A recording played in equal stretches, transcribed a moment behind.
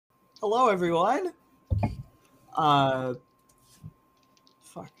Hello, everyone.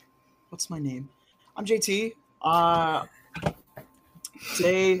 What's my name? I'm JT.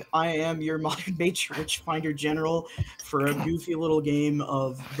 Today I am your modern mage witchfinder general for a goofy little game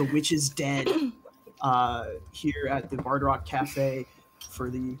of The Witch is Dead here at the Bard Rock Cafe for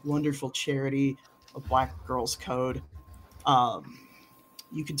the wonderful charity of Black Girls Code.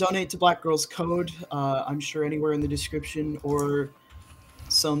 You can donate to Black Girls Code, I'm sure anywhere in the description or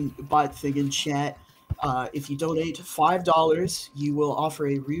some bot thing in chat. If you donate $5, you will offer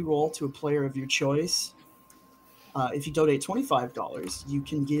a reroll to a player of your choice. If you donate $25, you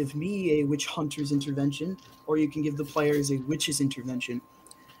can give me a witch hunter's intervention, or you can give the players a witch's intervention.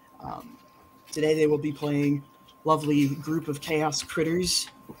 Today they will be playing lovely group of chaos critters,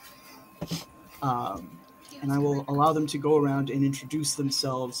 and I will allow them to go around and introduce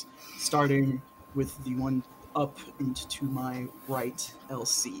themselves, starting with the one up and to my right,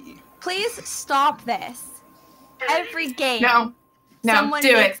 LC. Please stop this. Every game. No, someone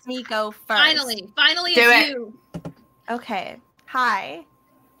do makes it. me go first. Finally, Do it's it. you. Okay. Hi.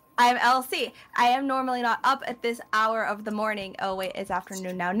 I'm LC. I am normally not up at this hour of the morning. Oh, wait, it's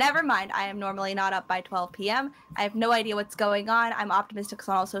afternoon now. Never mind. I am normally not up by 12 p.m. I have no idea what's going on. I'm optimistic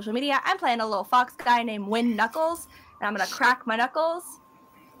on all social media. I'm playing a little fox guy named Win Knuckles, and I'm going to crack my knuckles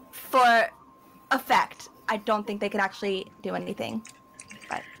for effect. I don't think they can actually do anything,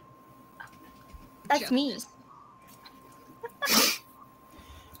 but that's me.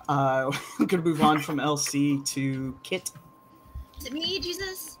 We're going to move on from LC to Kit. Is it me,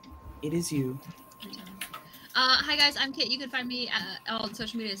 Jesus? It is you. Hi guys, I'm Kit. You can find me on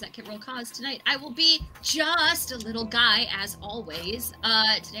social media at KitRollCause. Tonight I will be just a little guy, as always.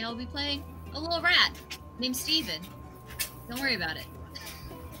 Today I'll be playing a little rat named Steven. Don't worry about it.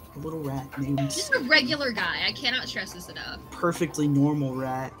 A little rat named... Just a regular guy. I cannot stress this enough. Perfectly normal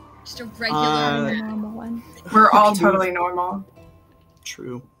rat. Just a regular normal one. We're all totally normal.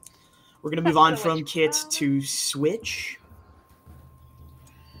 True. We're going to move on from Kit to Switch.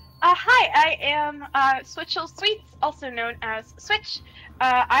 Hi, I am Switchel Sweets, also known as Switch.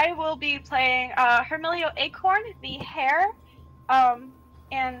 I will be playing Hermilio Acorn, the hare,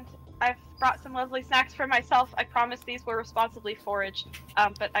 and I've brought some lovely snacks for myself. I promise these were responsibly foraged,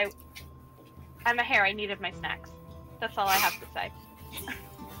 but I'm a hare. I needed my snacks. That's all I have to say.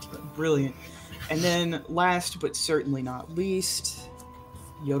 Brilliant. And then last but certainly not least,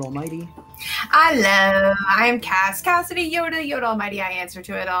 Yoda Almighty. Hello, I'm Cass. Cassidy, Yoda Almighty, I answer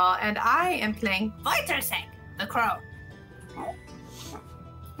to it all, and I am playing Vitersek, the crow.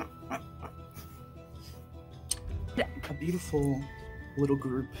 A beautiful little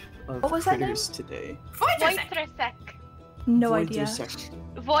group of What was that critters today. Vitersek! Voitresek. No idea.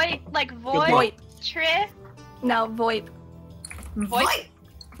 Voidresek. Like luck. void, tre, No, VoIP. Voip!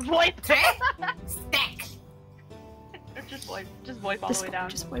 voip. Stack! Just voip all the way down.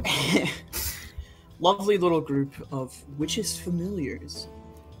 Just VoIP. Lovely little group of witches' familiars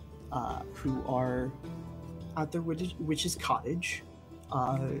who are at their witch's cottage.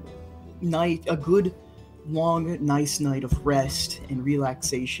 A good, long, nice night of rest and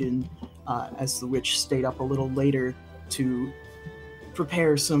relaxation as the witch stayed up a little later to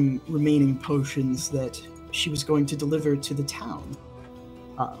prepare some remaining potions that she was going to deliver to the town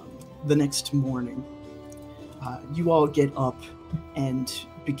the next morning. You all get up and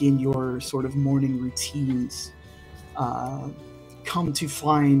begin your sort of morning routines. Come to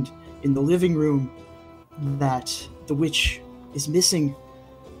find in the living room that the witch is missing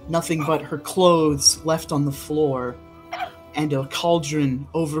nothing but her clothes left on the floor and a cauldron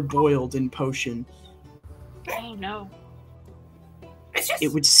overboiled in potion. Oh no.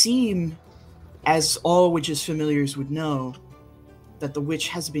 It would seem, as all witches' familiars would know, that the witch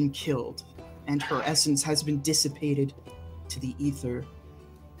has been killed and her essence has been dissipated to the ether.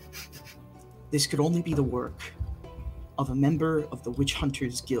 This could only be the work of a member of the Witch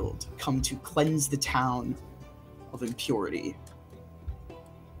Hunters Guild come to cleanse the town of impurity.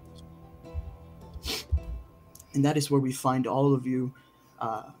 And that is where we find all of you.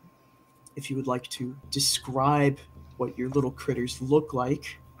 If you would like to describe what your little critters look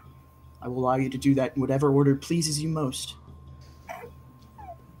like, I will allow you to do that in whatever order pleases you most.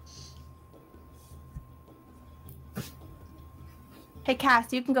 Hey,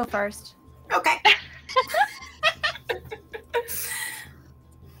 Cass, you can go first. Okay.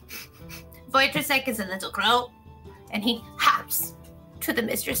 Vitersek is a little crow, and he hops to the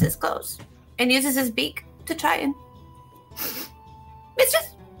mistress's clothes and uses his beak to try and...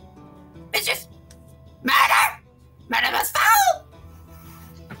 Mistress! Mistress! Murder! Murder must fall!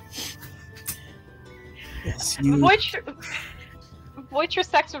 Yes, you...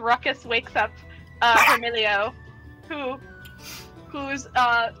 Voitressec's ruckus wakes up Hermilio, who's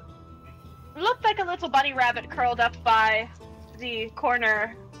looked like a little bunny rabbit curled up by the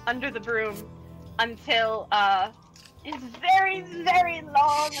corner under the broom until his very, very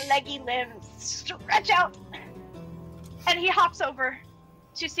long leggy limbs stretch out, and he hops over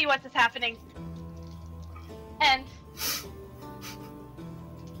to see what is happening. And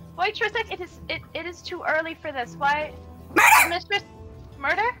Voitressec, it is too early for this. Why, Mistress?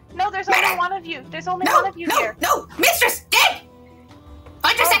 Murder? No, there's only one of you. There's only one of you here. No, Mistress, dead!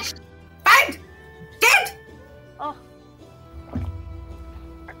 Voitressec, find! Dead! Oh.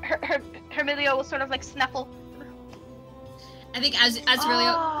 Hermilio will sort of like snuffle. I think as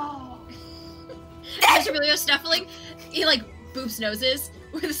Hermilio's snuffling, he like boops noses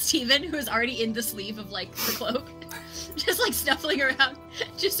with Steven, who is already in the sleeve of like the cloak. Just like snuffling around.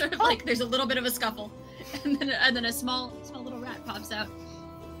 Just sort of like there's a little bit of a scuffle. And then a small little rat pops out.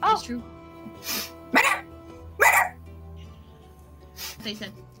 Oh. It's true. Murder! Murder! They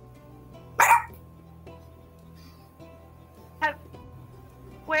said.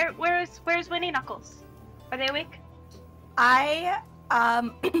 Where's Winnie Knuckles? Are they awake? I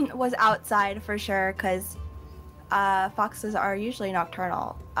was outside for sure because foxes are usually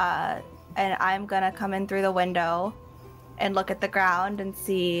nocturnal. And I'm gonna come in through the window and look at the ground and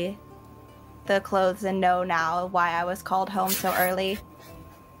see the clothes and know now why I was called home so early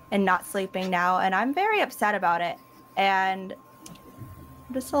and not sleeping now. And I'm very upset about it. And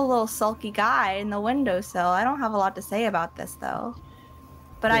I'm just a little sulky guy in the windowsill. I don't have a lot to say about this though.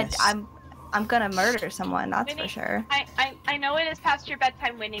 But yes. I'm gonna murder someone, that's Winnie, for sure. I know it is past your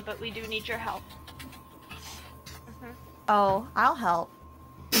bedtime, Winnie, but we do need your help. Mm-hmm. Oh, I'll help.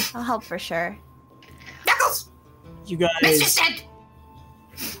 I'll help for sure. Knuckles! You guys Mistress dead!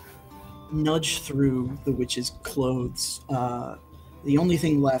 nudge through the witch's clothes. The only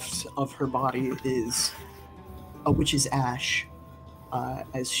thing left of her body is a witch's ash,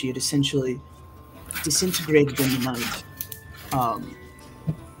 as she had essentially disintegrated in the night.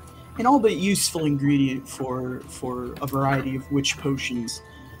 An all but useful ingredient for a variety of witch potions,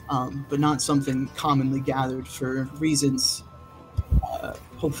 but not something commonly gathered for reasons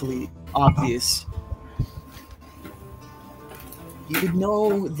hopefully obvious. You would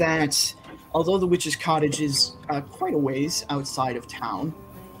know that although the witch's cottage is quite a ways outside of town,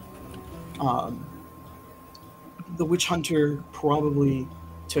 the witch hunter probably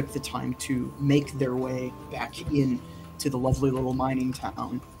took the time to make their way back in to the lovely little mining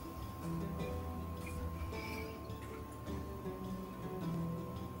town.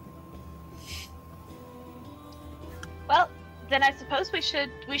 Well, then I suppose we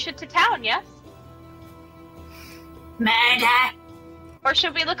should to town, yes? Murder! Or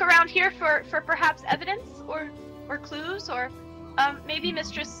should we look around here for perhaps evidence or clues, or maybe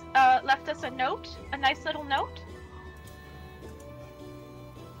Mistress left us a note, a nice little note?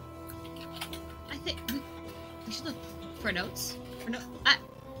 I think we should look for notes.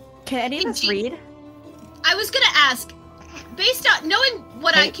 Can any of us read? I was gonna ask, based on knowing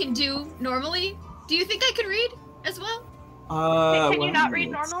what I can do normally, do you think I could read as well? Can you not read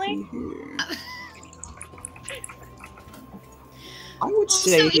normally? I would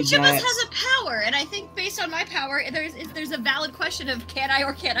say so each that of us has a power, and I think based on my power, there's a valid question of can I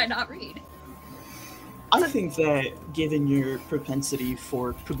or can I not read? I think that given your propensity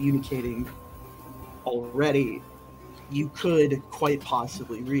for communicating already, you could quite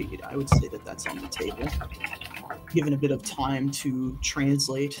possibly read. I would say that that's on the table. Given a bit of time to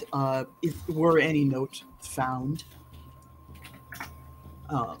translate, if there were any note found.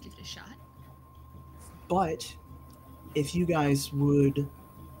 Give it a shot. But if you guys would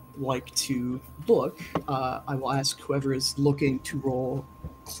like to look, I will ask whoever is looking to roll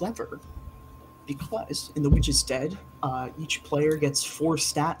clever, because in The Witch is Dead, each player gets 4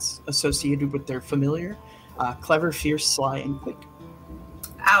 stats associated with their familiar: clever, fierce, sly, and quick.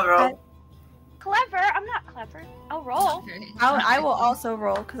 I'll roll. Clever? I'm not clever. I'll roll. I will also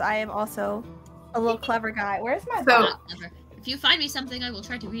roll because I am also a little clever guy. Where's my So, If you find me something, I will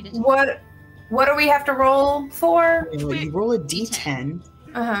try to read it. what do we have to roll for? You roll a d10,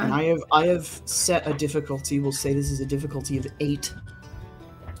 and I have set a difficulty. We'll say this is a difficulty of 8.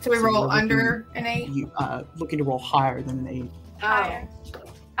 So we roll under an 8? You looking to roll higher than an 8. Higher.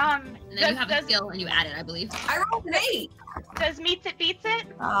 And then you have a skill and you add it, I believe. I rolled an 8. Does meets it beats it?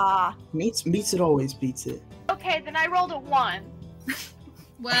 Meets it always beats it. Okay, then I rolled a 1.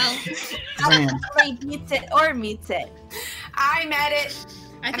 Well, Play beats it or meets it. I met it.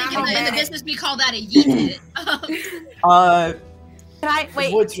 I think in the business we call that a yeet. Can I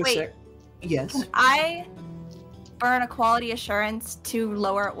wait? Yes. burn a quality assurance to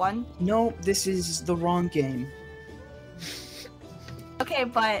lower it 1? No, this is the wrong game. Okay,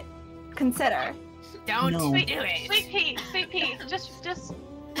 but consider. Don't No. do it. Sweet pea, just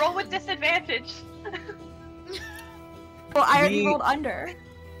roll with disadvantage. Well, I already We- rolled under.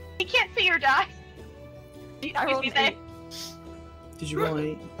 He can't see your die. I rolled Excuse an me, 8. Did you roll an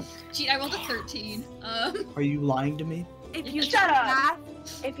 8? Cheat, I rolled a 13. Are you lying to me? If you Shut do up.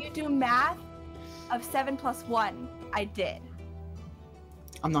 math, if you do math of 7 plus 1, I did.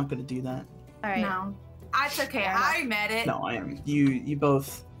 I'm not gonna do that. All right. No. That's okay. Fair enough. I met it. No, I am. You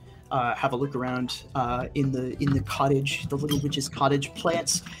both have a look around in the cottage, the little witch's cottage.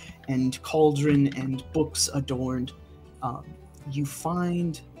 Plants and cauldron and books adorned. You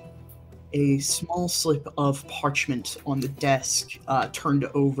find a small slip of parchment on the desk, turned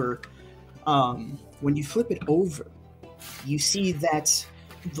over. When you flip it over, you see that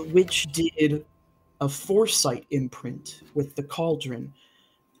the witch did a foresight imprint with the cauldron.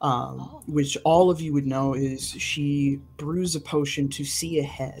 Which all of you would know is she brews a potion to see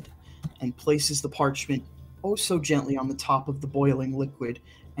ahead and places the parchment oh so gently on the top of the boiling liquid,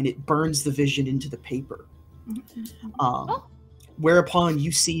 and it burns the vision into the paper. Whereupon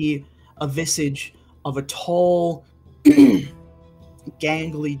you see a visage of a tall,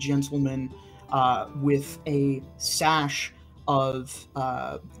 gangly gentleman with a sash of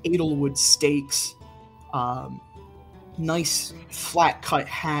Edelwood stakes, nice flat cut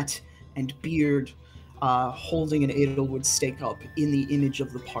hat and beard, holding an Edelwood stake up in the image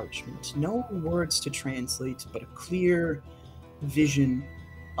of the parchment. No words to translate, but a clear vision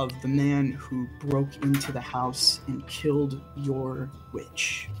of the man who broke into the house and killed your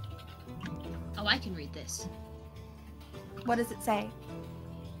witch. Oh, I can read this. What does it say?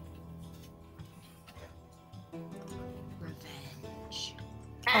 Revenge.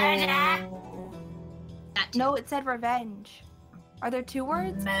 Oh. That too. No, it said revenge. Are there 2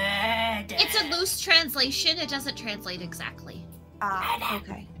 words? Murder. It's a loose translation. It doesn't translate exactly. Ah,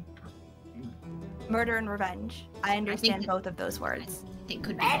 okay. Murder and revenge. I understand that- both of those words. I think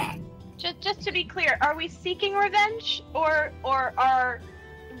could be. Just to be clear, are we seeking revenge, or are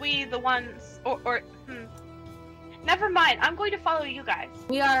we the ones, or Never mind. I'm going to follow you guys.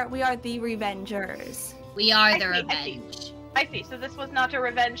 We are the revengers. We are I the see, I see. revenge. I see. So this was not a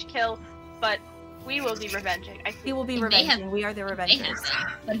revenge kill, but we will be revenging. I We see. will be We may have- revenging. We are the They have revengers. some,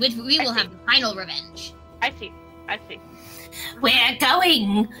 but we will have the final revenge. I see. I see. We're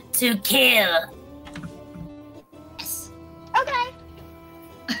going to kill. Yes. Okay.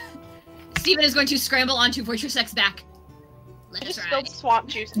 Steven is going to scramble onto Fortress X back. Let I us just ride. spilled swamp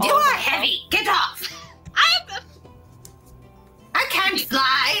juice. You all over are myself. heavy. Get off. I'm. I can't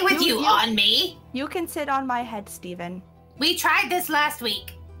fly with you You- on me. You can sit on my head, Steven. We tried this last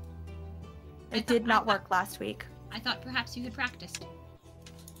week. It did not work last week. I thought perhaps you had practiced.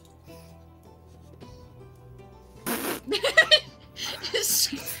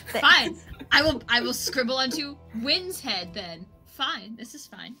 Fine. I will scribble onto Wynn's head then. Fine. This is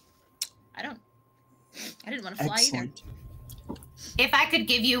fine. I didn't want to fly either. Excellent. If I could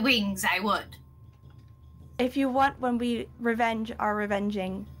give you wings, I would. If you want, when we revenge our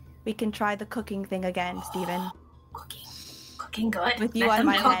revenging, we can try the cooking thing again, Steven. Cooking good. With you Let on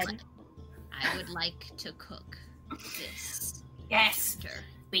them my cook. head. I would like to cook this Yes, hunter.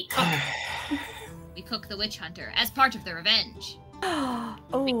 we cook. We cook the witch hunter as part of the revenge. We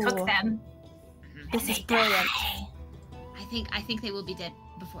cook Oh, them. this and is they brilliant. die. I think they will be dead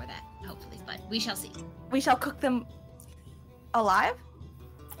before that, hopefully, but we shall see. We shall cook them alive,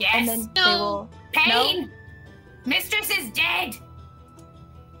 Yes. and then they No. will. Pain. Mistress is dead.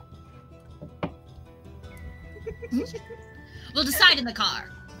 We'll decide in the car.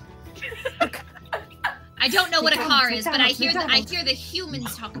 I don't know what a car is, but I hear the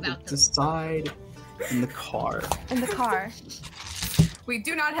humans talk about them. Decide in the car. In the car. We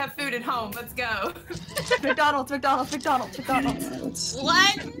do not have food at home. Let's go. McDonald's. Let's see.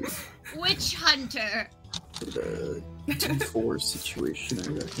 One witch hunter. For the 2-4 situation, I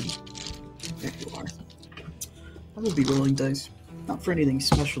reckon. There you are. I will be rolling dice. Not for anything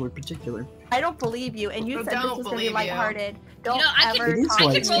special or particular. I don't believe you, and you I said this don't was gonna be believe you. lighthearted. Don't You know, I can- ever It is talk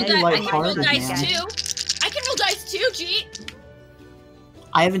light- to it's me pretty again. I can roll lighthearted, dice man. too. I can roll dice too, G.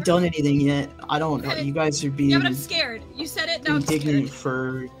 I haven't done anything yet. I don't know. Okay. You guys are Yeah, being but I'm scared. You said it, now I'm indignant scared.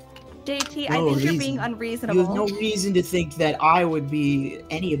 for JT, No I think you're reason. being You have unreasonable. no reason to think that I would be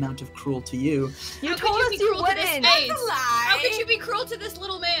any amount of cruel to you. You How could told you us be you cruel to this wouldn't. face? That's a lie. How could you be cruel to this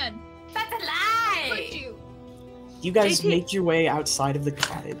little man? That's a Could lie. you? You guys JT. make your way outside of the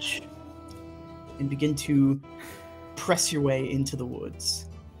cottage and begin to press your way into the woods.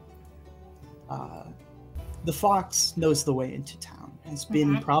 The fox knows the way into town. Has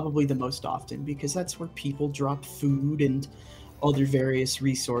been probably the most often because that's where people drop food and other various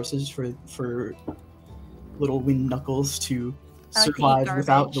resources for little Wind Knuckles to survive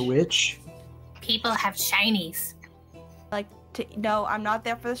without the witch. People have shinies. No, I'm not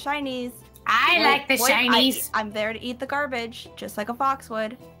there for the shinies. I like the shinies. I'm there to eat the garbage, just like a fox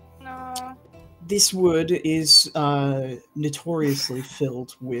would. No. This wood is notoriously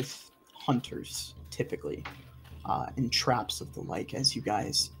filled with hunters, typically, and traps of the like as you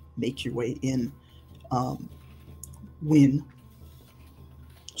guys make your way in. Win,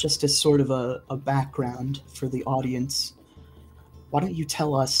 just as sort of a background for the audience, why don't you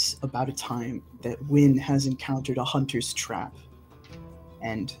tell us about a time that Win has encountered a hunter's trap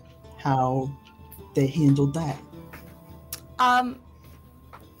and how they handled that?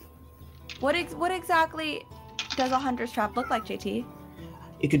 What exactly does a hunter's trap look like, JT?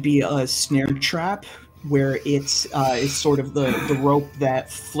 It could be a snare trap where it's sort of the rope that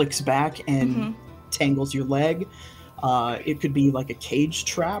flicks back and tangles your leg. It could be like a cage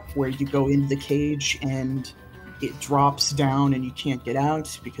trap where you go into the cage and it drops down and you can't get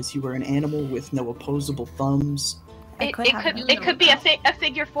out because you were an animal with no opposable thumbs. It could be a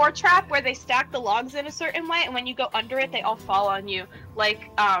figure 4 trap where they stack the logs in a certain way, and when you go under it, they all fall on you, like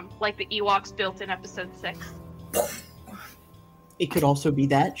the Ewoks built in episode 6. It could also be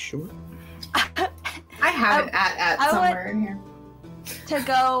that, sure. I have it at somewhere in here. To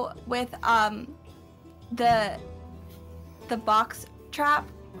go with the box trap,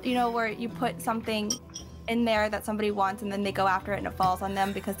 where you put something in there that somebody wants and then they go after it and it falls on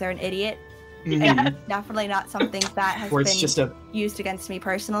them because they're an idiot. Mm-hmm. Definitely not something that has been used against me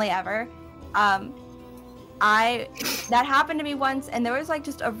personally ever. That happened to me once, and there was like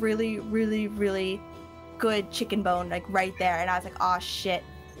just a really, really, really good chicken bone like right there, and I was like, oh shit,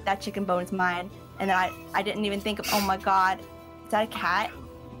 that chicken bone's mine. And then I didn't even think of, oh my god, is that a cat?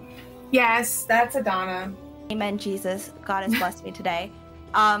 Yes, that's Adana. Amen, Jesus. God has blessed me today.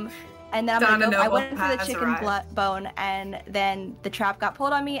 And then I went for the chicken bone, and then the trap got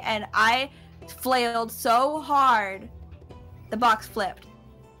pulled on me, and I flailed so hard, the box flipped.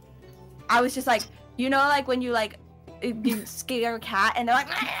 I was just like, like when you you scare a cat, and they're like,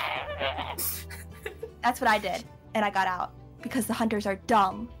 that's what I did, and I got out because the hunters are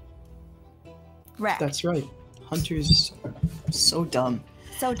dumb. Wrecked. That's right. Hunters are so dumb.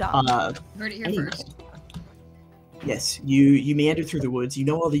 So dumb. Heard it here first. Yes, you meander through the woods. You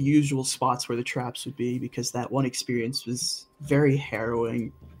know all the usual spots where the traps would be because that one experience was very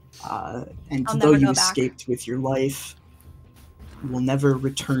harrowing. And though you escaped with your life, you will never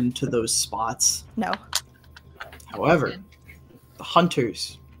return to those spots. No. However, the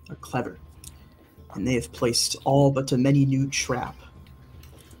hunters are clever, and they have placed all but a many new trap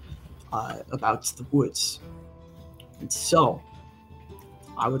about the woods. And so,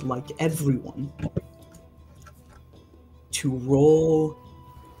 I would like everyone to roll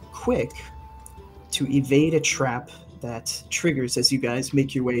quick to evade a trap that triggers as you guys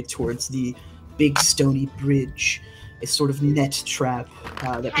make your way towards the big stony bridge, a sort of net trap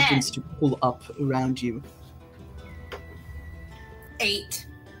that begins to pull up around you. 8.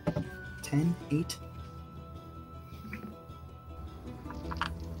 10, 8.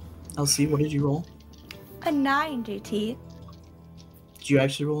 Elsie, what did you roll? A 9, JT. Did you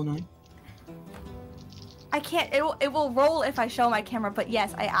actually roll a 9? I can't. It will roll if I show my camera, but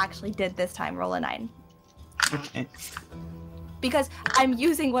yes, I actually did this time roll a 9. Okay. Because I'm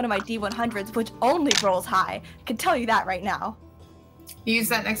using one of my D100s, which only rolls high. I can tell you that right now. You use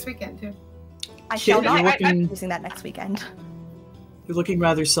that next weekend too. I shall not. I'm using that next weekend. You're looking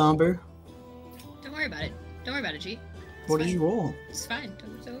rather somber. Don't worry about it. Don't worry about it, G. What did you roll? It's fine.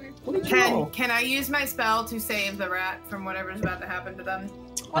 Don't worry. What did you roll? Can I use my spell to save the rat from whatever's about to happen to them?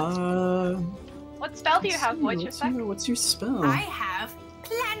 What spell do you have, Voice? What's your spell? I have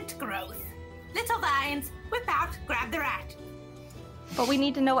plant growth. Little vines, whip out, grab the rat. But we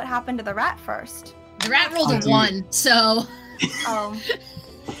need to know what happened to the rat first. The rat rolled a 1, so...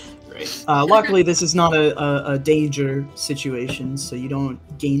 Great. Luckily, this is not a danger situation, so you don't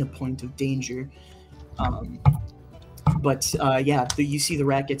gain a point of danger. You see the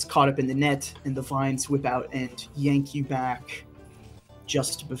rat gets caught up in the net, and the vines whip out and yank you back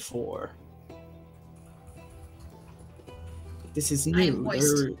just before. This is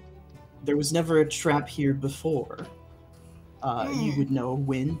new. There was never a trap here before. You would know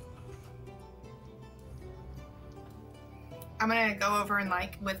when. I'm gonna go over and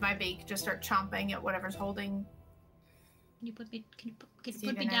with my beak just start chomping at whatever's holding. Can you put me down? Can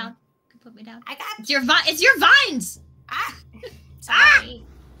you put me down? I got it's your vines! Sorry.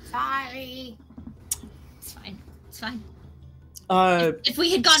 Sorry. It's fine. It's fine. Uh, If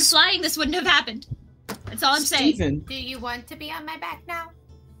we had gone flying, this wouldn't have happened. That's all I'm saying. Steven, Do you want to be on my back now?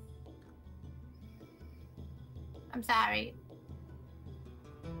 I'm sorry.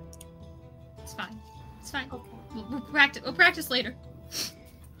 It's fine. It's fine. Okay. We'll practice later. It's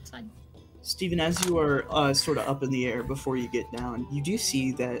fine. Steven, as you are sort of up in the air before you get down, you do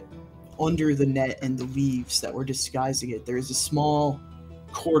see that under the net and the leaves that were disguising it, there is a small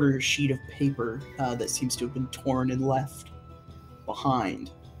quarter sheet of paper that seems to have been torn and left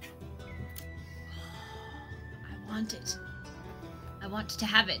behind. I want it. I want to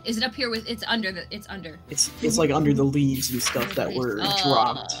have it. Is it up here with? It's under the. It's under. It's like under the leaves and stuff that were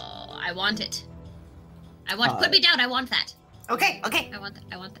dropped. I want it. I want. Put me down. I want that. Okay. I want that.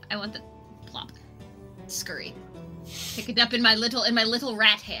 I want that. I want the plop. Scurry. Pick it up in my little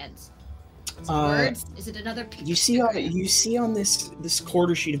rat hands. Is it words? Is it another picture? You see on this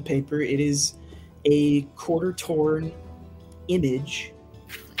quarter sheet of paper, it is a quarter torn image.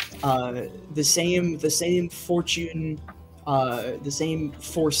 The same fortune, the same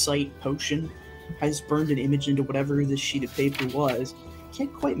foresight potion has burned an image into whatever this sheet of paper was.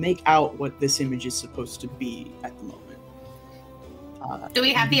 Can't quite make out what this image is supposed to be at the moment. Do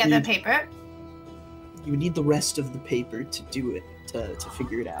we have the other paper? You would need the rest of the paper to do it, to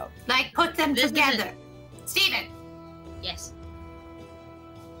figure it out. Like, put them This together. Steven! Yes.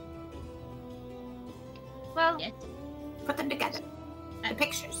 Well, Yes. Put them together. The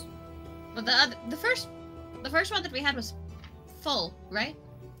pictures. Well, the first one that we had was full, right?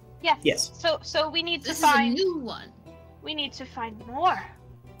 yes. Yes. So we need to This is a find. new one. We need to find more.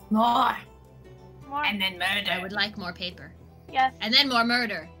 More. More. And then murder. I would like more paper. Yes. And then more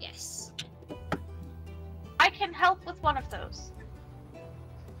murder. Yes. I can help with one of those.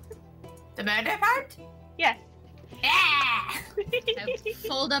 The murder part? Yes. Yeah! I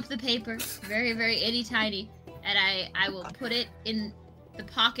fold up the paper, very, very itty tiny, and I will put it in the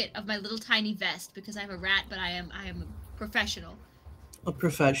pocket of my little tiny vest because I'm a rat, but I am a professional. A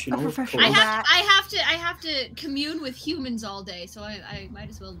professional. A of professional. course. I have to commune with humans all day, so I might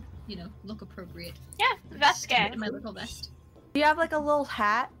as well, look appropriate. Yeah. Vest Put it gang. in my little vest. Do you have like a little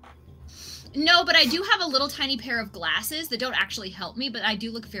hat? No, but I do have a little tiny pair of glasses that don't actually help me, but I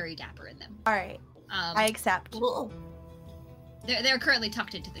do look very dapper in them. All right, I accept. Cool. They're currently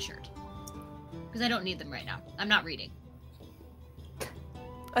tucked into the shirt because I don't need them right now. I'm not reading.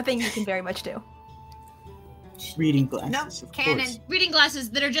 A thing you can very much do. Reading glasses, No, of canon. course. Reading glasses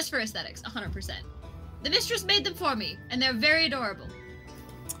that are just for aesthetics, 100%. The mistress made them for me, and they're very adorable.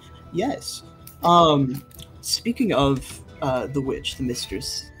 Yes. Speaking of the witch, the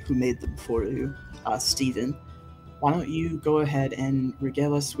mistress who made them for you, Steven, why don't you go ahead and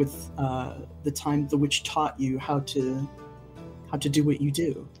regale us with the time the witch taught you how to do what you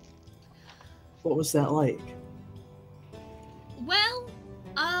do? What was that like? Well,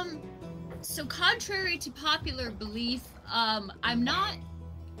 so contrary to popular belief, I'm not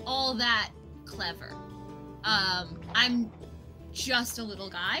all that clever. I'm just a little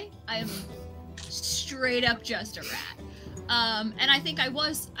guy. I'm straight up just a rat. And I think I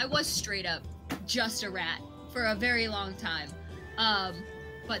was straight up just a rat for a very long time.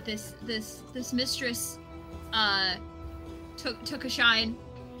 But this mistress took a shine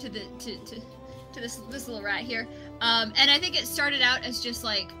to this little rat here. And I think it started out as just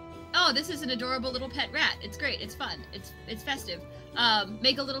like, oh, this is an adorable little pet rat. It's great. It's fun. It's festive.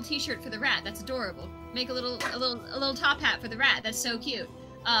 Make a little T-shirt for the rat. That's adorable. Make a little top hat for the rat. That's so cute.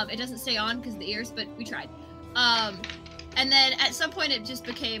 It doesn't stay on because of the ears, but we tried. And then at some point it just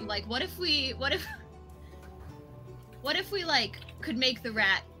became like, what if we like could make the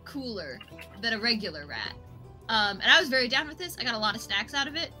rat cooler than a regular rat? And I was very down with this. I got a lot of stacks out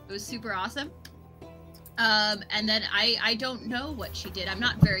of it. It was super awesome. And then I don't know what she did. I'm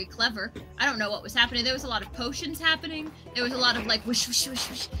not very clever. I don't know what was happening. There was a lot of potions happening. There was a lot of like whoosh whoosh whoosh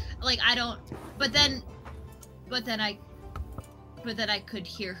whoosh. Like I don't. But then I could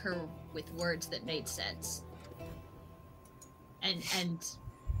hear her with words that made sense. And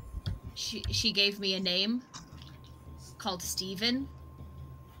she gave me a name called Steven.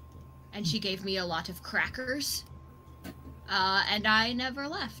 And she gave me a lot of crackers. And I never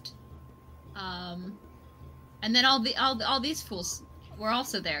left. And then all these fools were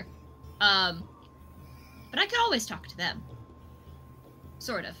also there. But I could always talk to them.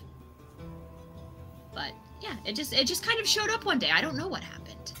 Sort of. But yeah, it just kind of showed up one day. I don't know what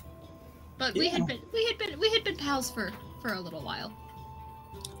happened. But we had been pals for a little while.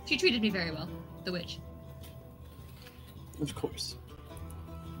 She treated me very well, the witch. Of course.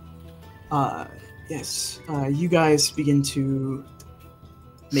 Yes. You guys begin to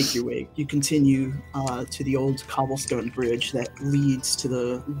make your way. You continue to the old cobblestone bridge that leads to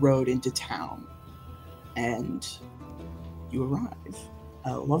the road into town, and you arrive.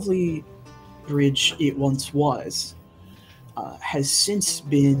 A lovely bridge it once was has since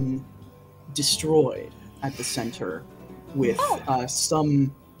been destroyed at the center with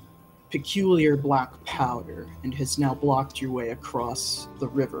some peculiar black powder, and has now blocked your way across the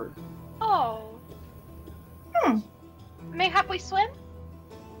river. Oh. Mayhap we swim?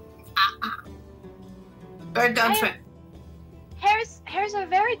 Bird don't swim. Hares are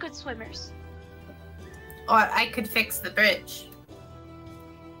very good swimmers. Or I could fix the bridge.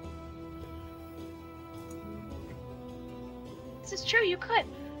 This is true, you could.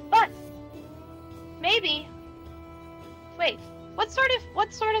 But maybe wait, what sort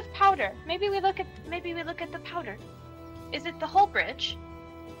of powder? Maybe we look at the powder. Is it the whole bridge?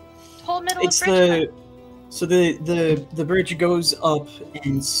 Whole middle It's of bridge? So the bridge goes up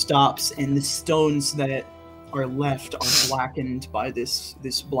and stops, and the stones that are left are blackened by this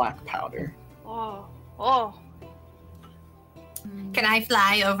black powder. Oh. Can I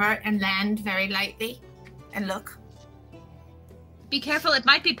fly over and land very lightly and look? Be careful, it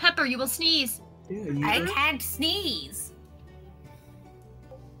might be pepper. You will sneeze. Yeah, I can't sneeze.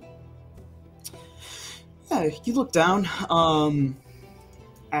 Yeah, you look down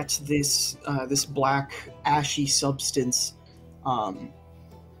at this black ashy substance,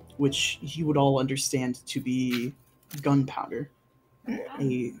 which you would all understand to be gunpowder,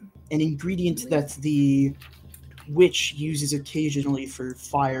 an ingredient that the witch uses occasionally for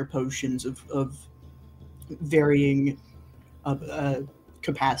fire potions of varying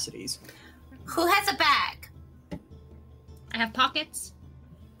capacities. Who has a bag? I have pockets.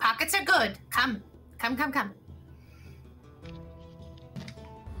 Pockets are good. Come.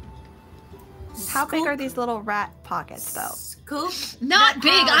 How big are these little rat pockets, though? Scoop. Not the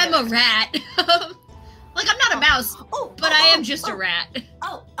big, powder. I'm a rat. Like, I'm not a mouse, but I am just a rat.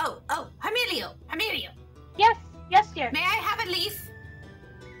 Oh, Emilio. Yes, dear. May I have a leaf?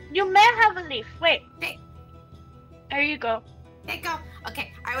 You may have a leaf. Wait. Hey. There you go. There you go.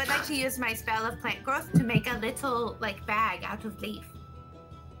 Okay, I would like to use my spell of plant growth to make a little, bag out of leaf.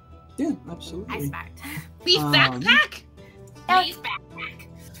 Yeah, absolutely. I'm smart. Leaf backpack? Leaf backpack.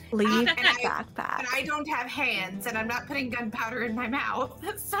 Leave and backpack. And I don't have hands, and I'm not putting gunpowder in my mouth,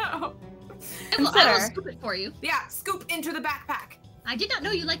 so... I will scoop it for you. Yeah, scoop into the backpack. I did not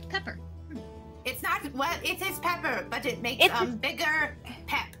know you liked pepper. It's not, well, it is pepper, but it makes, bigger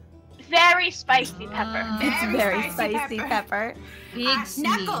pep. Very spicy pepper. It's very spicy pepper. Big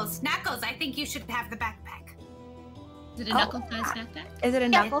sneeze. Knuckles, I think you should have the backpack. Is it a knuckle-sized backpack? Is it a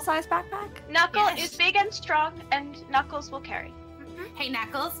knuckle-sized backpack? Knuckle Yes. is big and strong, and Knuckles will carry. Hey,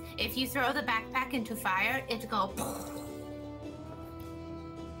 Knuckles, if you throw the backpack into fire, it'll go...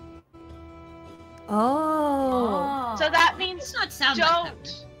 Oh. So that means Does not sound like pepper.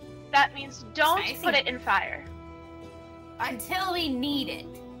 don't. That means don't Spicy. put it in fire. Until we need it.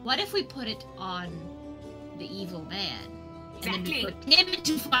 What if we put it on the evil man? And then we Exactly. put him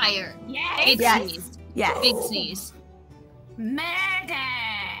into fire. Yes! Big Yes. sneeze. Yes. Big sneeze. Murder!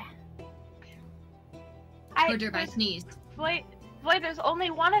 Murder by sneeze. Boy, there's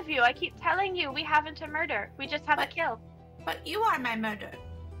only one of you. I keep telling you, we haven't a murder. We just have a kill. But you are my murder.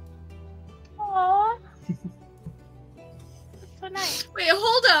 Aww. That's so nice. Wait,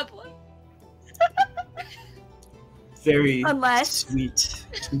 hold up. Very Unless- sweet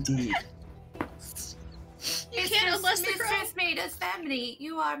indeed. You can't unless the girl. Mistress Maida's family,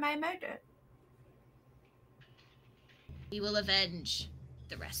 you are my murder. We will avenge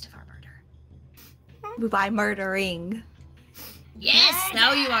the rest of our murder. By murdering. Yes,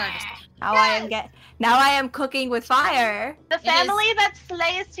 now you are. Now I am cooking with fire. The It family that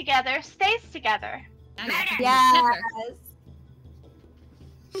slays together stays together. Now you're cooking with Yes. pepper.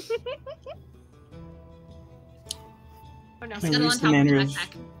 Oh no. And Scuttle there's on the top of manner the of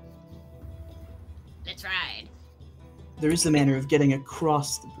backpack. Let's ride. there is the manner of getting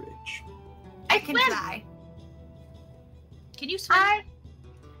across the bridge. I can swim. fly. Can you swim?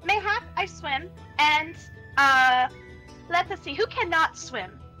 Mayhap I swim, and let us see, who cannot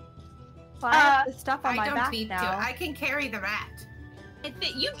swim? Well, I have the stuff on I my don't back need now. to. I can carry the rat.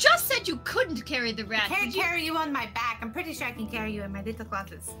 You just said you couldn't carry the I rat. can't Would you- carry you on my back. I'm pretty sure I can carry you in my little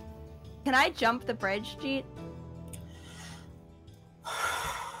claws. Can I jump the bridge, Jeet?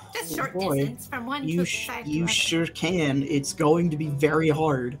 Just Oh, short boy. distance from one You side to you another. sure can. It's going to be very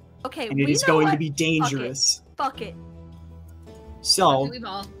hard, Okay, and it we is know going what? to be dangerous. Fuck it. So, We've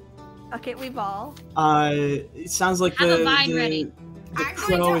all. Okay, we ball. it sounds like Have a the vine ready. the I'm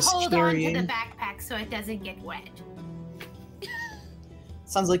crow going to is hold on carrying. to the backpack so it doesn't get wet.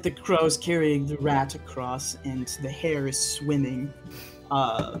 Sounds like the crow's carrying the rat across, and the hare is swimming.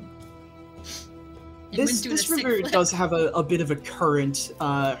 This river does have a bit of a current,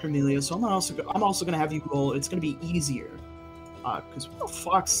 Hermelia, so I'm also going to have you roll. It's going to be easier, because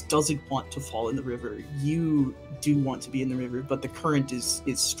Fox doesn't want to fall in the river. You do want to be in the river, but the current is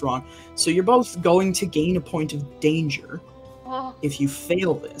strong. So you're both going to gain a point of danger if you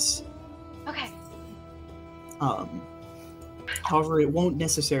fail this. Okay. However, it won't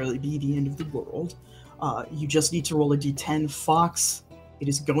necessarily be the end of the world. You just need to roll a d10. Fox, it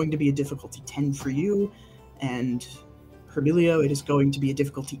is going to be a difficulty 10 for you, and Hermelio, it is going to be a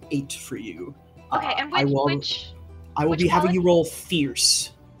difficulty 8 for you. Okay, and I will be having you roll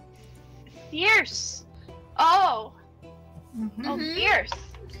fierce. Fierce. Oh. Mm-hmm. Oh, fierce.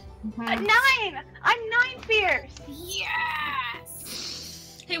 9. I'm 9 fierce.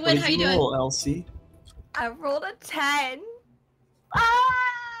 Yes. Hey, What Win, did how you you doing? roll, Elsie? I rolled a 10.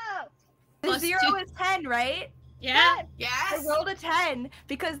 Oh. The Plus 0 two. is 10, right? Yeah. I Yes. rolled a 10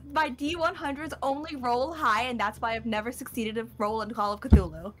 because my D100s only roll high, and that's why I've never succeeded to roll in Call of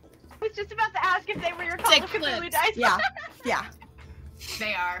Cthulhu. I was just about to ask if they were your Call Take of Cthulhu flips. dice. Yeah.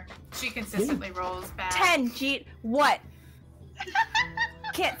 They are. She consistently rolls bad. 10, Jeet. What?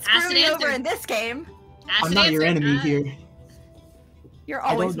 Can't Ask screw an me answer. over in this game. Ask I'm an not your answer. enemy here. You're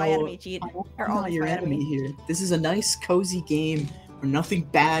I always don't my know- enemy, Jeet. You're I'm not always your my enemy enemy. here. This is a nice, cozy game where nothing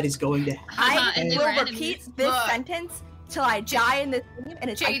bad is going to happen. I and they will were repeat enemies. this Look. sentence till I die in this game,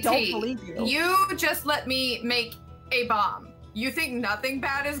 and I don't JT, believe you. you just let me make a bomb. You think nothing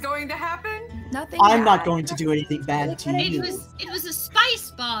bad is going to happen? Nothing. I'm not bad. going to do anything bad to It you. was a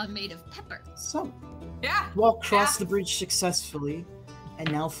spice bomb made of pepper. So, Yeah. you all cross Yeah. the bridge successfully, and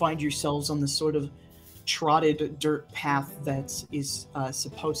now find yourselves on the sort of trotted dirt path that is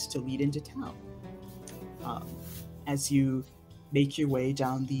supposed to lead into town. As you make your way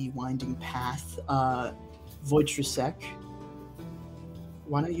down the winding path, Wojtrasek,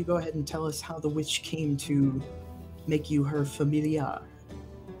 why don't you go ahead and tell us how the witch came to make you her familiar?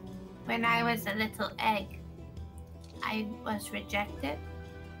 When I was a little egg, I was rejected,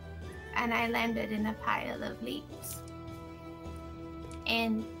 and I landed in a pile of leaves.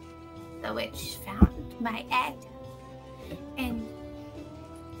 And the witch found my egg, and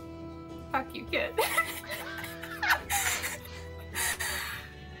fuck you, kid.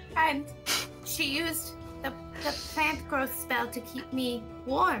 And she used the plant growth spell to keep me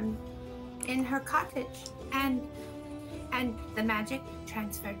warm in her cottage, and the magic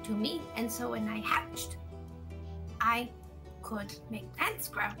transferred to me, and so when I hatched, I could make plants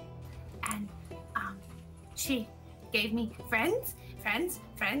grow, and she gave me friends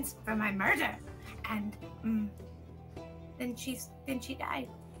for my murder, and then she died,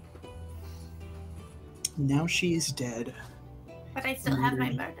 Now she is dead but I still have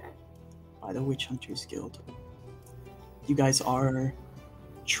my murder. by the Witch Hunters Guild. You guys are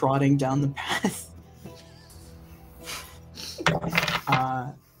trotting down the path.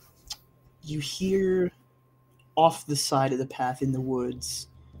 You hear off the side of the path in the woods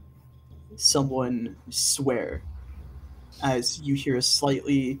someone swear as you hear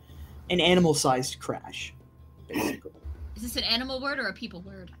an animal-sized crash, basically. Is this an animal word or a people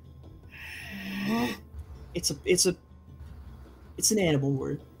word? It's an animal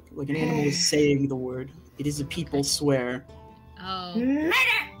word. Like an animal is saying the word. It is a people swear. Oh. Murder!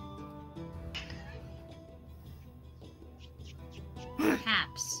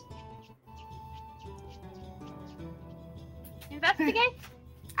 Perhaps. Investigate.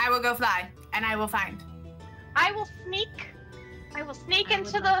 I will go fly, and I will find. I will sneak. I will sneak I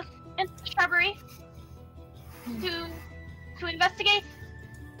into would the shrubbery to investigate,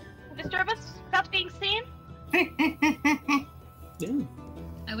 to disturb us without being seen. Yeah.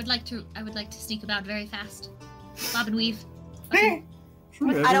 I would like to sneak about very fast. Bob and weave. Sure,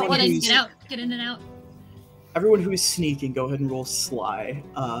 I don't everyone wanna who's- Get in and out. Everyone who is sneaking, go ahead and roll sly.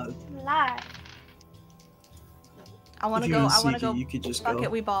 Lie. I want If to you're go. not I want to sneaking, go. you could just Fuck go.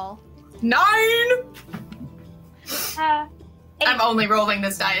 it, we ball. 9! 8. I'm only rolling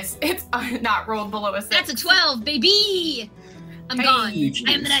this dice. It's not rolled below a 6. That's a 12, baby! I'm Hey, gone. jeez.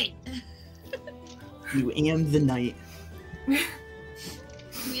 I am the knight. You am the knight. Me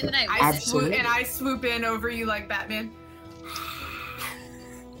and the knight. Absolutely. I swoop in over you like Batman.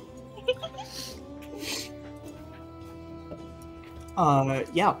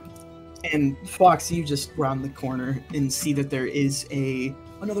 Yeah. And Fox, you just round the corner and see that there is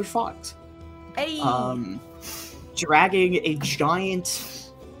another fox. Hey. Dragging a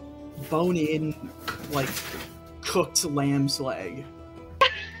giant bone-in, like, cooked lamb's leg.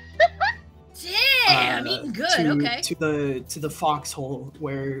 Damn! I'm eating good. Okay. To the foxhole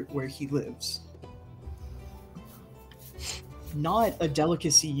where he lives. Not a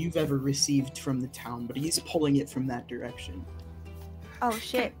delicacy you've ever received from the town, but he's pulling it from that direction. Oh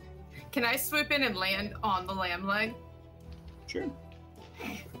shit. Can I swoop in and land on the lamb leg? Sure.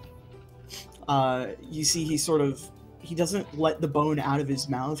 You see he doesn't let the bone out of his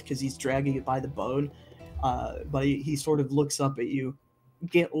mouth because he's dragging it by the bone, but he sort of looks up at you.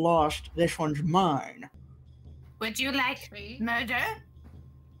 Get lost, this one's mine. Would you like murder?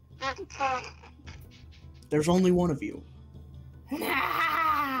 There's only one of you.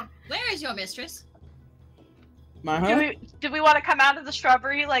 Where is your mistress? Do we want to come out of the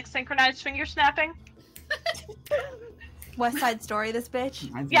shrubbery like synchronized finger snapping? West Side Story, this bitch.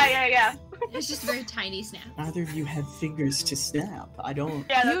 Yeah. It's just a very tiny snap. Neither of you have fingers to snap. I don't.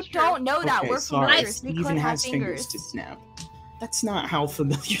 Yeah, You that's true. don't know that. Okay, We're sorry. familiars. We Steven could have has fingers to snap. That's not how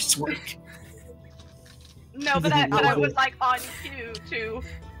familiars work. No, but I was like on cue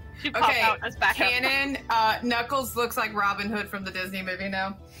to pop out as backup. Canon, Knuckles looks like Robin Hood from the Disney movie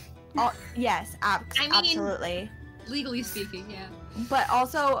now. Oh, yes, absolutely. Legally speaking, yeah. But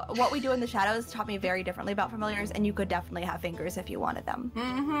also, what we do in the shadows taught me very differently about familiars, and you could definitely have fingers if you wanted them.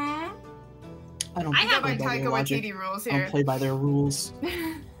 Mm-hmm. I don't I have my play by Taika their logic. Waititi rules I don't here. play by their rules.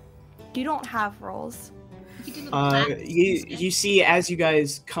 You don't have rolls. You see as you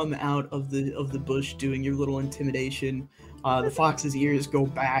guys come out of the bush doing your little intimidation, the fox's ears go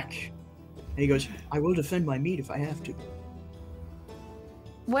back, and he goes, "I will defend my meat if I have to."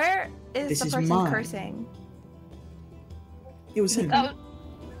 Where is This the is person mine. cursing? It was him.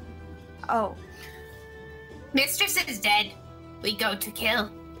 Oh, Mistress is dead. We go to kill.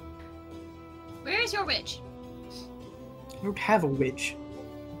 Where is your witch? I don't have a witch.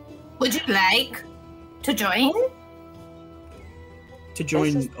 Would you like to join? To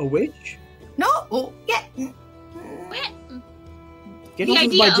join a witch? No? Oh, yeah. Where? Get The over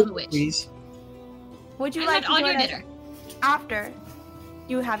idea my of dick, a witch. please. would you I like want to on your join us dinner. after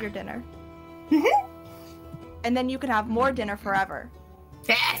you have your dinner? Mhm. And then you can have more dinner forever.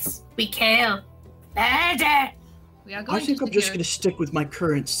 Yes, we kill. Murder. We are going I think to I'm just secure- gonna stick with my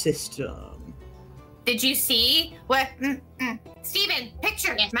current system. Did you see what? Steven,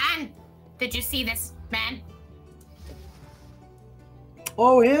 picture, Yes. man. Did you see this man?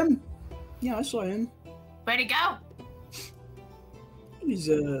 Oh, him? Yeah, I saw him. Where'd he go? He was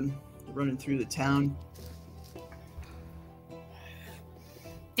running through the town.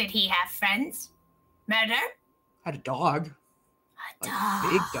 Did he have friends? Murder? Had a dog. A A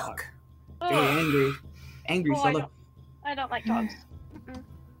dog. big dog. Very angry. Angry Oh, fella. I don't like dogs.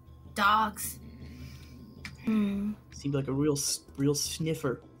 Dogs. Hmm. Seemed like a real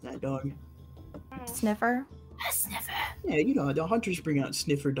sniffer, that dog. Sniffer. A sniffer. Yeah, you know, the hunters bring out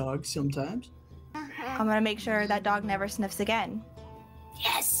sniffer dogs sometimes. I'm gonna make sure that dog never sniffs again.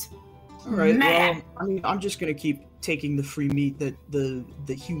 Yes. Alright, Man. well, I mean, I'm just gonna keep taking the free meat that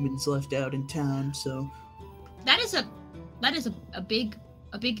the humans left out in town, so... That is a big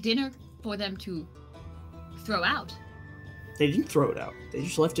dinner for them to throw out. They didn't throw it out. They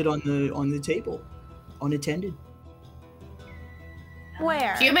just left it on the table. Unattended.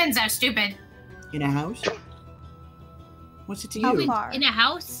 Where? Humans are stupid. In a house. What's it to How you? far? In a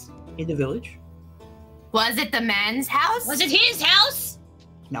house? In the village? Was it the man's house? Was it his house?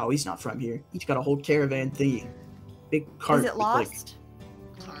 No, he's not from here. He's got a whole caravan thingy. Big cart. Is it with, like, lost?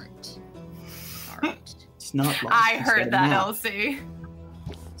 Cart. it's not lost. I He's got heard a that, map. Elsie.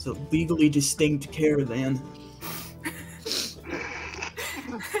 It's a legally distinct caravan.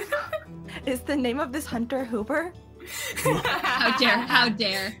 Is the name of this hunter Hooper? How dare? How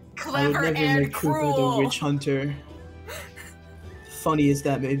dare? I would Clever never and make Cooper cruel. the witch hunter. Funny as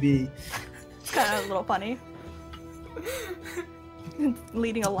that may be. It's kind of a little funny.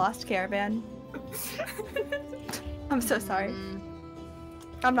 Leading a lost caravan. I'm so sorry. Mm,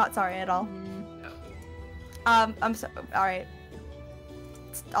 I'm not sorry at all. I'm so alright.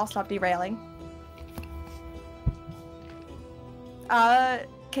 I'll stop derailing.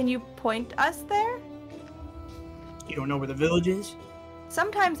 Can you point us there? You don't know where the village is?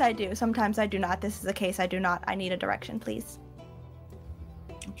 Sometimes I do, sometimes I do not. This is a case I do not. I need a direction, please.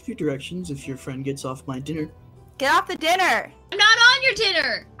 I'll give you directions if your friend gets off my dinner. Get off the dinner! I'm not on your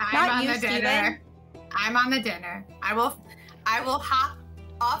dinner. I'm Not on you, the dinner. I'm on the dinner. I will hop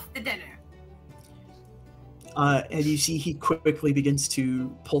off the dinner. And you see he quickly begins to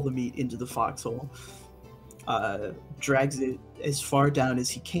pull the meat into the foxhole. Drags it as far down as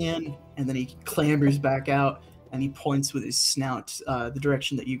he can, and then he clambers back out, and he points with his snout the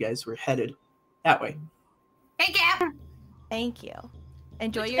direction that you guys were headed. That way. Thank you. Thank you.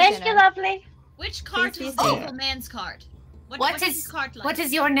 Enjoy your Thank dinner. you, lovely. Which cart Please is be the safe. evil man's cart? What What is is his cart like? what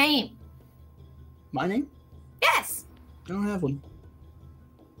is your name? My name? Yes. I don't have one.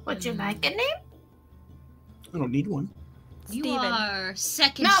 Would you like a name? I don't need one. You Steven. are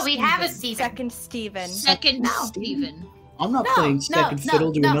second. No, we have a Steven. Steven. Second Steven. Second No. Steven. I'm not No, playing no, second no,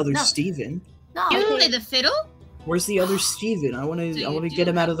 fiddle to no, another no. Steven. No. You Okay. play the fiddle? Where's the other Steven? I want So to you get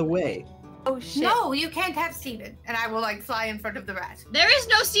do him out of the way. Oh shit. No, you can't have Steven. And I will like fly in front of the rat. There is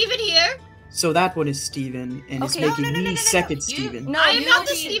no Steven here. So that one is Steven, and it's Okay. making No, no, no, me no, no, no. second You- Steven. No, I am you not will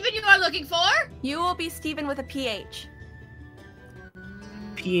the be- Steven you are looking for. You will be Steven with a PH.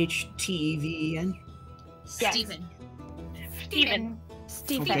 PHTEVEN. Yes. Steven. Steven.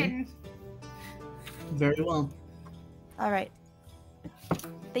 Steven. Okay. Very well. All right.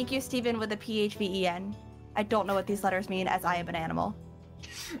 Thank you, Steven, with a PHVEN. I don't know what these letters mean, as I am an animal.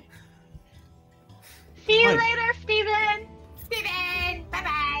 See you Right. later, Steven. Steven!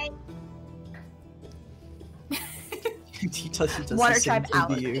 Bye-bye! he does Water the same tribe thing out.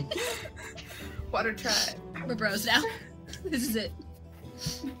 to you. Water tribe. We're bros now. This is it.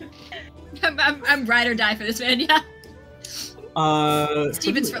 I'm ride or die for this man, yeah.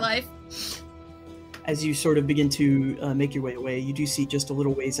 Stevens for life. As you sort of begin to make your way away, you do see just a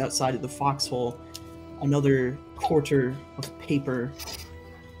little ways outside of the foxhole another quarter of paper.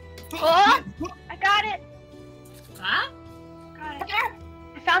 Oh, I got it. Huh? Got it.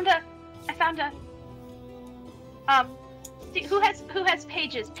 I found a. Who has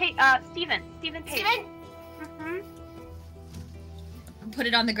pages? Steven Page. Steven? Mm-hmm. Put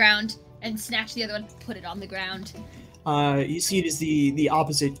it on the ground and snatch the other one. Put it on the ground. You see it is the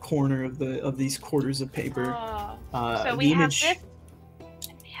opposite corner of these quarters of paper. So The we have image, this.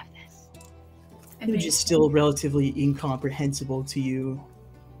 And we have this. image is still relatively incomprehensible to you.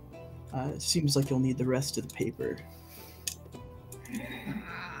 Seems like you'll need the rest of the paper.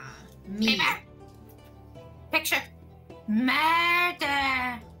 Me. Paper. Picture.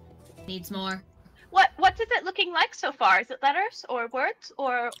 Murder. Needs more. What is it looking like so far? Is it letters or words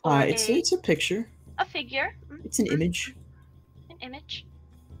or It's a picture. a figure? It's an image. An image.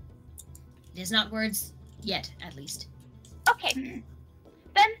 It is not words yet, at least. Okay.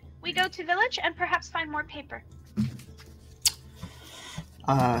 Then we go to village and perhaps find more paper.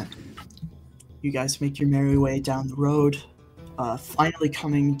 You guys make your merry way down the road, finally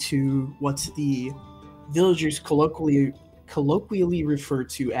coming to what the villagers colloquially refer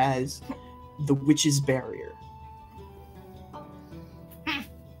to as the Witch's Barrier.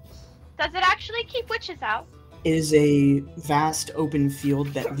 Does it actually keep witches out? It is a vast open field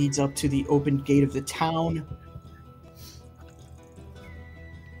that leads up to the open gate of the town.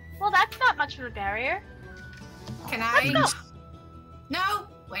 Well, that's not much of a barrier. Can I? Let's No,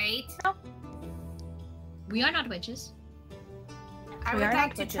 wait. We are not witches. I We would are like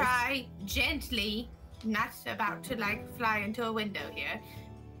not to witches. try gently, not about to like fly into a window here,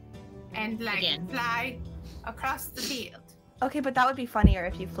 and like Again. fly across the field. Okay, but that would be funnier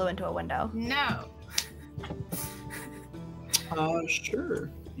if you flew into a window. No. Sure.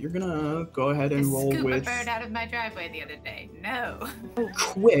 You're gonna go ahead and Just roll scoop with a bird out of my driveway the other day. No.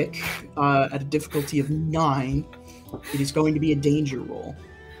 quick, at a difficulty of 9. It is going to be a danger roll.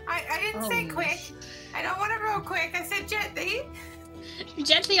 I didn't say Oh. quick. I don't want to roll quick. I said gently.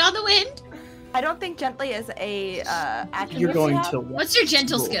 Gently on the wind. I don't think gently is a attribute. You're going have. to What's your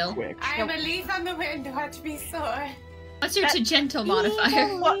gentle roll skill? quick. I am a leaf on the wind. Watch me soar. What's your That- to gentle modifier?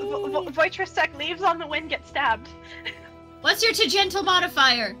 Voitrasek leaves on the wind, get stabbed. What's your to gentle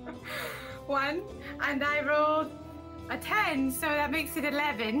modifier? 1, and I rolled a 10, so that makes it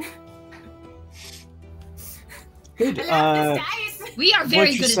 11. Good. I love this dice. We are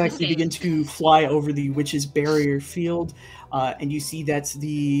very good at Voitrasek, this you game. begin to fly over the Witch's Barrier field, and you see that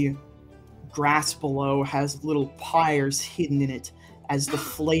the grass below has little pyres hidden in it as the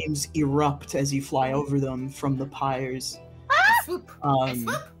flames erupt as you fly over them from the pyres. I swoop. I Um,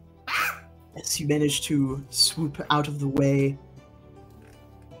 swoop. Ah! as you manage to swoop out of the way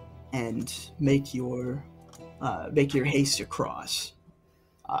and make your haste across.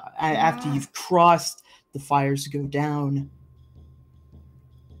 After you've crossed, the fires go down.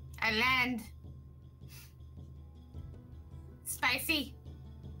 I land. Spicy.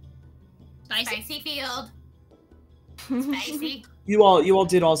 Spicy. Spicy field. Spicy. You all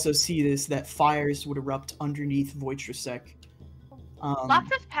did also see this, that fires would erupt underneath Voitrasek. Lots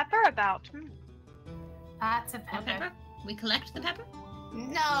of pepper about. Lots of More pepper. pepper? We collect the pepper?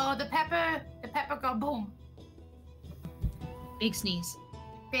 No, the pepper go boom. Big sneeze.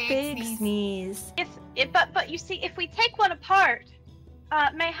 Big, Big sneeze. sneeze. But you see, if we take one apart,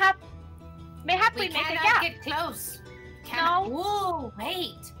 mayhap we We make a cannot gap. get close. No. Whoa,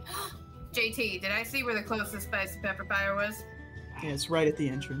 wait. JT, did I see where the closest spicy pepper pyre was? Yeah, it's right at the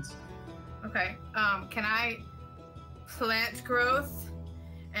entrance. Okay. Can I plant growth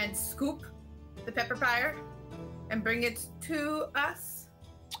and scoop the pepper pyre and bring it to us?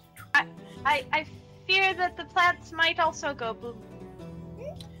 I fear that the plants might also go boom.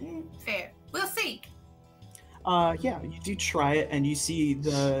 Fair. We'll see. Yeah, you do try it, and you see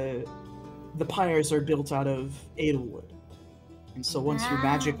the pyres are built out of edelwood. And so once your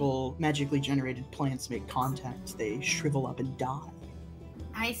magically generated plants make contact, they shrivel up and die.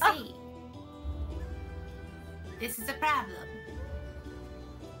 I see. This is a problem.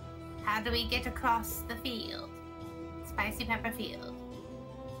 How do we get across the field? Spicy pepper field.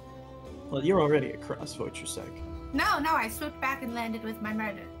 Well, you're already across Votrasek. No, I swooped back and landed with my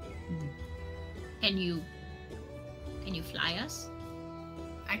murder. Can you fly us?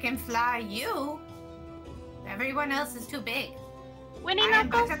 I can fly you. Everyone else is too big. Winnie I am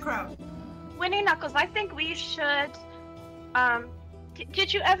Knuckles? but a crow. Winnie Knuckles, I think we should.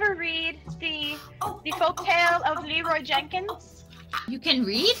 Did you ever read the folktale of Leroy Jenkins? You can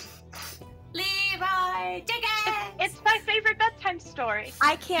read? Leroy Jenkins! It's my favorite bedtime story.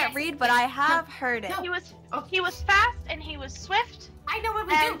 I can't read, but I have heard it. He was fast and he was swift. I know what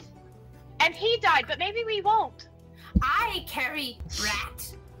we do. And he died, but maybe we won't. I carry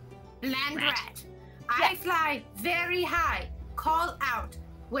land rat. I fly very high. Call out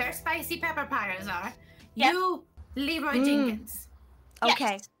where spicy pepper pyres are. Yes. You, Leroy Jenkins.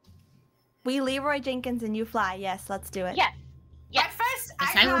 Okay. Yes. We Leroy Jenkins and you fly. Yes, let's do it. Yes. But first,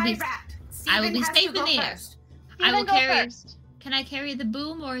 Yes, I I will fly be- rat. I will Steven be has safe to in go the air. first. I will Go carry. first. Can I carry the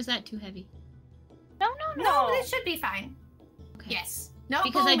boom, or is that too heavy? No, it should be fine. Okay. Yes. No,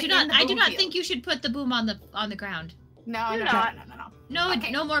 Because I boom do in not. the I do boom not field. think you should put the boom on the ground. No. No,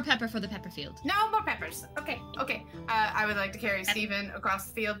 Okay. no more pepper for the pepper field. No more peppers. Okay. I would like to carry Steven across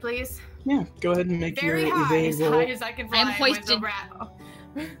the field, please. Yeah, go ahead and make Very your high, as evade high roll. as I can fly. I'm with hoisted. the rat.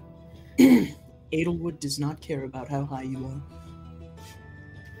 Edelwood does not care about how high you are.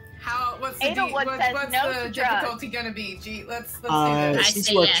 What's the, Edelwood says what's no the to drugs. difficulty gonna be? Gee, let's do this. I Since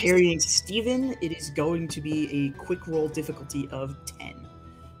say you are yes. carrying Steven, it is going to be a quick roll difficulty of 10.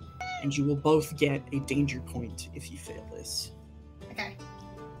 And you will both get a danger point if you fail this. Okay.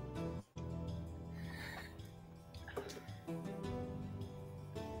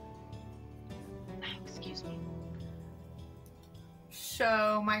 Excuse me.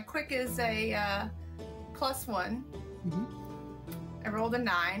 So my quick is a +1. Mhm. I rolled a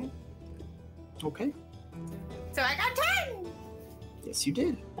 9, Okay. so I got 10. Yes, you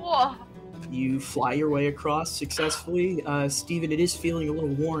did. Whoa. You fly your way across successfully. Steven, it is feeling a little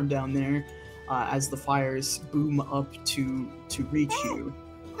warm down there as the fires boom up to reach you.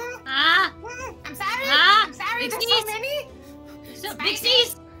 Ah! I'm sorry. Ah, I'm sorry. big There's sneeze. so many. So, Spicy. big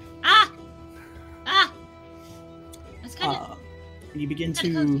sneeze! Ah! That's kind of. You begin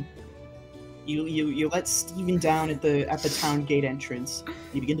kinda to cozy. you let Steven down at the town gate entrance.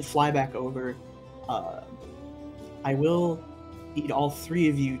 You begin to fly back over. I will need all three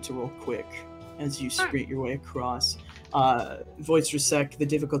of you to roll quick as you sprint your way across. Voice Resec, the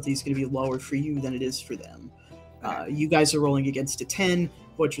difficulty is going to be lower for you than it is for them. You guys are rolling against a 10.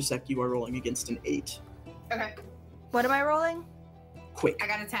 Voice Resec, you are rolling against an 8. Okay, What am I rolling? Quick. I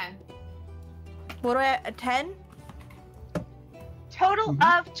got a 10. What do I? A 10? Total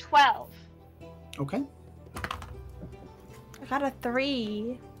Mhm. of 12. Okay. I got a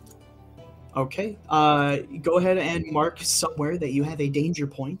 3. Okay. Go ahead and mark somewhere that you have a danger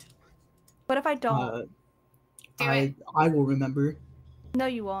point. What if I don't? Do it. I will remember. No,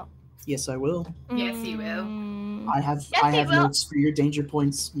 you won't. Yes, I will. Yes, you will. I have Yes, I he have will. notes for your danger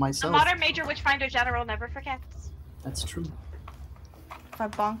points The myself. modern major witchfinder general never forgets. That's true. If I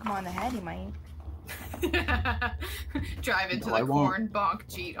bonk him on the head, he might. Drive into No, I the won't. corn,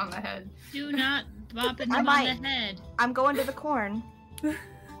 bonk, cheat on the head. Do not bop I them on might. the head. I'm going to the corn. Do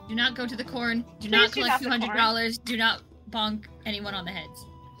not go to the corn. Do Please not do collect not the corn. $200. Do not bonk anyone on the heads.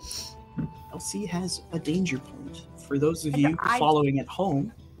 Elsie has a danger point. For those of I you don't- I- following at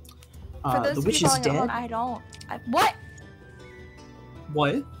home, For those the of witch you is following along, dead. I don't. What?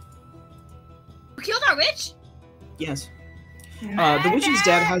 What? We killed our witch? Yes. The witch's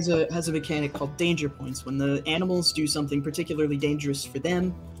dead has a mechanic called danger points. When the animals do something particularly dangerous for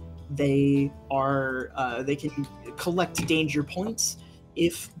them, they can collect danger points.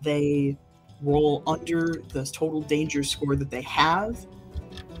 If they roll under the total danger score that they have,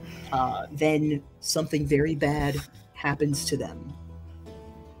 then something very bad happens to them.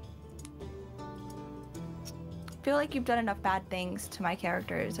 I feel like you've done enough bad things to my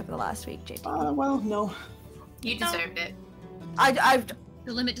characters over the last week, JT. Well, no. You deserved it.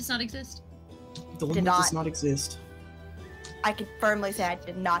 The limit does not exist. The limit does not exist. I can firmly say I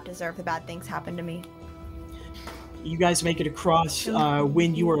did not deserve the bad things happen to me. You guys make it across.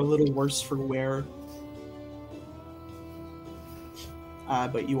 When you are a little worse for wear.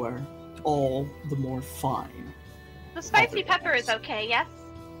 But you are all the more fine. The spicy pepper is okay, yes?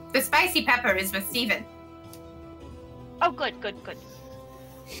 The spicy pepper is with Steven. Oh, good.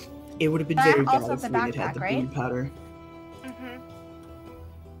 It would have been But I very bad also if have we the had had the backpack, right? blue powder. Mm-hmm.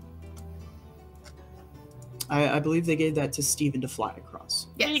 I believe they gave that to Steven to fly across.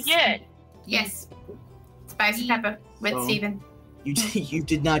 Yes. You did. Yes. Spicy pepper with So- Steven. You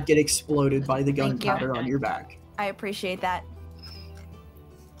did not get exploded by the Thank you. gunpowder on your back. I appreciate that.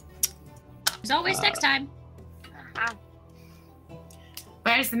 There's always next time.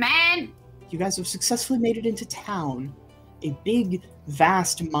 Where's the man? You guys have successfully made it into town. A big,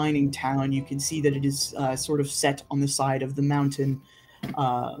 vast mining town. You can see that it is sort of set on the side of the mountain.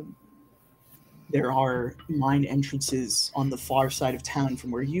 There are mine entrances on the far side of town from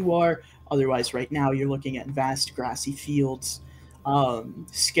where you are. Otherwise, right now, you're looking at vast grassy fields,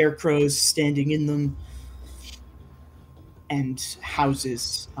 scarecrows standing in them, and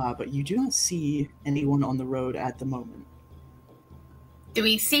houses. But you do not see anyone on the road at the moment. Do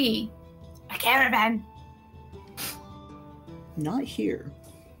we see a caravan? Not here.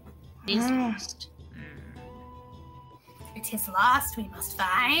 It is lost. It is lost. We must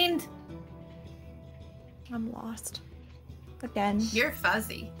find. I'm lost. Again. You're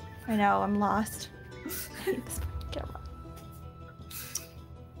fuzzy. I know, I'm lost. I hate this camera.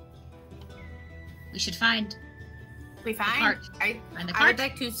 We should find. We find. cart. I Find the would cart.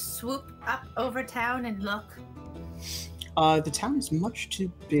 like to swoop up over town and look. The town is much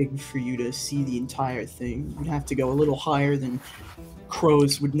too big for you to see the entire thing. You'd have to go a little higher than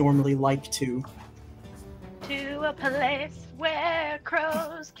crows would normally like to. To a place where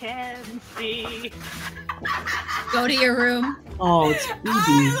crows can see. Go to your room. Oh, it's I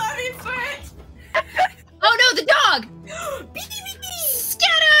Phoebe. love you for it. Oh no, the dog!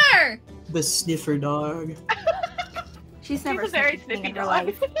 Scatter! The sniffer dog. She's never She's a very said anything snippy in her dog.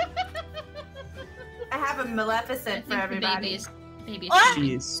 life. I have a Maleficent for everybody. Baby is Ah!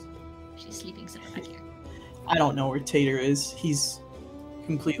 sleeping. She's She's sleeping somewhere back here. I don't know where Tater is. He's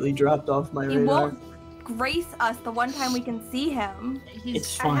completely dropped off my He radar. won't grace us the one time we can see him. He's,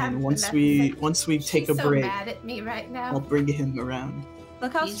 It's I have fine. Once we Maleficent. take She's a so break, mad at me right I'll now. bring him around.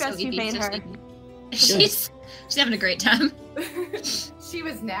 Look how he's stressed you sleepy, made so her. sleepy. She's having a great time. She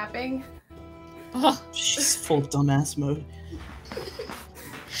was napping. Oh She's full dumbass mode.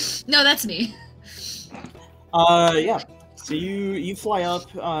 no, that's me. Yeah. So you fly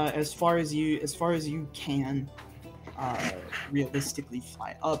up as far as you can. Realistically,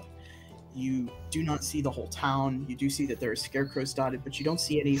 fly up. You do not see the whole town. You do see that there are scarecrows dotted, but you don't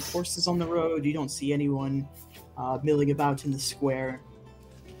see any horses on the road. You don't see anyone milling about in the square.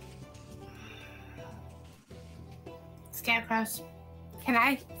 Scarecrows. Can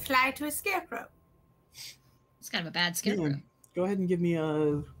I fly to a scarecrow? It's kind of a bad scarecrow. Yeah. Go ahead and give me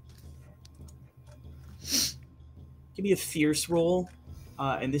a fierce roll.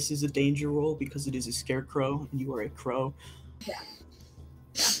 And this is a danger roll because it is a scarecrow and you are a crow.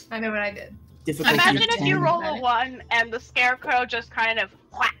 I know what I did. Difficulty Imagine of if you 10. roll a 1 and the scarecrow just kind of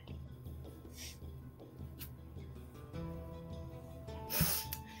whack.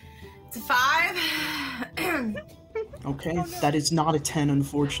 It's a 5. Okay, that is not a 10,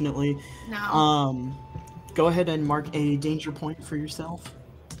 unfortunately. No. Go ahead and mark a danger point for yourself.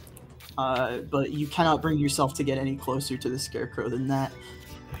 But you cannot bring yourself to get any closer to the scarecrow than that.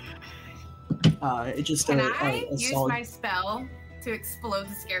 It just Can a I use solid. my spell to explode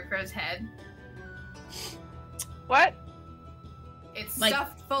the scarecrow's head? What? It's Like,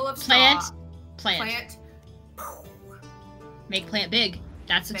 stuffed full of Plant. straw. Plant. Plant. Make plant big.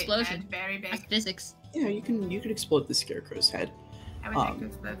 That's Make explosion. plant very That's big. physics. Yeah, you can explode the scarecrow's head. I would like to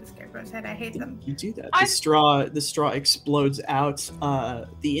explode the scarecrow's head. I hate them. You do that. I'm- The straw explodes out.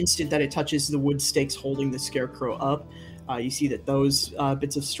 The instant that it touches the wood stakes holding the scarecrow up, you see that those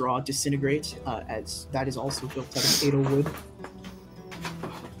bits of straw disintegrate, as that is also built out of edelwood.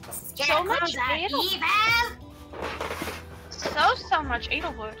 Scarecrows are Adel. evil! So much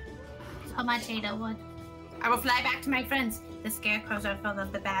Edelwood. So much edelwood. I will fly back to my friends. The scarecrows are full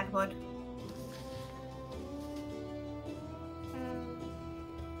of the bad wood.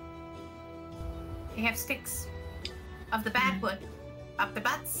 They have sticks of the bad wood up the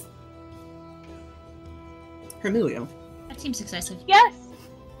butts. Hermilio, That seems excessive. Yes.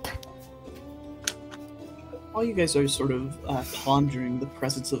 while you guys are sort of pondering the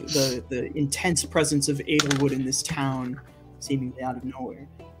presence of the intense presence of edelwood in this town, seemingly out of nowhere.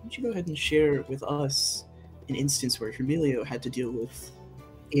 Why don't you go ahead and share with us an instance where Hermelio had to deal with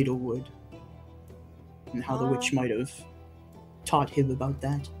Edelwood and how the witch might have taught him about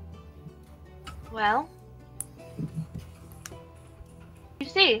that? Well, you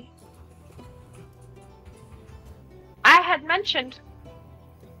see, I had mentioned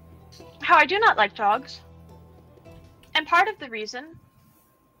how I do not like dogs. And part of the reason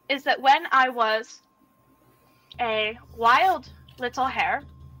is that when I was a wild little hare,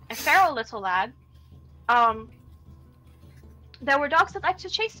 a feral little lad, there were dogs that liked to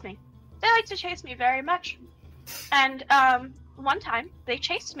chase me. They liked to chase me very much. And one time, they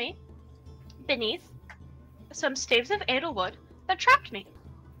chased me beneath some staves of Edelwood that trapped me.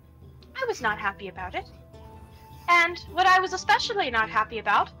 I was not happy about it. And what I was especially not happy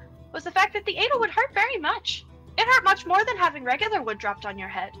about was the fact that the Edelwood hurt very much. It hurt much more than having regular wood dropped on your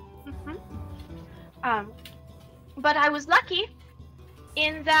head. But I was lucky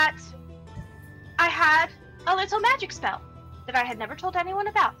in that I had a little magic spell that I had never told anyone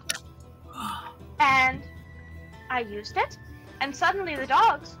about. And I used it, and suddenly the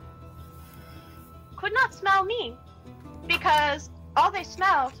dogs could not smell me because all they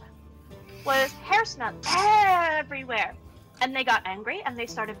smelled was hair smell everywhere. And they got angry, and they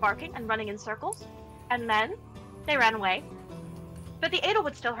started barking and running in circles, and then they ran away. But the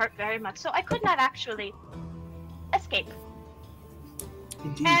Edelwood still hurt very much, so I could not actually escape.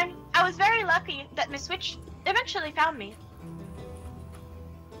 Indeed. And I was very lucky that Miss Witch eventually found me.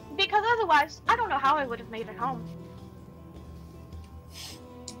 Because otherwise, I don't know how I would have made it home.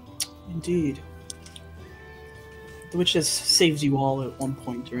 Indeed. The witch has saved you all at one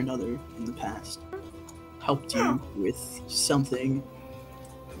point or another in the past. Helped you with something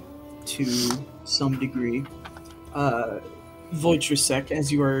to some degree. Wojciech,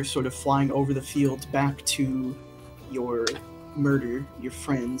 as you are sort of flying over the field back to your murder, your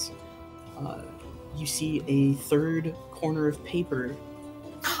friends, you see a third corner of paper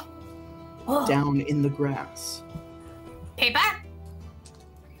down in the grass. Paper?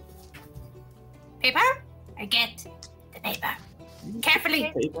 Paper? I get the paper.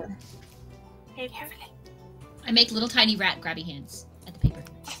 Carefully. Paper. Carefully. I make little tiny rat grabby hands at the paper.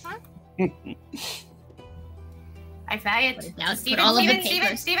 I fly it. Put it down. Steven, Put all of the Steven,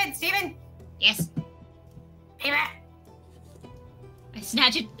 papers. Steven. Yes. Paper. I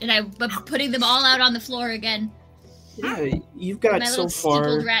snatch it and I'm putting them all out on the floor again. Yeah, you've got My so little far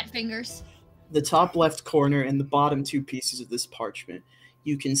steepled rat fingers. the top left corner and the bottom two pieces of this parchment.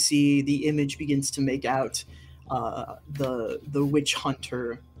 You can see the image begins to make out the witch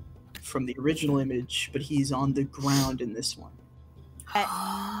hunter from the original image, but he's on the ground in this one.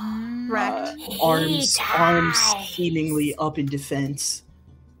 Correct. Arms seemingly up in defense,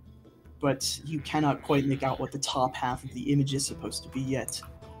 but you cannot quite make out what the top half of the image is supposed to be yet.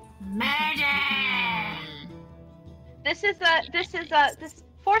 Murder! This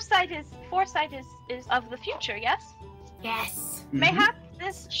foresight is of the future, yes? Yes. Mhm. Mayhap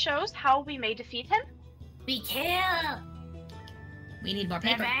this shows how we may defeat him. We kill. We need more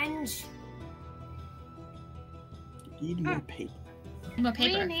paper. Revenge. Need more paper. More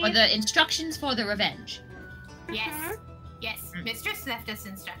paper. We For need- the instructions for the revenge. Yes. Yes. Mistress left us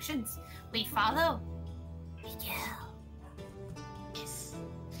instructions. We follow. We kill. Yes.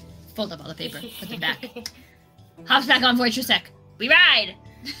 Fold up all the paper. Put them back. Hops back on Wojciech. We ride!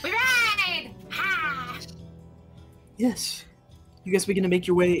 We ride! Ha! Yes. You guys begin to make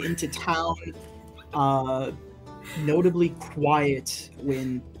your way into town. Notably quiet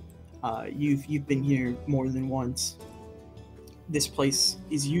when you've been here more than once. This place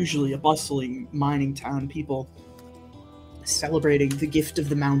is usually a bustling mining town. People celebrating the gift of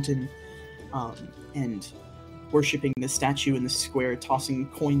the mountain and worshipping the statue in the square, tossing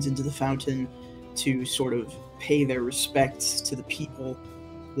coins into the fountain to sort of pay their respects to the people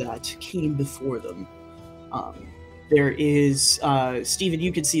that came before them. There is, Stephen,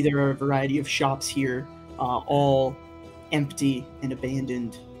 you can see there are a variety of shops here, all empty and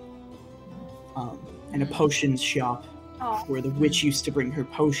abandoned, and a potions shop Oh. where the witch used to bring her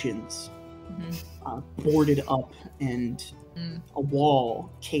potions, Mhm. boarded up and Mm. a wall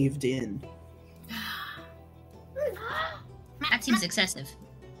caved in. That seems excessive.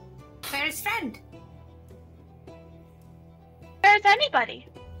 Where's friend? Where's anybody?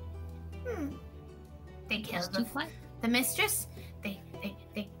 They killed Just too quiet. the mistress. They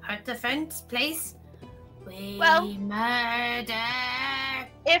hurt the friend's place. We Well- murder.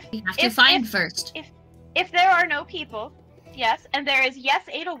 We have to find first. If there are no people, yes, and there is yes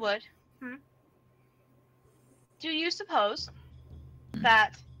Edelwood, do you suppose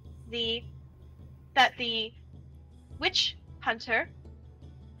that the witch hunter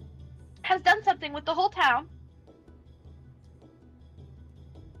has done something with the whole town.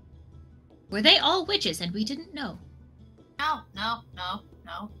 Were they all witches and we didn't know? No.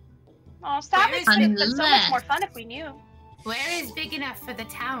 Oh, sadly, Where is it would have been so Unless- much more fun if we knew. Where is big enough for the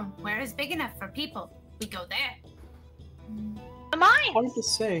town? Where is big enough for people? We go there. The mines! Hard to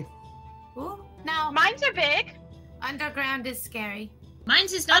say. Ooh, no. Mines are big. Underground is scary.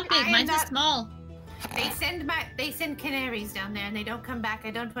 Mine's is not I big, am mine's is not- small. They send canaries down there and they don't come back.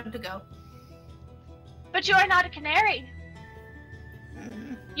 I don't want to go. But you are not a canary.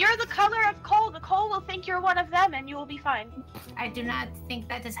 You're the color of coal. The coal will think you're one of them and you will be fine. I do not think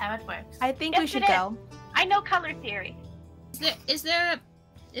that is how it works. I think we Yes, should it is. go. I know color theory. Is there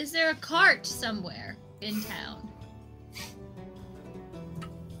a cart somewhere in town?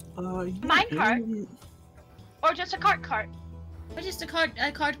 Yeah, Mine cart? maybe- Or just a cart. Or just a cart,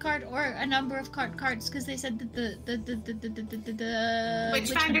 or a number of carts, because they said that the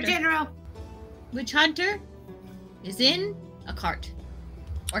Witchfinder General. witch hunter is in a cart,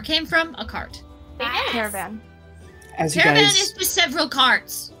 or came from a cart. They did. Caravan. As you Caravan guys, is just several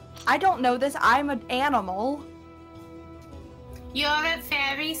carts. I don't know this. I'm an animal. You're a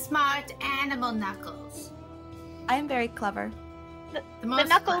very smart animal, Knuckles. I am very clever. The most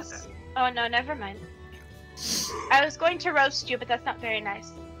Knuckles. clever. Oh no, never mind. I was going to roast you, but that's not very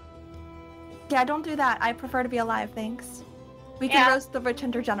nice. Yeah, don't do that. I prefer to be alive, thanks. We can Yeah. roast the Witch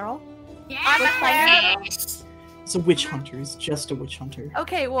Hunter General. Yeah. I'm a hare. Yes. it's a witch hunter. It's just a witch hunter.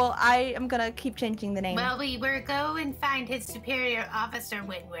 Okay, well, I am gonna keep changing the name. Well, we will go and find his superior officer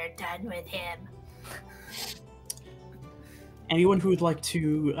when we're done with him. Anyone who would like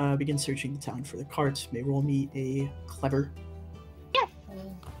to begin searching the town for the cart may roll me a clever.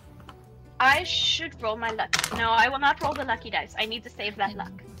 I should roll my luck. No, I will not roll the lucky dice. I need to save that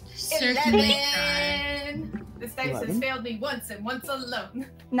luck. Certainly try. 11. This dice 11. has failed me once and once alone.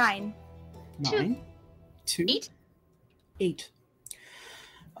 9. 9, 2, 8. 8.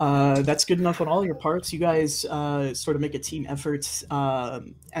 That's good enough on all your parts. You guys sort of make a team effort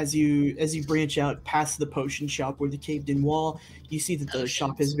as you branch out past the potion shop where the caved-in wall. You see that the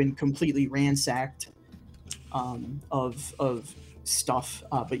shop has been completely ransacked of stuff,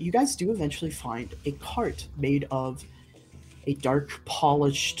 but you guys do eventually find a cart made of a dark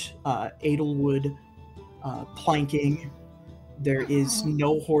polished edelwood planking. There is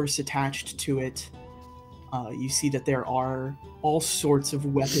no horse attached to it. You see that there are all sorts of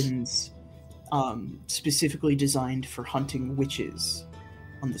weapons specifically designed for hunting witches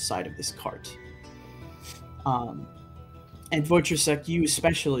on the side of this cart. And Wojciech, you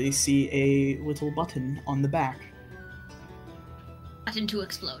especially see a little button on the back. Button to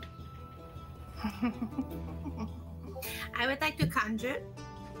explode. I would like to conjure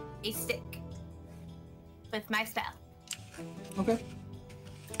a stick with my spell. Okay.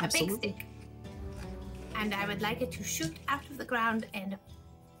 A Absolutely. big stick. And I would like it to shoot out of the ground and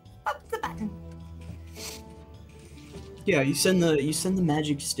pop the button. Yeah, you send the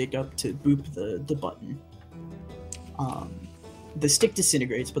magic stick up to boop the button. The stick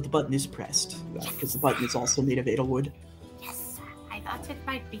disintegrates, but the button is pressed because the button is also made of edelwood. Yes, I thought it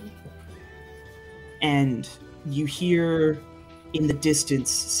might be. And you hear in the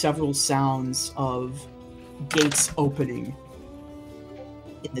distance several sounds of gates opening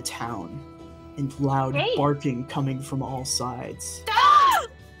in the town and loud Hey. barking coming from all sides.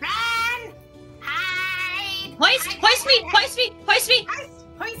 Don't run! Hide! Hoist me! Hoist me! Hoist me! Hoist!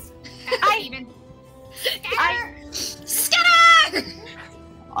 Hoist! I- Even. Scatter!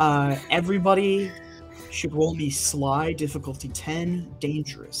 Everybody should roll me Sly, difficulty 10,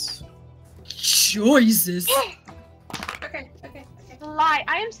 dangerous. Jesus! Okay. Sly.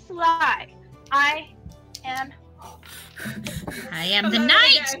 I am Sly. I am. I am the 11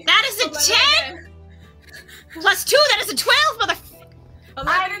 knight! again. That is a 11 10! again. Plus 2, that is a 12, mother...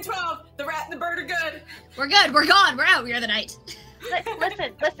 11 and 12. The rat and the bird are good. We're good, we're gone, we're out, we are the knight.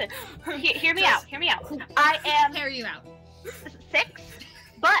 Listen. Hear me out. I am Tear you out. 6,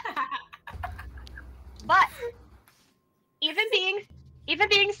 but even being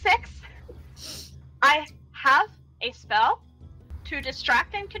 6, I have a spell to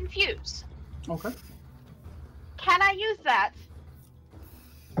distract and confuse. Okay. Can I use that?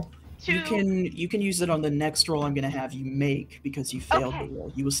 To You can use it on the next roll I'm going to have you make because you failed Okay. the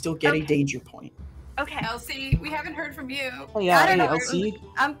roll. You will still get a Okay. danger point. okay. Elsie, we haven't heard from you. Oh yeah, I don't hey know. LC.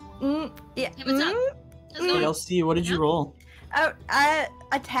 Yeah. Hey, what's up? How's it Hey going? LC, what did you Yeah. roll?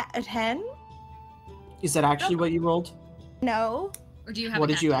 A 10? Is that actually what you rolled? No. Or do you have What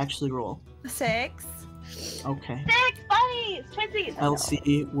a did you natural? actually roll? 6. Okay. 6 buddies! Twinsies!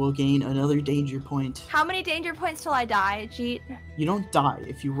 LC will gain another danger point. How many danger points till I die, Jeet? You don't die.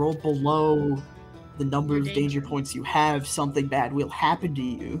 If you roll below the number Your of danger danger. points you have, something bad will happen to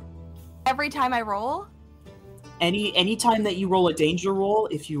you. Every time I roll? Any time that you roll a danger roll,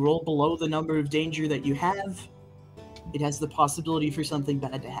 if you roll below the number of danger that you have, it has the possibility for something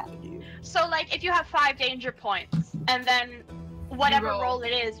bad to happen to you. So, like, if you have 5 danger points, and then whatever roll. roll it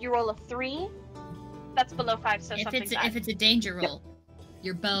is, you roll a 3, that's below 5, so something bad. If it's a danger roll,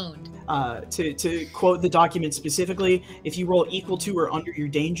 you're boned. To quote the document specifically, if you roll equal to or under your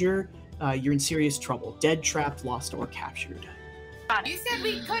danger, you're in serious trouble. Dead, trapped, lost, or captured. Got You it. said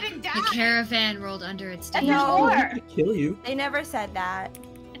we couldn't die. The caravan rolled under its That's danger. No. an I'm or. gonna kill you. They never said that.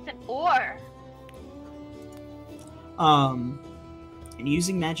 It's an or. And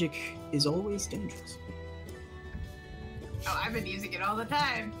using magic is always dangerous. Oh, I've been using it all the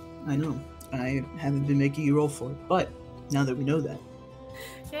time. I know. I haven't been making you roll for it, but now that we know that.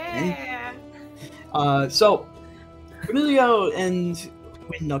 Yeah. So, Emilio and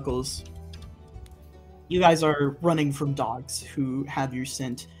Wind Knuckles, you guys are running from dogs who have your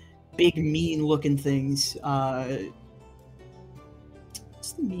scent. Big, mean-looking things.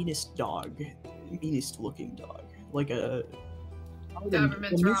 What's the meanest dog? Meanest-looking dog? Like a...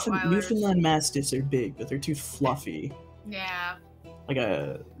 Dobermans, Rottweilers. Newfoundland Mastiffs are big, but they're too fluffy. Yeah. Like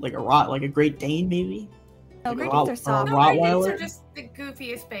a Great Dane, maybe? No, Like a Great Rott- Danes are or a soft. No, Great Danes Rottweiler? are just the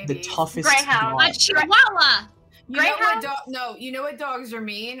goofiest babies. The toughest Greyhound. dog. A chihuahua! You know what Greyhounds? No, you know what dogs are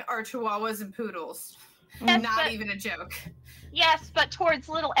mean? Are chihuahuas and poodles. Yes, Not but- even a joke. Yes, but towards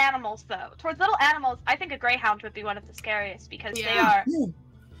little animals, though. Towards little animals, I think a greyhound would be one of the scariest because they Yeah. are. Yeah.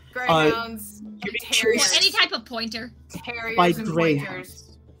 Greyhounds, you're being terriers, chased. Or any type of pointer. terriers By and pointers.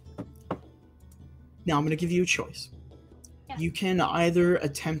 greyhounds. Now I'm going to give you a choice. Yes. You can either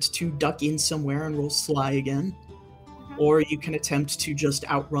attempt to duck in somewhere and roll sly again, Mhm. or you can attempt to just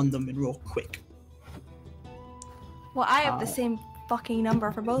outrun them and roll quick. Well, I have the Uh, same fucking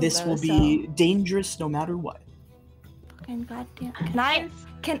number for both This of will those, be dangerous no matter what. so... Fucking goddamn. Can I...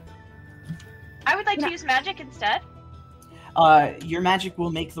 Can... I would like No. to use magic instead. Your magic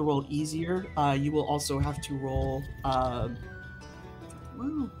will make the roll easier. You will also have to roll. Well,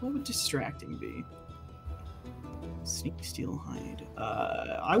 what would distracting be? Sneak, steal, hide.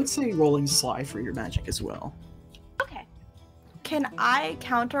 I would say rolling sly for your magic as well. Okay. Can I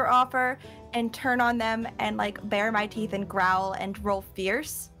counter offer and turn on them and like bare my teeth and growl and roll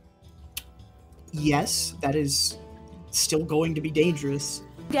fierce? Yes, that is still going to be dangerous.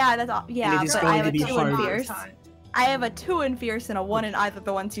 Yeah, that's all. Yeah, it is but going I have to a be 2 in hard. fierce. I have a 2 in fierce and a 1 in either of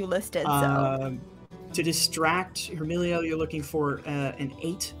the ones you listed. So To distract Hermilio, you're looking for an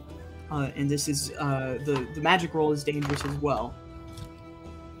 8, and this is the magic roll is dangerous as well.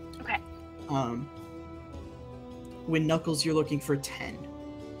 Okay. When Knuckles, you're looking for 10.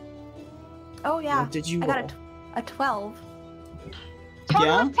 oh yeah, What did you I roll? got a 12. Total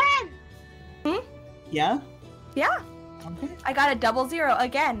Yeah? of 10! Yeah. Yeah, Okay. I got a 00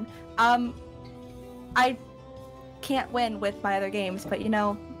 again. I can't win with my other games, but you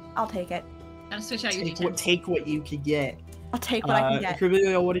know, I'll take it. Gotta switch out your Take d10s. what you can get. I'll take what I can get.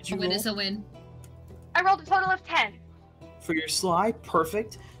 Hermilio, what did A you win roll is a win. I rolled a total of 10. for your sly?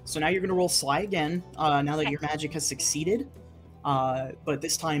 Perfect. So now you're gonna roll sly again. Now that your magic has succeeded, but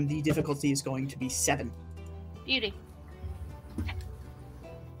this time the difficulty is going to be 7. Beauty.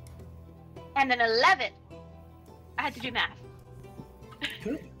 And an 11. I had to do math.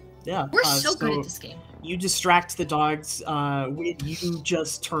 Good. Yeah. We're so good at this game. You distract the dogs. When you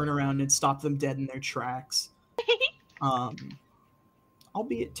just turn around and stop them dead in their tracks.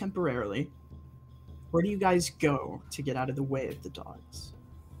 Albeit temporarily. Where do you guys go to get out of the way of the dogs?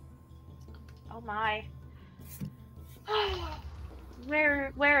 Oh my.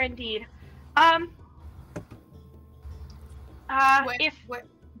 Where indeed?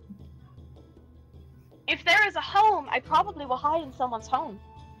 If there is a home, I probably will hide in someone's home.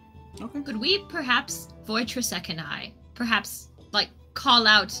 Okay. Could we perhaps, Voitresek and I, perhaps, like, call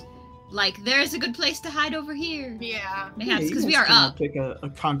out, like, there's a good place to hide over here? Yeah. Perhaps, you because we guys are can up. Pick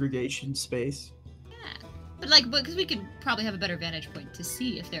a congregation space. Yeah. But because we could probably have a better vantage point to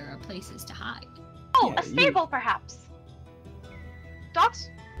see if there are places to hide. Oh, Yeah, a stable perhaps. Dogs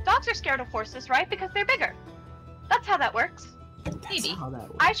are scared of horses, right? Because they're bigger. That's how that works. That's Maybe. how that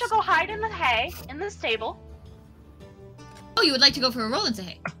works. I shall go hide in the hay in the stable. Oh, you would like to go for a roll and say,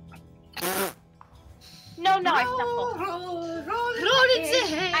 hey. No, I snuffle. Roll and say,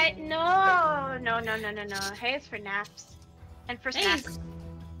 hey. No. Hay is for naps. And for Hey. snacks.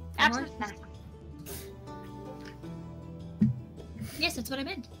 Naps and More- snacks. Yes, that's what I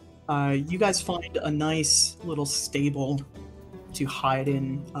meant. You guys find a nice little stable to hide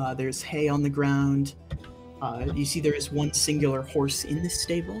in. There's hay on the ground. You see there is one singular horse in this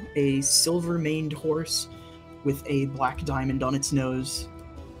stable, a silver-maned horse with a black diamond on its nose,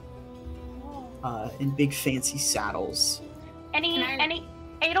 and big fancy saddles. Any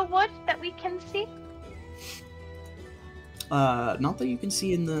Edelwood that we can see? Not that you can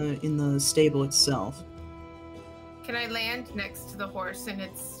see in the stable itself. Can I land next to the horse in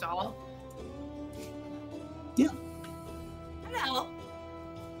its stall? Yeah. Hello.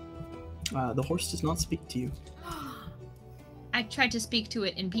 The horse does not speak to you. I tried to speak to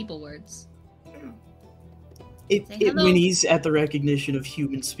it in people words. It Say hello. whinnies at the recognition of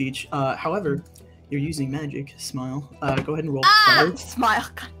human speech. However, you're using magic. Smile. Go ahead and roll. Clever. Smile.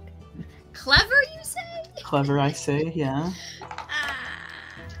 Clever, you say? Clever, I say. Yeah.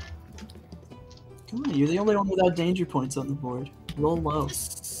 Come on, you're the only one without danger points on the board. Roll low.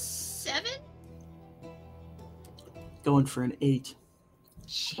 7? Going for an 8.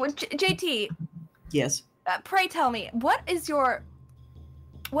 Well, JT, Yes. pray tell me, what is your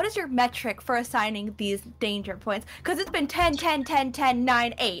metric for assigning these danger points? Because it's been 10, 10, 10, 10,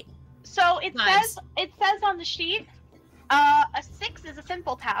 9, 8. So it Nice. says on the sheet, a 6 is a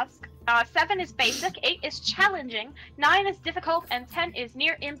simple task, 7 is basic, 8 is challenging, 9 is difficult, and 10 is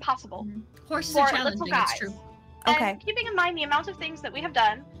near impossible. Horses For are little challenging, guys. it's true. Okay. And keeping in mind the amount of things that we have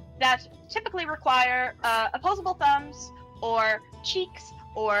done that typically require opposable thumbs, or cheeks,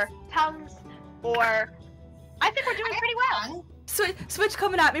 or tongues, or I think we're doing pretty well. Switch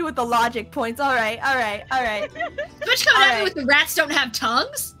coming at me with the logic points. All right. Switch coming at me with the rats don't have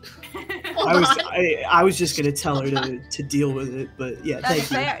tongues? Hold on. I was just gonna tell her to deal with it, but yeah, That's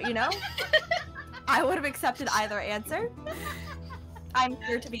thank you. fair, you know? I would have accepted either answer. I'm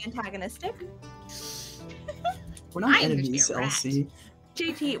here to be antagonistic. We're not I enemies, understand rat. LC.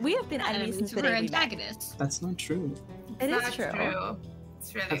 JT, we have been enemies since the we're day we met. antagonists. That's not true. It is Not true.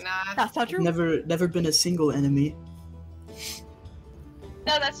 It's really not. That's not true. Never been a single enemy.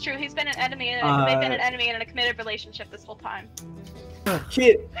 No, that's true. He's been an enemy, and they've been an enemy in a committed relationship this whole time.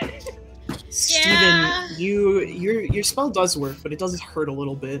 Kid. Steven, Yeah. your spell does work, but it does hurt a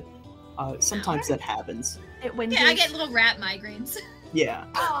little bit. Sometimes that happens. It wins. Yeah, I get little rat migraines. Yeah.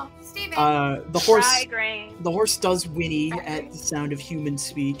 Oh, Steven. The horse Migraine. the horse does whinny at the sound of human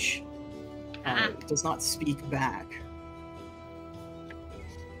speech. Uh-huh. It does not speak back.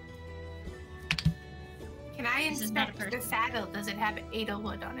 Can I This is not a inspect the saddle? Does it have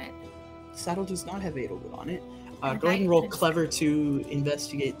Edelwood on it? Saddle does not have Edelwood on it. Go Okay. ahead and roll clever to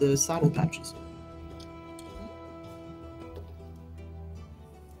investigate the saddle pouches.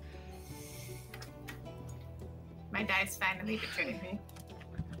 My dice finally betrayed me.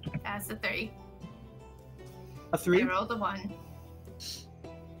 That's a 3. A 3? I rolled a 1.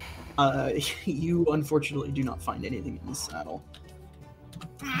 You unfortunately do not find anything in the saddle.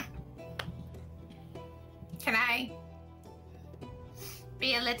 Can I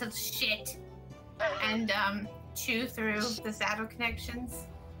be a little shit and chew through the saddle connections?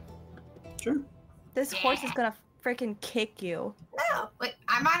 Sure. This horse is gonna freaking kick you. No, wait,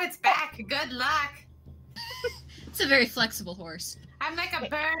 I'm on its back. Good luck. It's a very flexible horse. I'm like a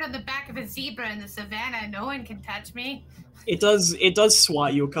bird on the back of a zebra in the savannah. No one can touch me. It does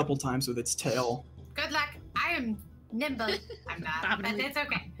swat you a couple times with its tail, Good luck. I am nimble. I'm not, but it's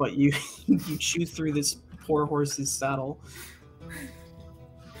okay. but you you chew through this poor horse's saddle.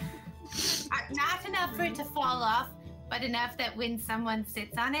 Not enough for it to fall off, but enough that when someone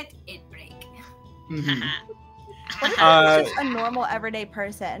sits on it, it break. Mhm. What if Uh, it's just a normal everyday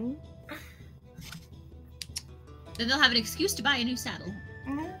person? Then they'll have an excuse to buy a new saddle.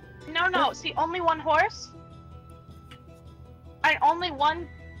 No. See, only one horse, and only one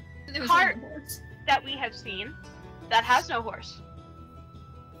There was Cart. only one horse. that we have seen that has no horse.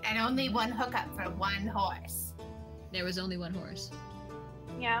 And only one hookup for one horse. There was only one horse.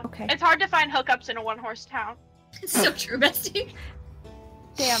 Yeah. Okay. It's hard to find hookups in a one-horse town. It's so true, bestie.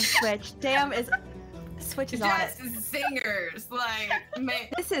 Damn, Switch. Switch is on it. Just singers, like, man,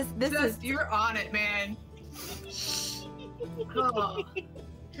 This is you're on it, man. Oh,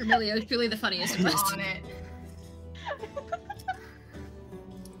 Hermilio is truly the funniest of us. on it.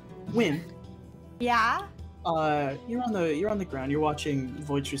 Win. yeah. You're on the ground. You're watching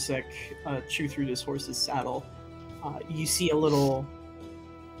Wojciech chew through this horse's saddle. You see a little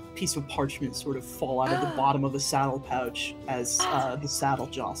piece of parchment sort of fall out of the bottom of the saddle pouch as the saddle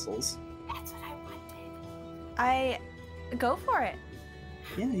jostles. That's what I wanted. I go for it.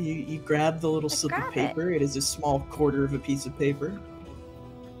 Yeah, you grab the little I slip of grab it. paper. It is a small quarter of a piece of paper.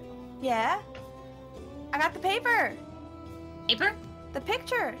 Yeah. I got the paper. Paper? The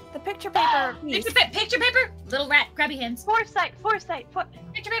picture paper piece. Picture paper. Little rat, grabby hands. Foresight.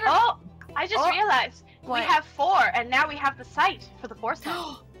 Picture paper. Oh, I just realized What? we have 4, and now we have the sight for the foresight.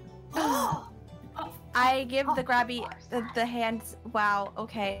 I give the grabby the hands. Wow.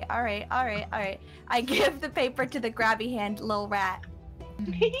 Okay. All right. I give the paper to the grabby hand, little rat.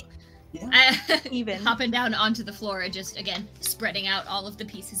 Even Hopping down onto the floor and just again spreading out all of the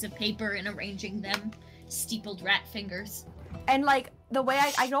pieces of paper and arranging them. Steepled rat fingers. And like the way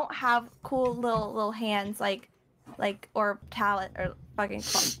I don't have cool little hands like or talent or fucking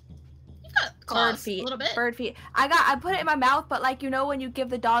You've got claws bird feet. a little bit. Bird feet. I put it in my mouth, but like when you give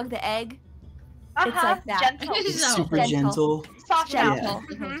the dog the egg, it's like that. Gentle. It's super gentle. Soft Gentle.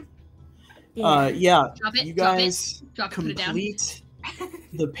 mouth. Yeah, Drop it. you drop guys it, drop it, put it down. complete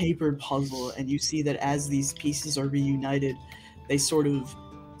the paper puzzle, and you see that as these pieces are reunited, they sort of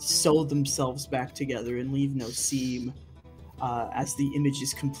sew themselves back together and leave no seam. As the image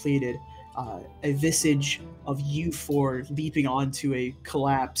is completed, a visage of you four leaping onto a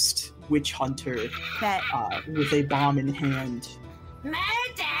collapsed witch hunter with a bomb in hand.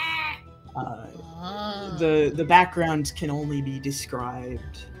 The background can only be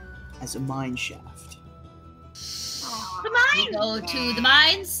described as a mine shaft. The We mine! go to the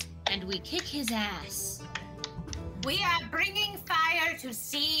mines and we kick his ass. We are bringing fire to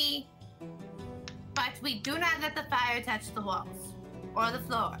see, but we do not let the fire touch the walls, or the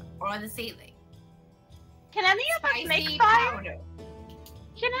floor, or the ceiling. Can any of us Spicy make fire? powder.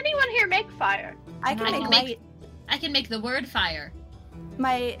 Can anyone here make fire? I can I make can light. I can make the word fire.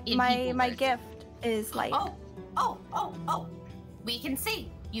 My in my people my words. gift is light. Oh. We can see.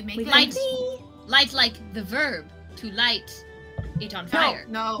 You make We the Light. can Light like the verb to light it on fire.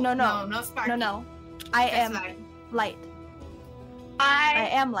 No sparky. No. I Just am light. light. I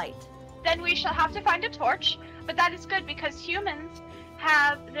am light. Then we shall have to find a torch, but that is good because humans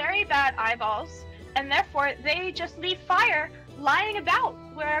have very bad eyeballs, and therefore they just leave fire lying about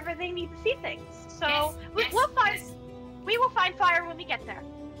wherever they need to see things. So we will find fire when we get there.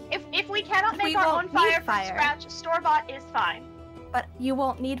 If we cannot We make our won't own fire need from fire. scratch, store-bought is fine. But you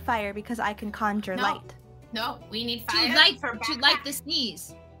won't need fire because I can conjure No. light. No, we need To fire light for to backpack. light the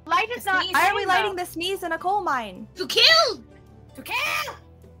sneeze. Light is The not. sneeze- Why are we sane, lighting though. the sneeze in a coal mine? To kill! To kill!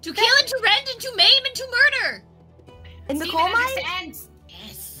 To kill and to rend and to maim and to murder! In the Steven coal mine? understands.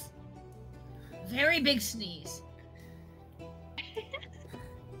 Yes. Very big sneeze.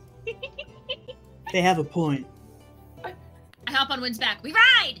 They have a point. I hop on Wynn's back. We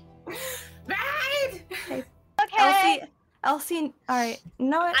ride! Ride! Okay. Elsie, alright.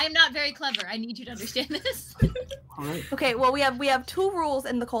 No, I am not very clever. I need you to understand this. All right. okay, well we have 2 rules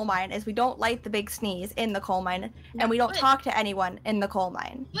in the coal mine is we don't light the big sneeze in the coal mine and we don't but- talk to anyone in the coal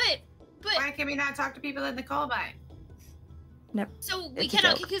mine. But Why can we not talk to people in the coal mine? so we It's a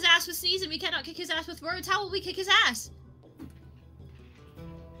cannot joke. kick his ass with sneeze and we cannot kick his ass with words. How will we kick his ass?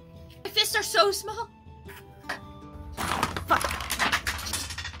 My fists are so small.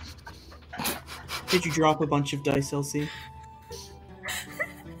 Did you drop a bunch of dice, Elsie?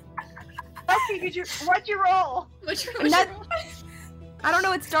 Elsie, what'd you roll? What's your Not- roll? I don't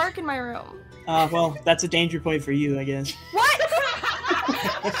know, it's dark in my room. Well, that's a danger point for you, I guess. What?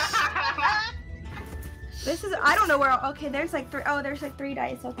 This is I don't know where okay, there's like 3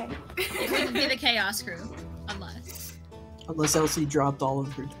 dice, okay. It wouldn't be the chaos crew. Unless Elsie dropped all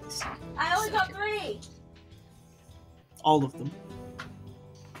of her dice. I only got 3. All of them.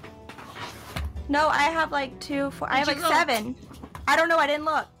 No, I have like 2, 4. I have Did like you roll? 7. I don't know. I didn't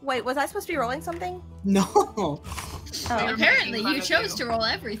look. Wait, was I supposed to be rolling something? No. Oh. Apparently, fun you of chose you. to roll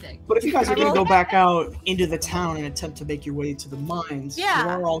everything. But if you guys I are gonna rolled go back out into the town and attempt to make your way to the mines, Yeah. you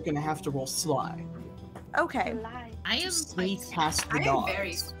are all gonna have to roll sly. Okay. I am Sneak quite. past the I am dogs.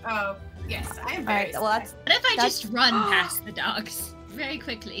 very. Oh, yes, I am All very. right. Well, that's. What if I That's- just run past the dogs very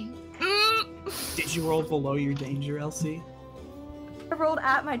quickly? Did you roll below your danger, Elsie? I rolled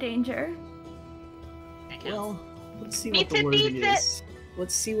at my danger. That counts. Well, let's see Beats what the it, wording beats it. is.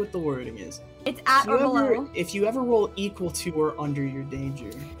 Let's see what the wording is. It's at or below. If you ever roll equal to or under your danger,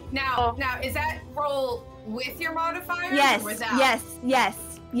 Now, is that roll with your modifiers Yes. or without?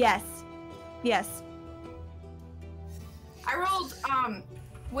 Yes. I rolled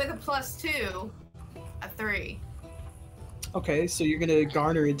with a +2, a 3. okay, so you're gonna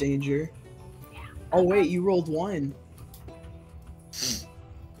garner a danger. Oh wait, you rolled 1.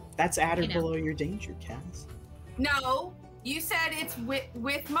 That's at or You know. below your danger, Cass. No, you said it's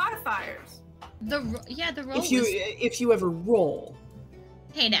with modifiers. The roll If you was. if you ever roll,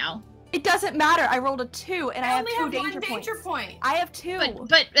 Hey now, It doesn't matter. I rolled a 2 and I have only 2 have danger one points. danger point. I have 2.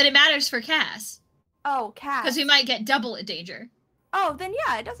 but it matters for Cass Oh, cat. because we might get double a danger. Oh, then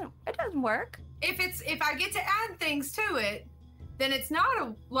yeah, it doesn't work. If I get to add things to it, then it's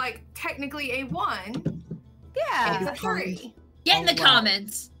not technically a 1. Yeah. It's a 3. Get in the wow.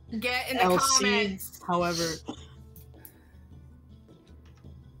 comments. Get in the LC, comments. however,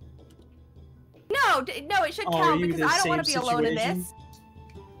 No, it should Oh, are count you because the I don't want to be same alone in situation? this.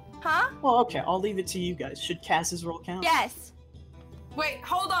 Huh? well, okay, I'll leave it to you guys. Should Cass's roll count? Yes. Wait,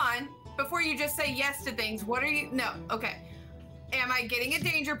 hold on. Before you just say yes to things, what are you? No, okay. Am I getting a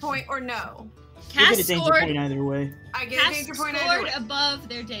danger point or no? You get Cass a danger scored. point either way. I get a Cass danger point either scored way. above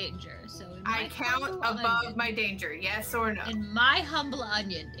their danger. So in I my count humble above onion- my danger, yes or no? In my humble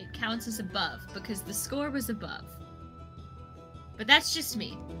onion, it counts as above because the score was above. But that's just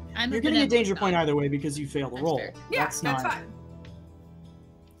me. I'm You're getting a benevolent danger dog. point either way because you failed the That's roll. fair. Yeah, that's that's not. fine.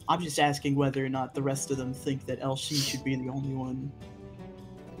 I'm just asking whether or not the rest of them think that Elsie should be the only one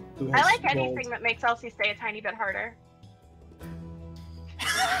who has I like rolled. anything that makes Elsie stay a tiny bit harder.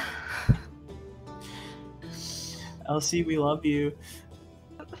 Elsie, we love you.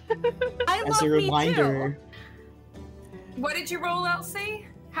 I As love a me reminder, What did you roll, Elsie?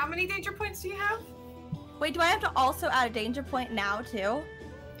 How many danger points do you have? too. Wait, do I have to also add a danger point now too?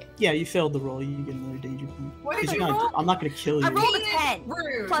 yeah, you failed the roll. You get another danger point. What 'Cause did you're you not- roll? I'm not gonna kill I you. rolled a 10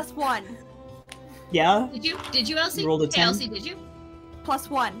 Rude. plus 1. Yeah? Did you, Elsie? You rolled a Hey, 10? Elsie, did you? Plus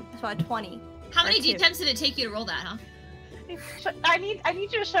 1, so I had 20. How many Or two. d10s did it take you to roll that, huh? I need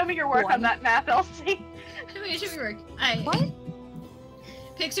you to show me your work on One. that math, Elsie. Should we work? What?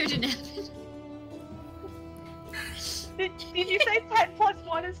 Pixar didn't happen. Did you say 10 plus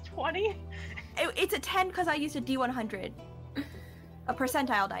 1 is 20? It's a 10 because I used a D100. A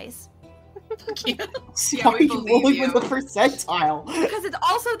percentile dice. See, Yeah, why we are you believe rolling you. with a percentile? Because it's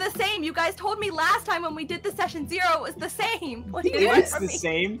also the same. You guys told me last time when we did the session 0 it was the same. What do It you want is from the me?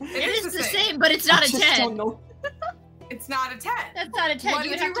 same. It is the same, but it's not I a just 10. don't know. It's not a 10. That's not a 10. What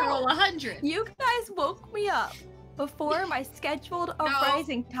You would did have you to roll roll? 100. You guys woke me up before my scheduled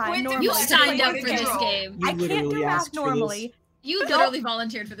rising time. Quit Normally You What signed did up you for this roll? game. You I can't literally do math asked for normally. You literally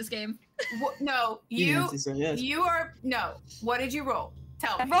volunteered for this game. No, You have to say yes. you are no. What did you roll?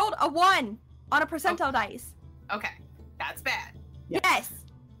 Tell I me. rolled a 1 on a percentile dice. Okay, that's bad. Yeah. Yes.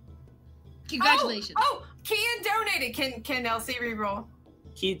 Congratulations. Oh, Kian donated. Can Elsie re-roll?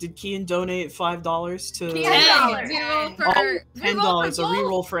 Did Kian donate $5 to Kian Ten. $10. Reroll for Oh, $10, reroll for a both.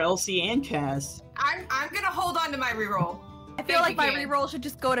 reroll for Elsie and Cass. I'm gonna hold on to my re-roll. I feel like Thank my you, Kian. reroll should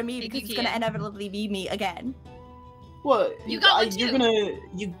just go to me Thank because you, it's gonna Kian. inevitably be me again. Well, You got one you're too.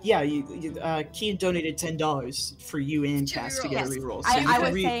 gonna Kian donated $10 for you and To Cass to reroll. get a Yes. reroll. So I you was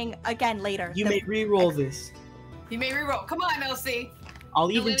can saying again later. you the- may reroll this. You may re-roll. Come on, Elsie. I'll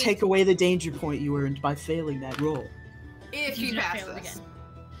No, even wait. take away the danger point you earned by failing that roll. If You you do not pass fail it this. again.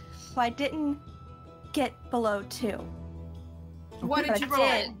 So I didn't get below 2. What But did you I roll?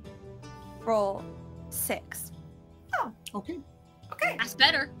 did roll 6. Okay. Okay. That's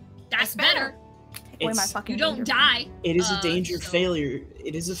better. That's That's better. better. Take away my It's- fucking You don't danger die. It is a danger so- failure.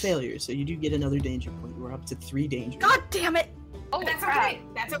 It is a failure, so you do get another danger point. We're up to 3 danger. point. God damn it! Oh, That's crap. okay.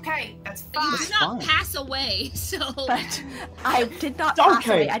 That's okay. That's But you fine. do not fine. pass away, so. But I did not pass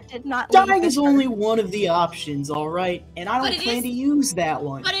Okay. away. I did not leave Dying this is only earth. one of the options, alright? And I But don't it plan is- to use that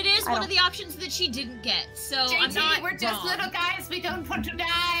one. But it is I one of don't- the options that she didn't get, so I'm JT, not we're just wrong. little guys. We don't want to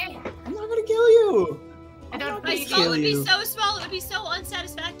die. I'm not gonna kill you! I don't My think skull would be you. so small, it would be so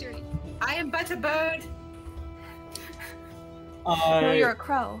unsatisfactory. I am but a bird. No, you're a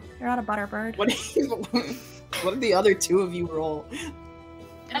crow. You're not a butterbird. What what did the other 2 of you roll?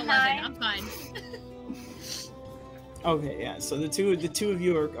 An 11, I'm fine. Okay, yeah. So the two of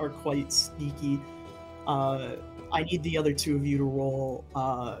you are quite sneaky. I need the other 2 of you to roll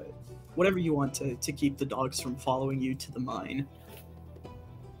whatever you want to keep the dogs from following you to the mine.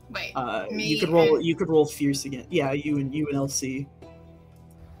 Wait. You Me could roll fierce again. Yeah, you and LC.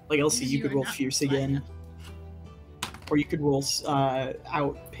 Like LC, you You could are roll not fierce fine again. Or you could roll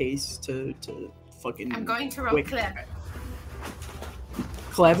outpace to fucking I'm going to roll Wait. clever.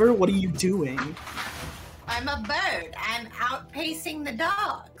 clever. What are you doing? I'm a bird. I'm outpacing the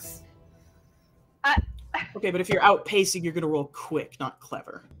dogs. Okay, but if you're outpacing, you're gonna roll quick, not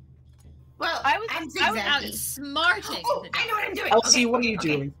clever. Well, I was- I'm I was zigzaggy. Outsmarting Oh, the I know what I'm doing. Elsie, Okay, what are okay, you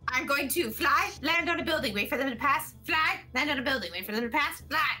okay. doing? I'm going to fly, land on a building, wait for them to pass, fly, land on a building, wait for them to pass,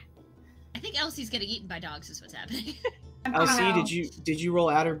 fly. I think Elsie's getting eaten by dogs is what's happening. Elsie, no. did you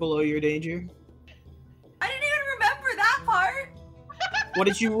roll at or below your danger? I didn't even remember that part. What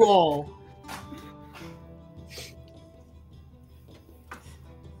did you roll?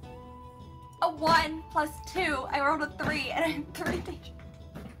 A 1 plus 2. I rolled a 3 and I have 3 danger.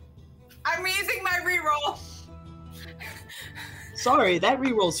 I'm using my reroll. Sorry, that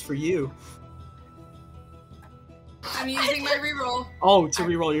reroll's for you. I'm using my reroll. Oh, to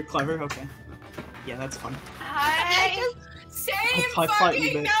reroll your clever? Okay. Yeah, that's fun. Same I thought you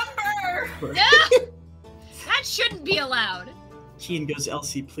fucking meant- number! No! That shouldn't be allowed. Kian goes,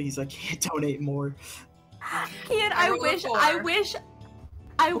 Elsie, please, I can't donate more. Kian, I I rolled a wish, 4.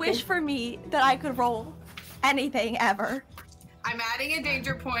 I wish for me that I could roll anything ever. I'm adding a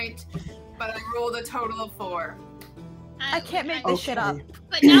danger point, but I rolled a total of 4. I can't make this shit up.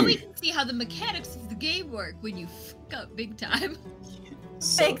 But now we can see how the mechanics of the game work when you fuck up big time.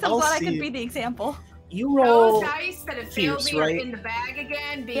 So, Thanks, I'm glad I could Elsie, be the example. You roll. Those dice that have failed fierce, me are right? in the bag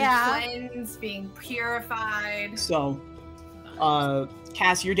again, being Yeah. cleansed, being purified. So,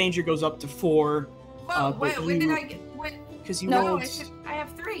 Cass, your danger goes up to 4. Whoa, but wait, when did you- I get... When, Because you No, rolled. I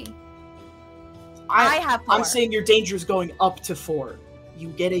have 3. I have 4. I'm saying your danger is going up to 4. You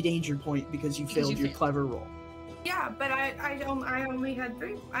get a danger point because you Because failed you your failed. clever roll. Yeah, but I only had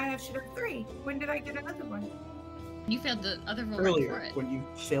 3. I should have 3. When did I get another one? You failed the other roll right for Earlier, it. when you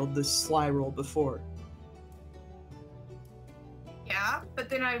failed the sly roll before. Yeah, but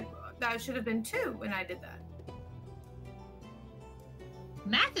then that should have been 2 when I did that.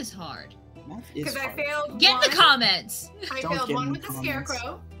 Math is hard. Math is Because I hard. failed Get in one. the comments. I Don't failed get one in with the the comments.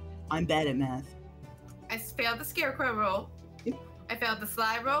 scarecrow. I'm bad at math. I failed the scarecrow roll. Yep. I failed the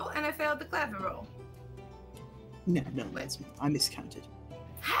sly roll, and I failed the clever roll. No, that's me. I miscounted.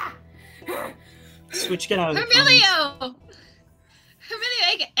 Ha! Switch, get out of the comments. Hermilio!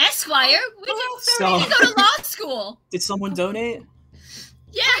 Hermilio Esquire? When did So, you go to law school? did someone donate?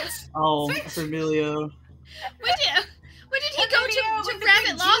 Yes. Oh, Switch. Emilio. When did he go Hermilio to with the Rabbit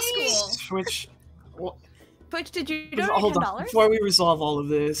big Law G. School? Switch. Twitch, did you donate Hold on. $10? Before we resolve all of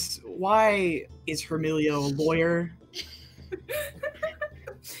this, why is Hermilio a lawyer?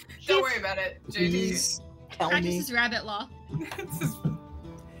 Don't worry about it, JD. Please tell me. Practices rabbit law.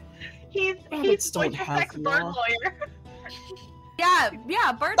 He's Rabbits don't Voitress have Sex bird law. lawyer.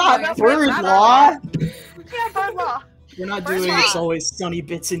 Yeah, bird Not lawyers, bird right? law. Yeah, bird law. We're not Bird doing law. It's Always Sunny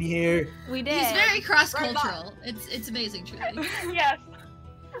bits in here. We did. He's very cross-cultural. It's amazing, truly. Yes.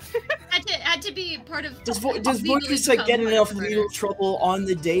 Had to be part of. Does legally Voitress like get become enough part of legal murder. trouble on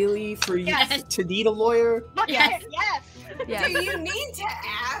the daily for you Yes. to need a lawyer? Look Yes. at it. Yes. Yeah. Do you need to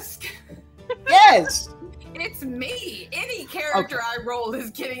ask? Yes. It's me. Any character I roll is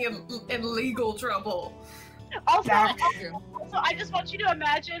getting in legal trouble. Also, That's true. also, I just want you to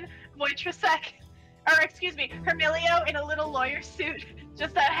imagine Voitrasek, or excuse me, Hermilio in a little lawyer suit,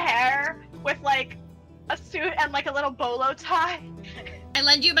 just a hair with like a suit and like a little bolo tie. I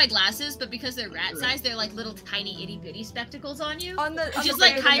lend you my glasses, but because they're rat sized, they're like little tiny itty bitty spectacles on you. On the Which is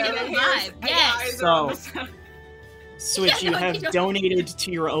like kind of a vibe. Yes. So- Switch, Yeah, you no, have you don't- donated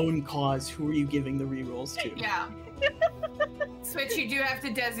to your own cause. Who are you giving the rerolls to? Yeah. Switch, you do have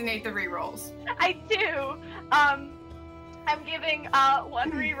to designate the rerolls. I do. I'm giving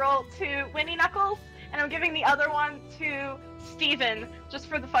one reroll to Winnie Knuckles, and I'm giving the other one to Steven, just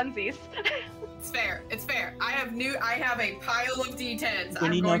for the funsies. It's fair. It's fair. I have a pile of D10s.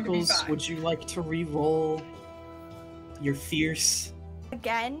 Winnie I'm going Knuckles, to be fine. would you like to re-roll your fierce?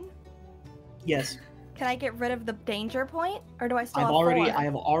 Again, Yes, can I get rid of the danger point, or do I still I have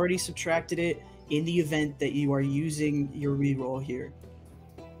have 4? already subtracted it in the event that you are using your reroll here.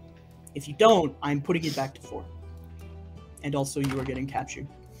 If you don't, I'm putting it back to 4. And also, you are getting captured.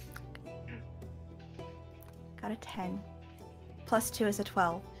 Got a 10. Plus 2 is a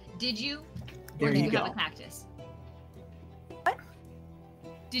 12. Did you? There or did you you go. have a cactus? What?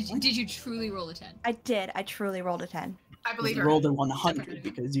 Did you truly roll a 10? I did. I truly rolled a 10. I believe You her. rolled a 100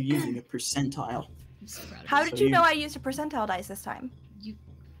 because you're using a percentile. I'm so proud of How you. did So you you- know I used a percentile dice this time?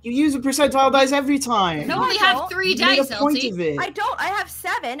 You use a percentile dice every time. You No, only I have don't. 3 You made a dice, point Elsie. of it. I don't. I have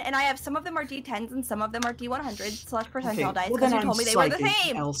 7, and I have some of them are D10s and some of them are D100s / percentile dice well because then you told me I'm they were the psychic,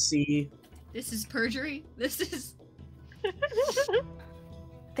 same. Elsie. This is perjury. This is.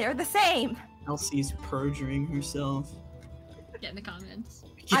 They're the same. Elsie's perjuring herself. Get in the comments.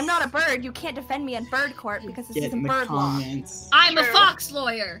 I'm not a bird. You can't defend me in bird court because this Get isn't in the bird law. comments. I'm a True. fox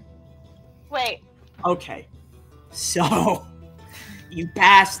lawyer. Wait. Okay, so you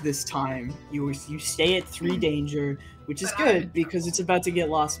pass this time. You stay at 3 danger, which is But I'm in good because it's about to get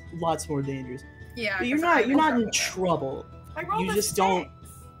lots more dangerous. Yeah. But you're 'cause I not rolled in trouble. I rolled You a just don't- 6.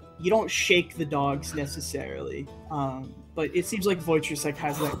 You don't shake the dogs necessarily. But it seems like Voitress like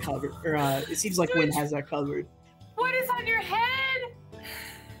has that covered, or it seems like Wynn has that covered. What is on your head?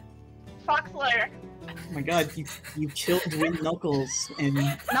 Fox lawyer. Oh my god, you killed Wynn Knuckles, and Not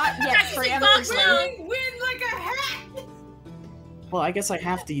yet. Practicing Forever. fox law. Win like a hat. well, I guess I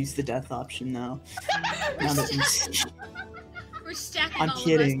have to use the death option now. Now that you- We're stacking I'm all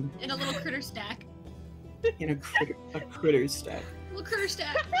kidding. of us in a little critter stack. In a critter stack. Little critter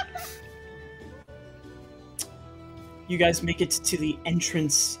stack. You guys make it to the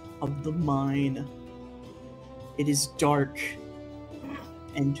entrance of the mine. It is dark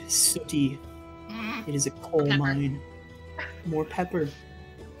and sooty. It is a coal Pepper. mine. More pepper.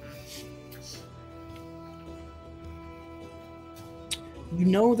 You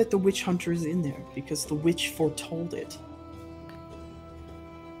know that the witch hunter is in there because the witch foretold it.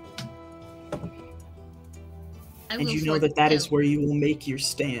 I And will you know that that is foretell. where you will make your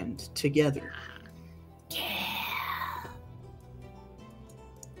stand together.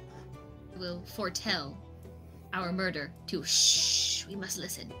 Will foretell our murder to shh. We must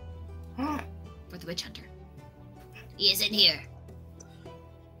listen for the witch hunter. He is in here.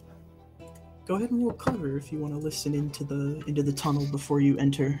 Go ahead and roll cover if you want to listen into the tunnel before you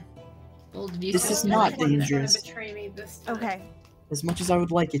enter. Bold of you. This to is do not it. dangerous. Betray me this time. Okay. As much as I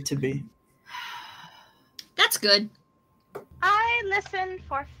would like it to be. That's good. I listened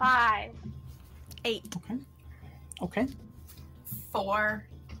for 5. 8. Okay. 4.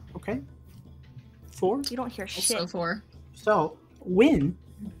 Okay. 4. You don't hear Also shit. 4. So, when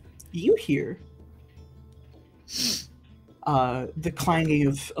you hear the clanging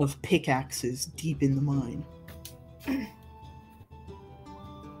of pickaxes deep in the mine,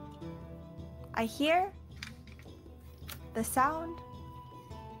 I hear the sound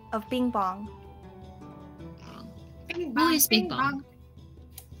of Bing Bong. Bing Who is Bing Bong?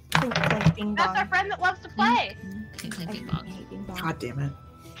 Clink, clink, Bing That's Bong. our friend that loves to play. Clink, clink, I bing bong. hate Bing Bong. God damn it.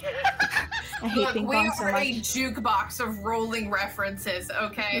 I hate Look, Bing we Bong so are much. a jukebox of rolling references,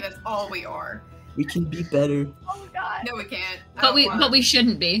 okay? That's all we are. We can be better. Oh god. No, we can't. I But don't we wanna. but we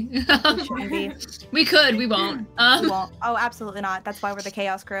shouldn't be. We shouldn't be. We could, we won't. We won't. Oh, absolutely not. That's why we're the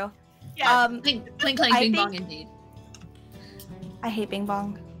Chaos Crew. Yeah. Clink, clink, clank, I bing think- bong indeed. I hate Bing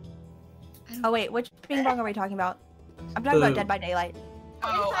Bong. I don't- Oh wait, which Bing Bong are we talking about? I'm talking about Dead by Daylight.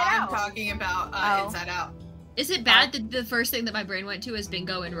 Oh, Inside I'm Out. talking about Oh. Inside Out. Is it bad that the first thing that my brain went to is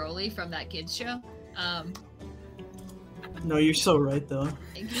Bingo and Rolly from that kids show? No, you're so right, though.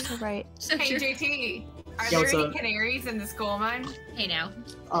 Thank you. So right. So Hey, true. JT, are Yeah, there what's any up? canaries in this coal mine? Hey now.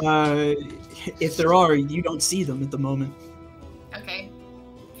 If there are, you don't see them at the moment. Okay.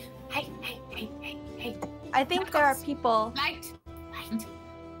 Hey, I think there are people light. Hmm?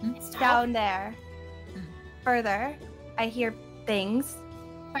 It's dark. down there. Hmm. Further, I hear things.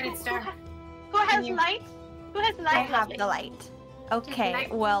 But it's dark. Who has you- light? Who has light? I have Lovely? the light. Okay,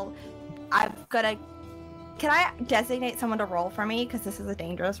 light. well, I've gotta. Can I designate someone to roll for me? Because this is a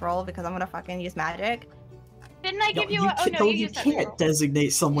dangerous roll because I'm gonna fucking use magic. Didn't I No, give you a? Oh no, you used that can't roll.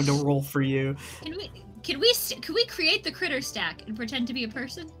 designate someone to roll for you. Can we create the critter stack and pretend to be a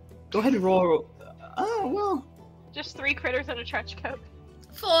person? Go ahead and roll. Oh, well. Just 3 critters and a trench coat.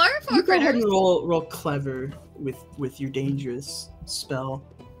 4 You go ahead critters. and roll clever with your dangerous spell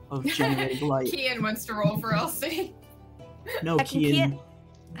of generating light. Kian wants to roll for Elsie. No, I can Kian.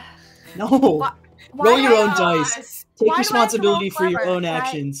 No. Why- Roll your own Yes. dice. Take Why do I have to roll responsibility for your clever? own Can I-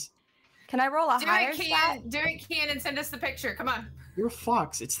 actions. Can I roll a Do higher it, stat? Kian. Do it, Kian, and send us the picture. Come on. You're a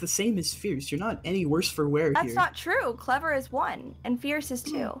fox. It's the same as fierce. You're not any worse for wear That's here. not true. Clever is 1, and fierce is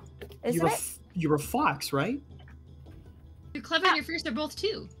 2. Isn't it? You're a fox, right? You're clever and you're fierce. They're both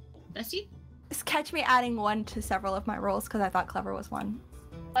 2. Bestie. Just catch me adding 1 to several of my rolls because I thought clever was 1.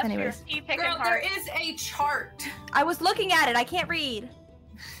 Unless Anyways. you're picking Girl, there heart. is a chart. I was looking at it. I can't read.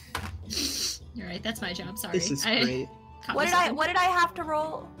 You're right. That's my job. Sorry. This is I great. caught What did myself. I? What did I have to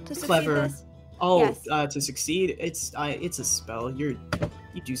roll to succeed Clever. this? Oh, Yes. to succeed, it's a spell. You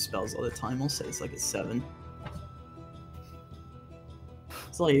do spells all the time. I'll say it's like a 7.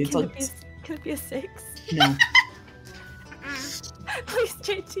 It's like Can it be a 6? no. Please,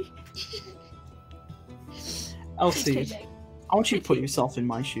 JT. Elsie, Please, JT. I want you to put yourself in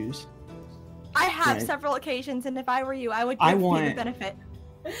my shoes. I have Right. several occasions, and if I were you, I would I give you the want- benefit.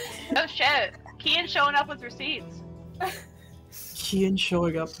 Oh shit. Kian showing up with receipts. Kian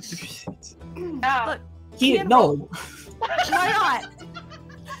showing up with the receipts. Yeah. Look, Kian, Kian, no. Why not?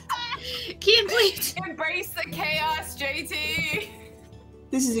 Kian, please. Embrace the chaos, JT.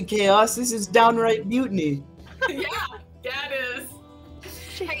 This isn't chaos. This is downright mutiny. yeah, it is.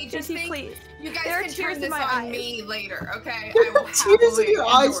 Hey, just JT, think- please. You guys There are can tears turn in this my on eyes. me later, okay? I will Tears in happily your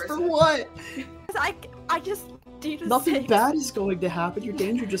eyes endorse for it. what? 'Cause I just need a Nothing 6. bad is going to happen. Your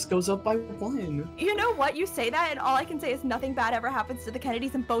danger just goes up by 1. You know what? You say that, and all I can say is nothing bad ever happens to the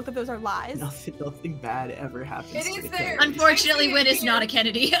Kennedys, and both of those are lies. Nothing bad ever happens. It to is the there. Kennedys. Unfortunately, I see Win it is not a here.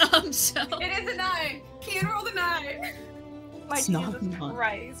 Kennedy. So. It is a 9. Kian rolled a 9. My It's not Jesus mine.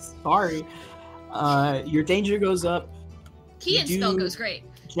 Christ. Sorry. Your danger goes up. Key and spell goes great.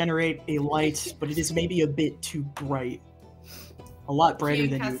 Generate a light, but it is maybe a bit too bright. A lot brighter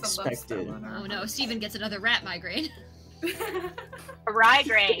than you expected. Oh no, Steven gets another rat migraine. A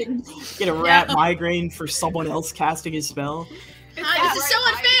migraine. Get a rat migraine for someone else casting a spell. This is so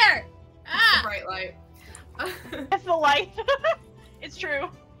unfair! It's the bright light. It's the light. It's true.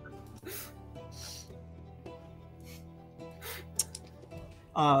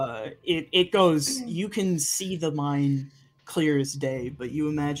 It goes, you can see the mine clear as day, but you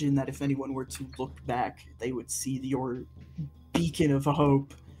imagine that if anyone were to look back, they would see your beacon of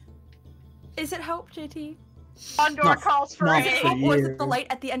hope. Is it hope, JT? Condor calls for not aid. for Or is you. it the light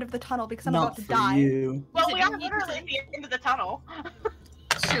at the end of the tunnel because I'm Not about to for die? you. Well, Is it we are in the literally at the end of the tunnel.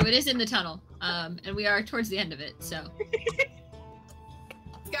 It's true, it is in the tunnel. And we are towards the end of it, so.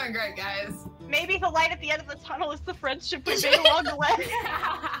 It's going great, guys. Maybe the light at the end of the tunnel is the friendship we made along the way.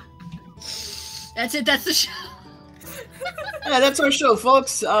 That's it, that's the show. Yeah, that's our show,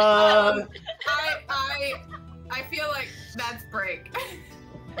 folks. I feel like that's break.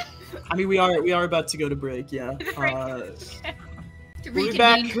 I mean, we are about to go to break, yeah. To We'll be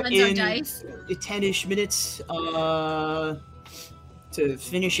back reconvene, cleanse our in dice. 10-ish minutes to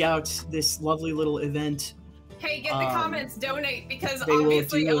finish out this lovely little event. Hey, get the comments, donate, because they will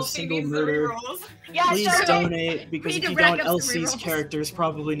obviously do a Elsie single needs murder. the rerolls. Yeah, Please sure. donate, because We if need you to rack don't, up some Elsie's rerolls. character is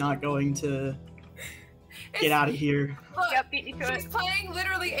probably not going to get out of here. Look, Yep, beat me to she's it. playing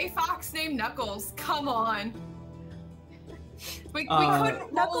literally a fox named Knuckles. Come on. We Uh, couldn't roll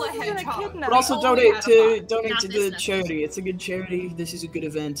a Knuckles is gonna hedgehog. kidnap But also We only donate had a to fox. donate Not to this the Knuckles. charity. It's a good charity. This is a good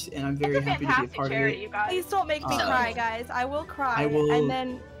event, and I'm very It's a happy to be a fantastic part charity, of it. you guys. Please don't make me Uh, cry, guys. I will cry, I will and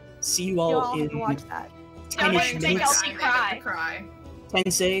then See you you'll all all have to in watch that. 10-ish Make minutes. Elsie cry.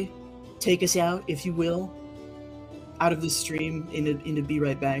 Tensei, take us out, if you will. Out of the stream, into Be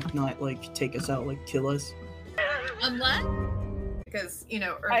Right Back, not like take us out, like kill us. What? Because, you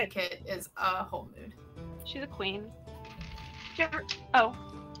know, Eartha Kitt is a whole mood. She's a queen. Did you ever... Oh.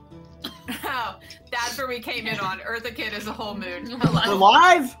 Oh, that's where we came in on. Eartha Kitt is a whole mood. We're We're live.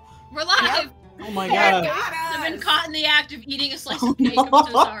 live? We're live! Oh my Tensei god. got I've been us! caught in the act of eating a slice Oh, of cake. I'm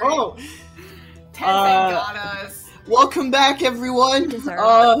so sorry. no. Tensei got us. Welcome back, everyone.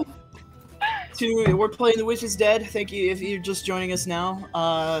 Deserved. We're playing The Witch is Dead. Thank you if you're just joining us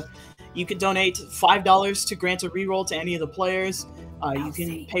now. You can donate $5 to grant a reroll to any of the players. You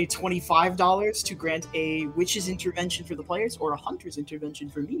can pay $25 to grant a Witch's Intervention for the players, or a Hunter's Intervention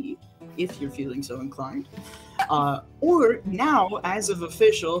for me, if you're feeling so inclined. Or now, as of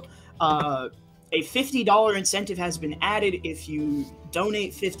official, a $50 incentive has been added. If you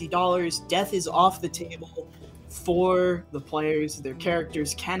donate $50, death is off the table for the players. Their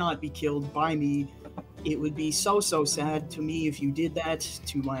characters cannot be killed by me. It would be so sad to me if you did that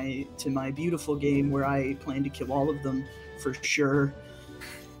to my beautiful game, where I plan to kill all of them for sure,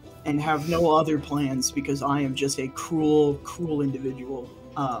 and have no other plans, because I am just a cruel individual.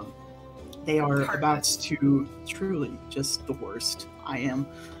 They are about to truly just the worst. I am.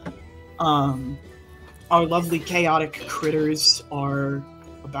 Our lovely chaotic critters are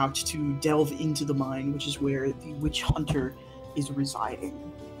about to delve into the mine, which is where the witch hunter is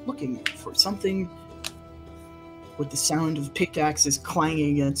residing, looking for something. With the sound of pickaxes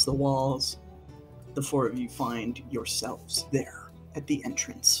clanging against the walls, the four of you find yourselves there at the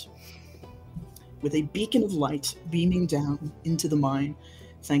entrance, with a beacon of light beaming down into the mine,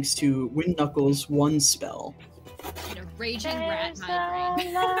 thanks to Wind Knuckles' one spell. In a raging rat There's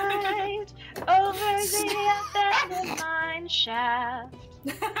migraine. a light over the abandoned mine shaft.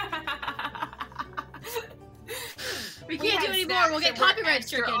 We can't do any more. We'll get copyright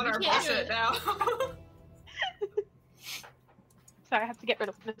stricken. on We our can't do bullshit it. now. Sorry, I have to get rid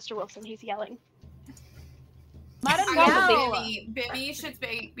of Mr. Wilson. He's yelling. Let him I go. know Bibby should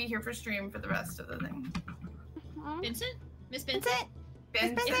be here for stream for the rest of the thing. Vincent? Miss Vincent?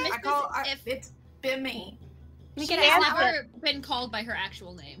 I call it's Bimmy. You She can has ask never been called by her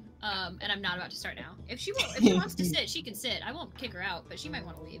actual name, and I'm not about to start now. If she wants to sit, she can sit. I won't kick her out, but she might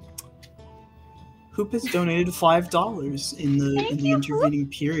want to leave. Hoop has donated $5 in the intervening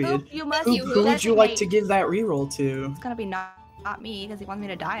period. Hoop, you must. Hoop, who would you like to give that reroll to? It's gonna be not me, because he wants me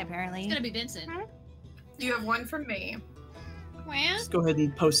to die, apparently. It's gonna be Vincent. You have one from me. Well, Just go ahead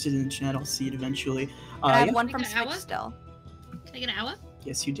and post it in the chat. I'll see it eventually. And I have Yeah. one from Can I have Switch one? still. can I get an hour?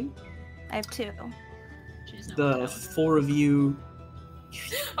 Yes, you do. I have 2. She does not want The an hour. four of you.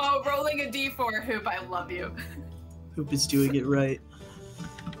 Oh, rolling a d4, Hoop. I love you. Hoop is doing it right.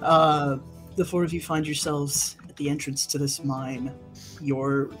 The four of you find yourselves at the entrance to this mine.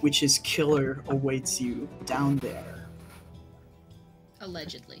 Your witch's killer awaits you down there.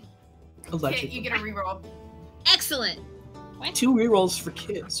 Allegedly. Allegedly. Okay, you get a reroll. Excellent. What? 2 rerolls for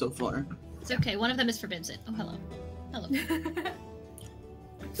Kit so far. It's okay. One of them is for Vincent. Oh, hello. Hello.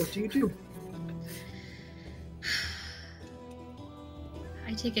 What do you do?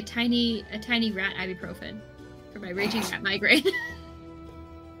 I take a tiny rat ibuprofen for my raging rat migraine.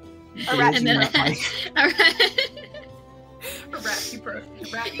 A rat And then ibuprofen. all right.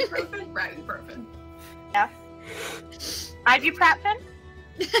 Ibuprofen. Yeah. Ibuprofen?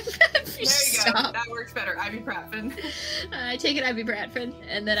 There you go. Stop. That works better. Ibuprofen. I take an ibuprofen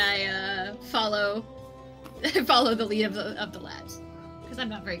and then I follow the lead of the labs because I'm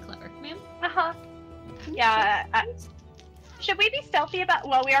not very clever, ma'am. Uh-huh. Yeah. Should we be stealthy about?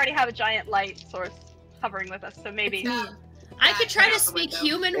 Well, we already have a giant light source hovering with us, so maybe. Yeah. I could try Get to out the speak window.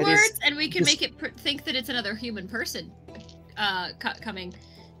 human It is words, and we can just- make it think that it's another human person coming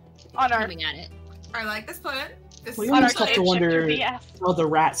On our at it. I like this plan. This Well, you on our almost have to shapeshifter wonder BS. how the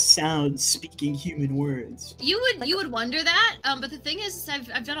rat sounds speaking human words. You would wonder that, but the thing is,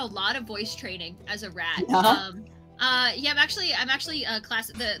 I've done a lot of voice training as a rat. Yeah? Yeah, I'm actually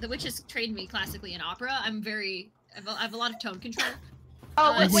the witches trained me classically in opera. I have a lot of tone control.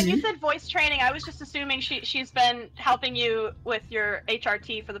 Oh, when you Mhm. said voice training, I was just assuming she's been helping you with your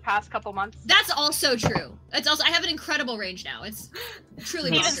HRT for the past couple months. That's also true. It's also I have an incredible range now. It's truly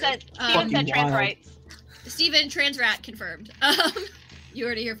That's Steven monstrous. said Steven said trans wild. rights. Steven, trans rat confirmed. You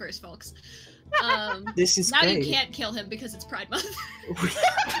heard it here first, folks. This is Now great. you can't kill him because it's Pride Month.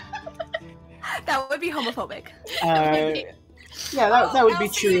 That would be homophobic. Yeah, that would be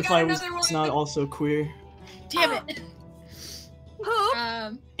Elsie, true you if got I was another one. not also queer. Damn it.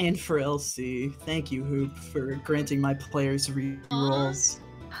 Who? And for Elsie, thank you, Hoop, for granting my players rerolls.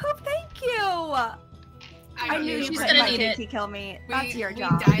 Who? Thank you. I don't knew need you she's would gonna let need it. JT kill me. We, That's your we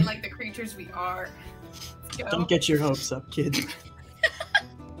job. die like the creatures we are. Let's go. Don't get your hopes up, kid.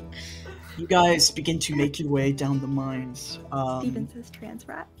 You guys begin to make your way down the mines. Steven says trans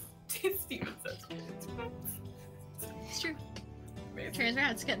rat. Steven says. It's true. Amazing. Trans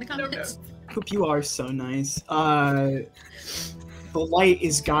rats, get in the No comments. Hoop, you are so nice. The light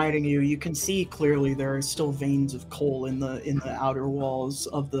is guiding you. You can see clearly there are still veins of coal in the outer walls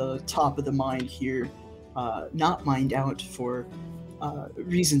of the top of the mine here, not mined out for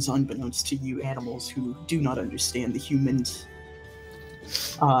reasons unbeknownst to you animals who do not understand the humans.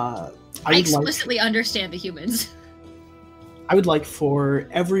 I I would like explicitly understand the humans. I would like for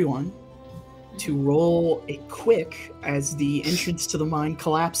everyone to roll a quick as the entrance to the mine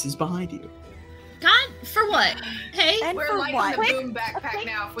collapses behind you. God, for what? Hey? And We're for lighting what? the boom backpack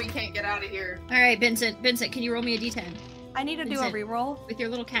now if we can't get out of here. Alright, Vincent, can you roll me a d10 I need to do a Vincent. reroll. with your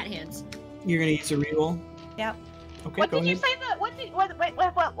little cat hands? You're gonna use a reroll? Yep. Okay, What go did you ahead. say the what did what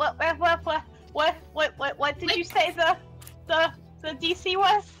did you say the DC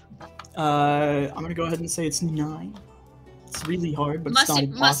was? I'm gonna go ahead and say it's 9. It's really hard, but it's not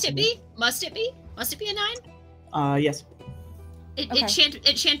impossible. Must it be a 9? Yes. Okay.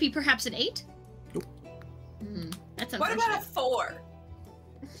 It shan't be perhaps an 8? Nope. That's What unfortunate. about a 4?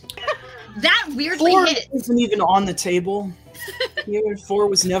 That weirdly 4 hit. isn't even on the table. Here, 4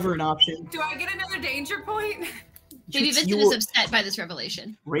 was never an option. Do I get another danger point? Maybe You Vincent is upset by this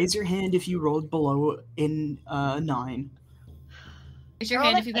revelation. raise your hand if you rolled below in 9. Raise your Roll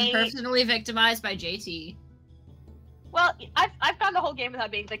hand an if you've been 8. personally victimized by JT. Well, I've gone the whole game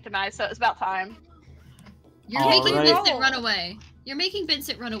without being victimized, so it's about time. You're All making right. Vincent run away. You're making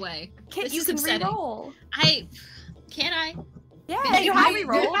Vincent run away. Kit, This you is can upsetting. reroll. Can I? Yeah, Vincent, you can have you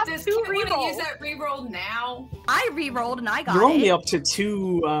reroll. have Does two Kit want to rerolls. use that reroll now? I rerolled and I got You're only it. up to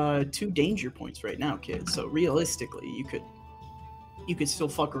 2 danger points right now, kid. So realistically, you could still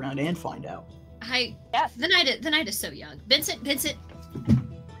fuck around and find out. Yes. The night is so young. Vincent,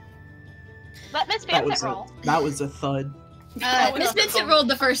 Let Miss That was Vincent roll. that was a thud. Miss Vincent rolled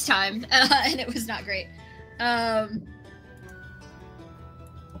the first time, and it was not great.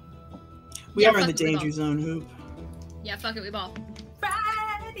 We Yeah, are in the fuck it, we danger ball. zone, Hoop. Yeah, fuck it, we ball.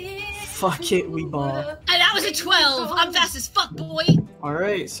 Fuck it, we ball. And that was a 12. I'm fast as fuck, boy. All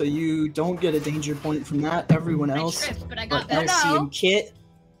right, so you don't get a danger point from that. Everyone I else, tripped, but I got but better. Elsie No. and Kit.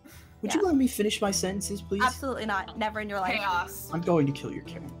 Would you Yeah. let me finish my sentences, please? Absolutely not. Never in your life. Chaos. I'm going to kill your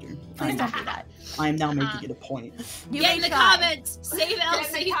character. Please don't do that. I am now making it a point. You Get may in the try, comments. Save Get in the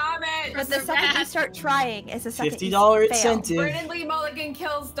Elsie. comments. but the second you start trying is the second $50 you fail. incentive. Brandon Lee Mulligan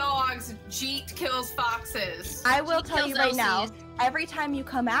kills dogs. Jeet kills foxes. I will She tell you kills right now, Elsie's. every time you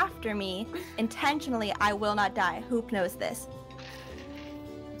come after me, intentionally, I will not die. Hoop knows this.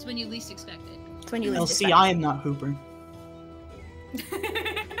 It's when you least expect it. It's when you least Elsie, expect I am not Hooper.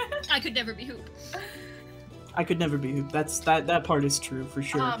 I could never be Hoop. I could never be Hoop. That part is true for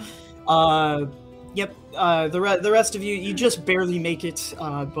sure. Um, Yep. The rest of you just barely make it,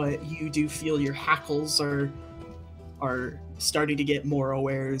 but you do feel your hackles are starting to get more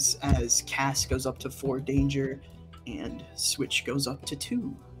awares as Cass goes up to 4 danger, and Switch goes up to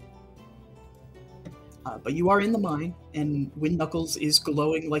 2. But you are in the mine, and Wind Knuckles is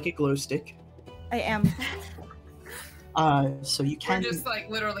glowing like a glow stick. I am. So you We're can just like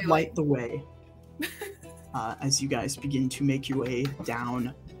literally light the way as you guys begin to make your way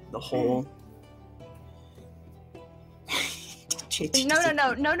down the hole. No,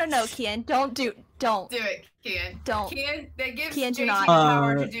 Kian, don't. do it, Kian. Don't. Kian, that gives Kian, do JT not. the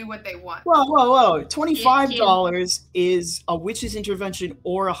power to do what they want. Whoa. $25 is a witch's intervention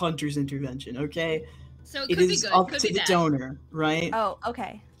or a hunter's intervention, okay? So It could be is good. up Could to be the bad. donor, right? Oh,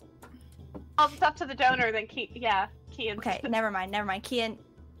 okay. Oh, it's up to the donor, then Kian. Okay, never mind. Kian,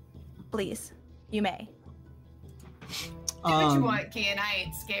 please, you may. Do what you want, Kian. I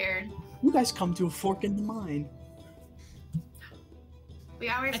ain't scared. You guys come to a fork in the mine. We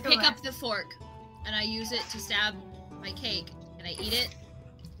always I go pick left. up the fork and I use it to stab my cake, and I eat it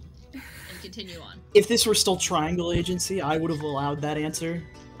and continue on. If this were still Triangle Agency, I would have allowed that answer.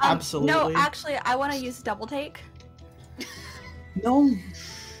 Absolutely. No, actually, I want to use double take. No.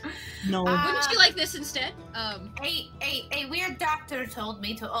 Wouldn't you like this instead? A weird doctor told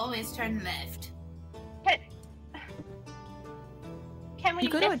me to always turn left. Can we You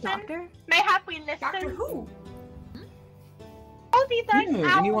go to a listen? doctor? Mayhap we listen? Doctor Who? Oh, these are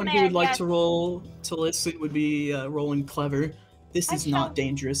Yeah, anyone who would like yes. to roll to listen would be rolling clever. This I is not shall-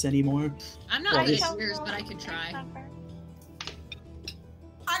 dangerous anymore. I'm not Well, good this- at yours, but I can try.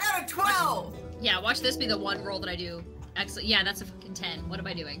 I got a 12. Yeah, watch this be the one roll that I do. Excellent. Yeah, that's a fucking 10. What am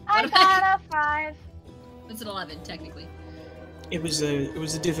I doing? I What am I- got a 5. It's an 11, technically. It was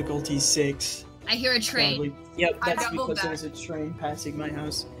a difficulty 6. I hear a train. Sadly. Yep, I that's doubled because that. there's a train passing my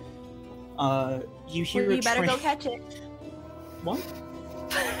house. You hear Well, a you better train. go catch it. What?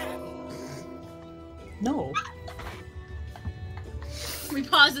 No. We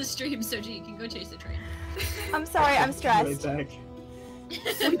pause the stream so G can go chase the train. I'm sorry, I'm Right stressed. back.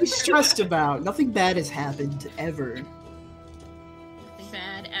 What are you stressed about? Nothing bad has happened ever. Nothing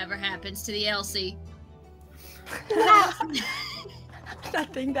bad ever happens to the Elsie.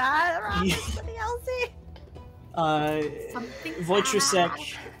 Nothing bad Yeah. happens to the Elsie. Something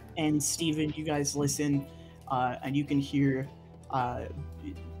Wojciech and Steven, you guys listen, and you can hear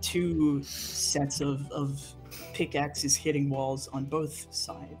 2 sets of pickaxes hitting walls on both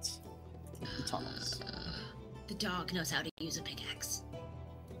sides of the tunnels. The dog knows how to use a pickaxe.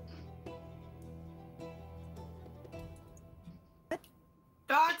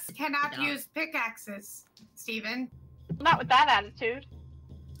 Dogs cannot Dog. use pickaxes, Steven. Not with that attitude.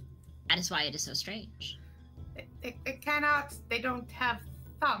 That is why it is so strange. It cannot. They don't have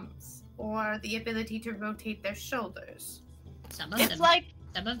thumbs or the ability to rotate their shoulders. Some of It's them, like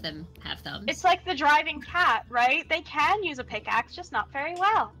some of them have thumbs. it's like the driving cat, right? They can use a pickaxe, just not very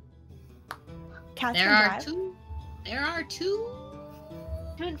well. Cats There can are drive. two. There are two.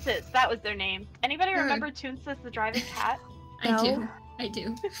 Toonsis, that was their name. Anybody Heard. remember Toonsis the driving cat? I No. do. I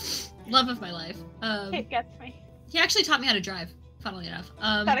do. Love of my life. It gets me. He actually taught me how to drive. Funnily enough.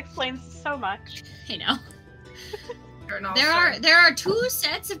 That explains so much. Hey now. And also- There are 2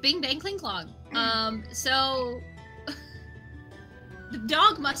 sets of Bing Bang Kling Klong. So the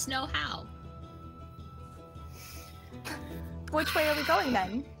dog must know how. Which way are we going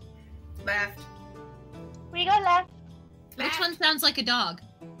then? left. We go left. Which one sounds like a dog?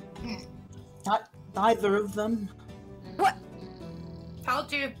 Not either of them. What?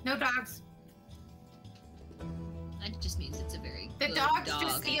 Told you, no dogs. That just means it's a very The good dogs dog.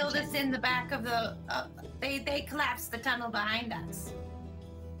 just sealed us in the back of the. They collapsed the tunnel behind us.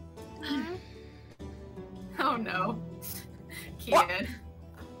 Oh no. Kid.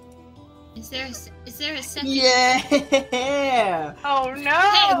 Is there a second? Yeah! Oh no!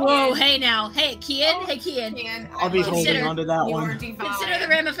 Hey, whoa, hey now. Hey, Kian. Hey, Kian. Kian, I'll be love holding you. onto that You're one. divine. Consider the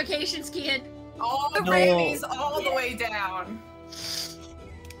ramifications, Kian. All the No. rabies all the way down.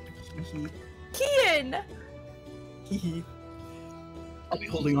 Kian! I'll be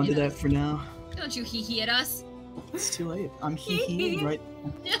holding onto that for now. Don't you hee-hee at us. It's too late. I'm hee-heeing right.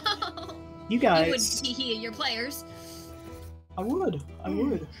 No. You You would guys, hee-hee at your players. I would.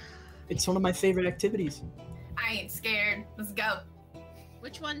 It's one of my favorite activities. I ain't scared. Let's go.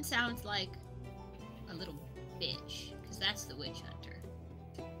 Which one sounds like a little bitch? Because that's the witch hunter.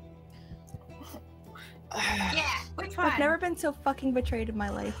 Yeah, which one? I've never been so fucking betrayed in my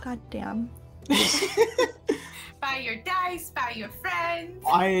life. God damn. Buy your dice, buy your friends.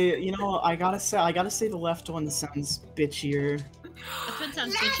 I gotta say the left one sounds bitchier. That's what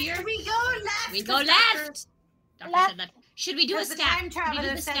sounds left, good here. we go left. We go left. Doctor said that. Should we do a Because the stack? time Should we do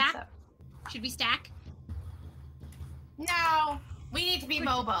traveler the said stack? so. Should we stack? No, we need to be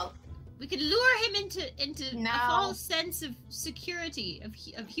mobile. We could lure him into No. a false sense of security,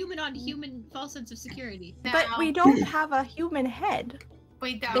 of human on human false sense of security. No, But we don't have a human head.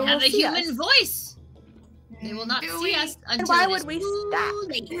 we We don't. have a see human us. voice. They will not Do see we? us And until why it would is we too stack?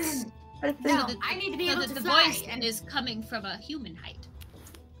 late. But if No, the, I need to be So able that to the fly. voice And is coming from a human height.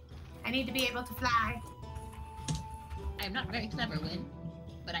 I need to be able to fly. I am not very clever, Win,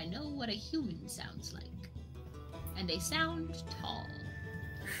 but I know what a human sounds like. And they sound tall.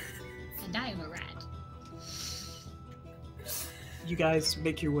 And I am a rat. You guys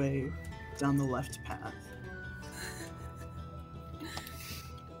make your way down the left path.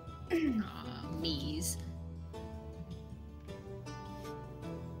 Aw, me's.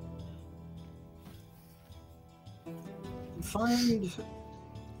 You find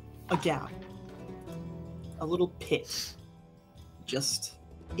a gap, a little pit, just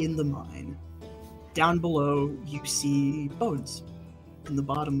in the mine. Down below, you see bones in the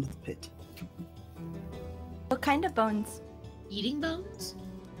bottom of the pit. what kind of bones? Eating bones?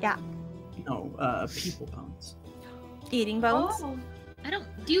 No, people bones. Eating bones? Oh, I don't.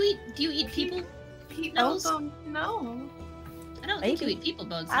 Do you eat people? people Knuckles? don't know. I don't think you Maybe. eat people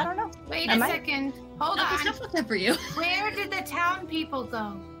bones. I don't know. Wait Am a I? second. Hold No, on. it's not that for you. Where did the town people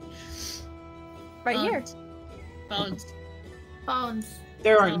go? Right here. Bones. Bones.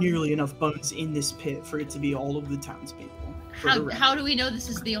 There aren't Oh. nearly enough bones in this pit for it to be all of the townspeople. for the How do we know this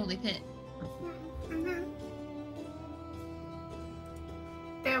is the only pit? Mhm.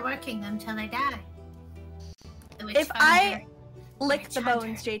 They're working until they die. The witch If finder. I lick the Witch hunter.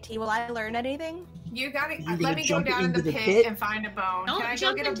 bones, JT, will I learn anything? You gotta You're gonna let me go jump down in into the the pit, pit? and find a bone. Don't Can I go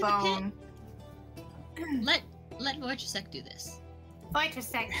jump get a into the pit. bone? Let Wojciech do this. Wait a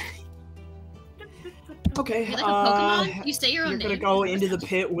second. Okay, You're like a Pokemon. You say your own you're name. gonna go into the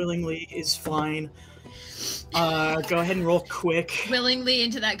pit willingly is fine. Go ahead and roll quick. willingly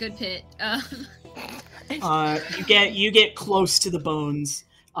into that good pit. You get close to the bones,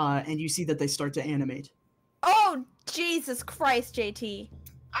 and you see that they start to animate. Oh, Jesus Christ, JT.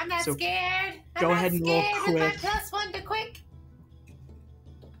 I'm not So, scared. I'm go not ahead and roll scared with my quick. +1 to quick.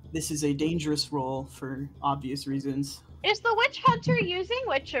 This is a dangerous roll for obvious reasons. Is the witch hunter using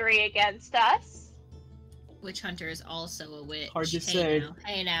witchery against us? Witch hunter is also a witch. Hard to hey say. Now,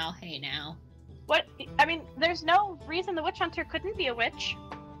 hey now, hey now. What? I mean, there's no reason the witch hunter couldn't be a witch.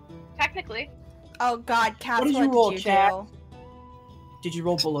 Technically. Oh God, Cass, What what did did you roll, you Cat? do? Did you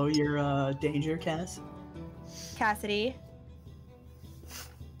roll below your danger, Cass? Cassidy.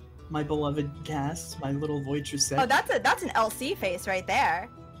 My beloved Cass, my little Wojciech. Oh, that's an LC face right there.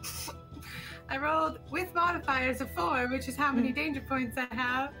 I rolled with modifiers of 4, which is how many danger points I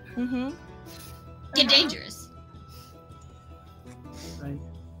have. Mm-hmm. Get dangerous. Right.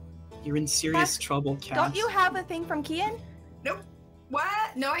 You're in serious Cass, trouble, Cass. Don't you have a thing from Kian?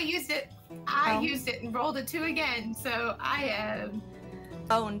 What? No, I used it. I Oh. used it and rolled a 2 again, so I am.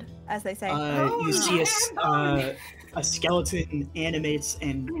 Owned, as they say. You see Oh, a skeleton animates,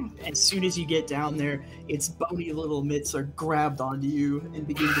 and as soon as you get down there, its bony little mitts are grabbed onto you and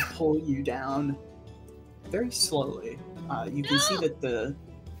begin to pull you down very slowly. You can see No! that the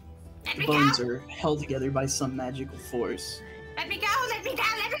Let me bones go. are held together by some magical force. Let me go. Let me go.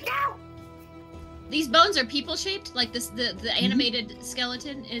 Let me go. These bones are people shaped, like this. The animated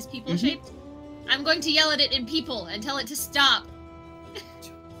skeleton is people shaped. I'm going to yell at it in people and tell it to stop.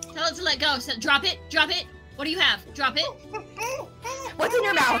 Tell it to let go. So drop it. Drop it. What do you have? Drop it. What's in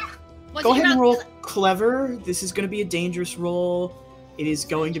your mouth? What's Go in your ahead and mouth? roll clever. This is going to be a dangerous roll. It is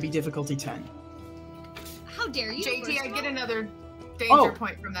going to be difficulty 10. How dare you? JT, I first get roll? another danger Oh.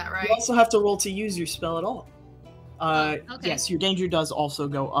 point from that, right? You also have to roll to use your spell at all. Okay. Yes, your danger does also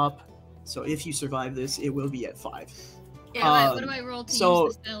go up. So if you survive this, it will be at 5. Yeah, What do I roll to so-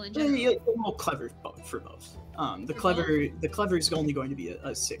 use the spell in Yeah, general? you roll clever for both. The For clever is only going to be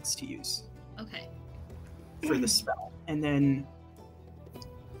a 6 to use Okay. for the spell, and then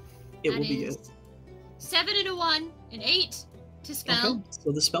it That will be is 7 and a 1, an 8 to spell. okay.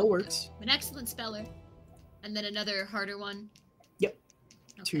 So the spell works I'm an excellent speller. And then another harder one. Yep.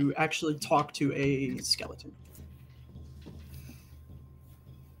 Okay. to actually talk to a skeleton.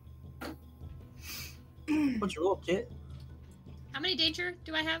 What's your roll, Kit? How many danger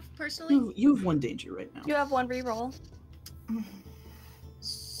do I have personally? You have 1 danger right now. You have 1 reroll.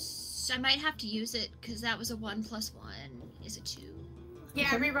 So I might have to use it because that was a 1 + 1 is a 2. Yeah,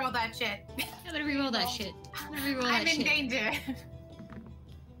 reroll that shit. I'm gonna reroll that shit. I'm gonna reroll I'm that in shit. danger.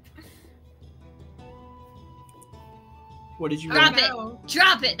 What did you Drop roll? it.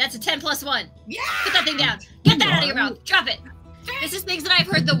 Drop it. That's a 10 plus 1. Yeah. Put that thing down. Get that out of your mouth. Drop it. This is things that I've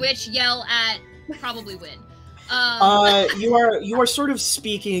heard the witch yell at probably win. You are sort of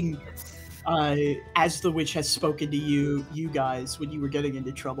speaking as the witch has spoken to you guys when you were getting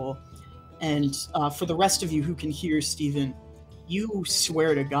into trouble. And for the rest of you who can hear Steven, you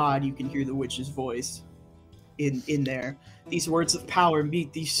swear to God you can hear the witch's voice in there. These words of power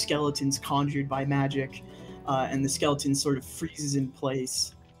meet these skeletons conjured by magic, and the skeleton sort of freezes in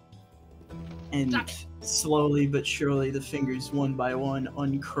place. And slowly but surely the fingers one by one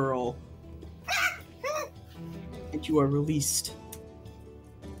uncurl. And you are released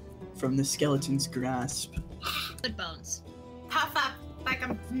from the skeleton's grasp. Good bones. Puff up like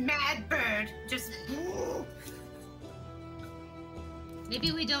a mad bird. Just.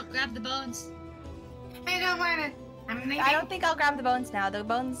 Maybe we don't grab the bones. I don't want to. I don't think I'll grab the bones now. The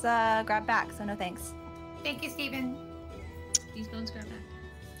bones grab back, so no thanks. Thank you, Steven. These bones grab back.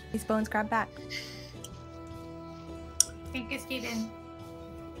 These bones grab back. Thank you, Steven.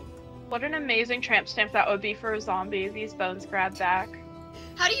 What an amazing tramp stamp that would be for a zombie. These bones grab back.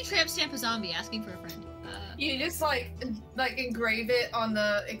 How do you tramp stamp a zombie? Asking for a friend. You just like engrave it on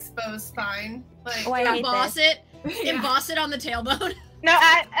the exposed spine. Like Oh, I hate Emboss this. it. Emboss it on the tailbone. No,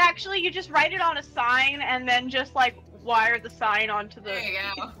 actually, you just write it on a sign and then just like wire the sign onto the. there you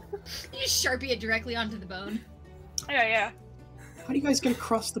go. You just Sharpie it directly onto the bone. Yeah. How do you guys get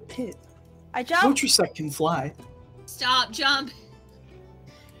across the pit? I jump. Otrasek can fly, Stop, jump.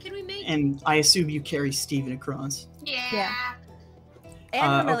 Can we make and I assume you carry Steven across. Yeah.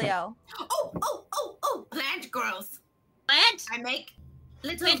 And okay. Emilio. Oh! Plant growth. plant? I make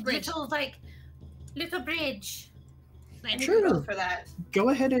Plant bridge. little bridge. Plant. Sure. For that. Go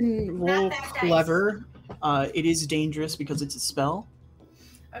ahead and roll that dice. clever. It is dangerous because it's a spell.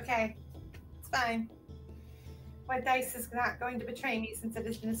 Okay. It's fine. My dice is not going to betray me since it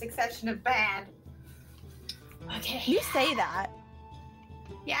has been a succession of bad. Okay. You say that.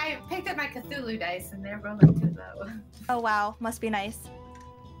 Yeah, I picked up my Cthulhu dice and they're rolling too low. Oh wow, must be nice.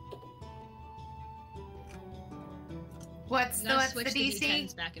 What's You gotta the switch the DC?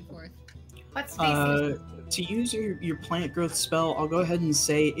 D10s back and forth. What's DC? To use your plant growth spell, I'll go ahead and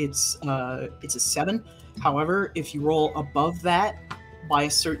say it's a 7. However, if you roll above that by a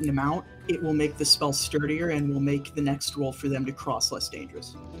certain amount, it will make the spell sturdier and will make the next roll for them to cross less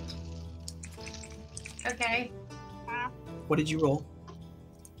dangerous. Okay, What did you roll?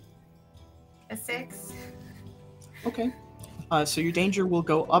 a 6. Okay. So your danger will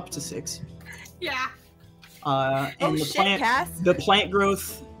go up to 6. Yeah. And Oh the shit, Cass. plant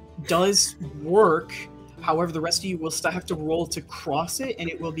growth does work. However, the rest of you will still have to roll to cross it, and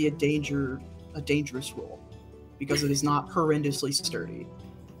it will be a dangerous roll because it is not horrendously sturdy.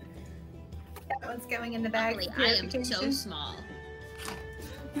 That one's going in the bag. Luckily, for I am so purification. small.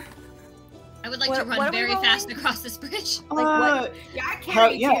 I would like What- to what run are we very fast rolling? across this bridge. Like what? Yeah, I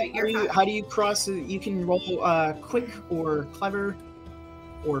carried you. How do you cross it? You can roll quick or clever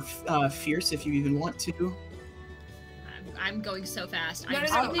or fierce if you even want to. I'm going so fast. No, I'm no,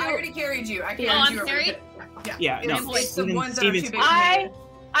 so- no. I already carried you. I carried I'm you. over carried? the- Yeah, no. It's the Steven- ones that are too Steven's- big. to make.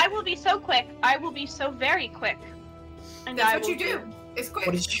 I will be so quick. I will be so very quick. And That's I what will you do. It's quick.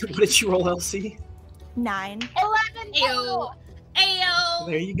 What did you roll, Elsie? 9. 11 Ayo. total. Ayo!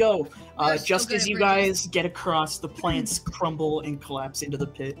 There you go. You're so Just good as at you bridges. guys get across, the plants crumble and collapse into the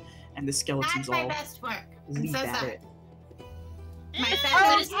pit, and the That's skeletons my all best work. I'm leap so at sorry. it. My Eh,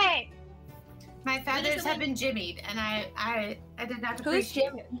 feathers, Okay. my feathers the have win. been jimmied, and I did not Who's appreciate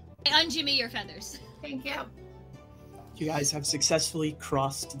Jimmy? it. Unjimmy your feathers. Thank you. You guys have successfully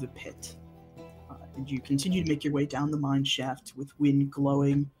crossed the pit, and you continue to make your way down the mine shaft with wind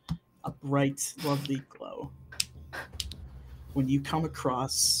glowing a bright, lovely glow. When you come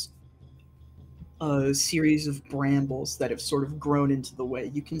across a series of brambles that have sort of grown into the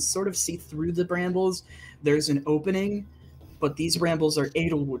way, you can sort of see through the brambles. There's an opening, but these brambles are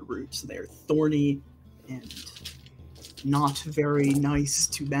edelwood roots. They're thorny and not very nice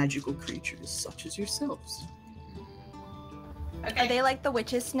to magical creatures such as yourselves. Okay. Are they like the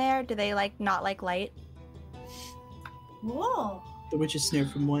witch's snare? Do they like not like light? Whoa. The witch's snare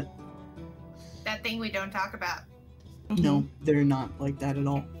from what? That thing we don't talk about. No, they're not like that at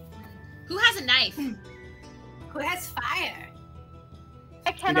all. Who has a knife? Who has fire? I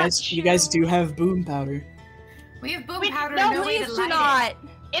You cannot. you guys do have boom powder. We have boom We- powder no, and no way Please to do light not.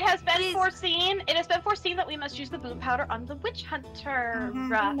 It has been Please. foreseen. It has been foreseen that we must use the boom powder on the witch hunter. Mhm.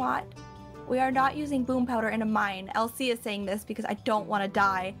 Do not. We are not using boom powder in a mine. Elsie is saying this because I don't want to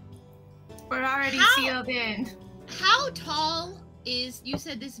die. it. We're already How? sealed in. How tall is, you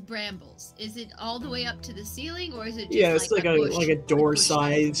said this brambles. Is it all the way up to the ceiling, or is it just Yeah, it's like a bush, door bush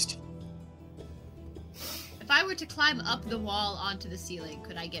sized. If I were to climb up the wall onto the ceiling,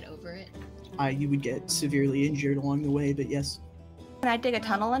 could I get over it? You would get severely injured along the way, but yes. Can I dig a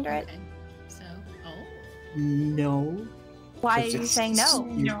tunnel under it? Okay. So, No. Why are 'Cause you it's saying no?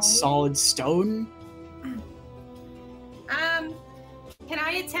 No. Solid stone. Can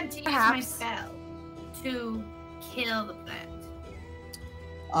I attempt to use my Perhaps. spell to kill the plant?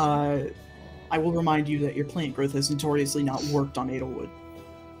 I will remind you that your plant growth has notoriously not worked on Edelwood.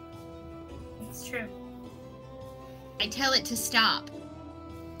 It's true. I tell it to stop.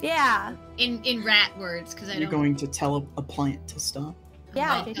 Yeah. In rat words, because I You're don't. going to tell a plant to stop.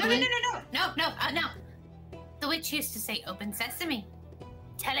 Yeah. Oh, JT. No. The witch used to say, "Open sesame."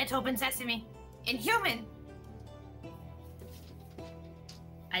 Tell it, "Open sesame." In human.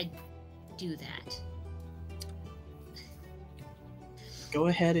 I do that. Go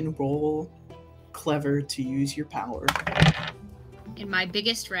ahead and roll clever to use your power. In my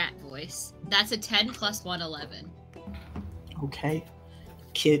biggest rat voice. That's a 10 plus 1, 11. Okay.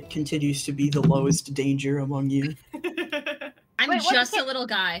 Kit continues to be the lowest danger among you. I'm Wait, what's just the- a little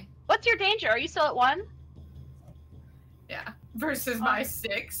guy. What's your danger? Are you still at 1? Yeah. Versus my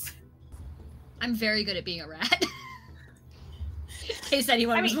 6. I'm very good at being a rat. In case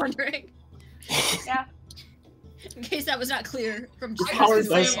anyone was wondering. Yeah. In case that was not clear from just Power just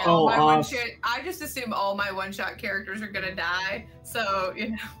dice assume go my off. I just assume all my one-shot characters are gonna die. So,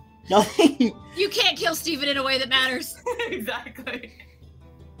 Nothing. You can't kill Steven in a way that matters. exactly.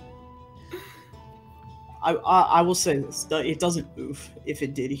 I will say this: it doesn't move if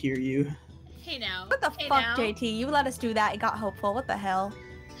it did hear you. Hey now. What the hey fuck, now. JT? You let us do that. It got hopeful. What the hell?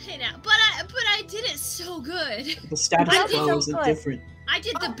 Hey now. But I did it so good. The status I did quo so isn't good. different. I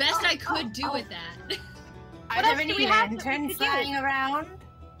did the best I could do with that. Are What else there do we any have that we lanterns could use? flying around?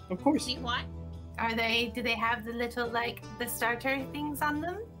 Of course. See what? Do they have the little, the starter things on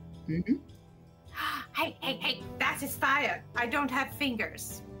them? Hmm. Hey, that is fire. I don't have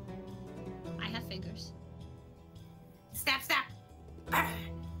fingers. I have fingers. Snap.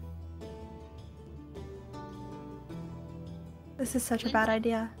 This is such a bad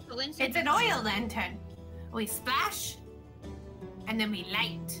idea. But when It's an oil lantern. We splash, and then we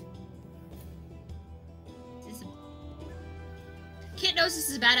light. Kit knows this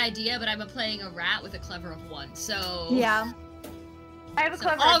is a bad idea, but I'm playing a rat with a clever of 1, so... Yeah. I have a So,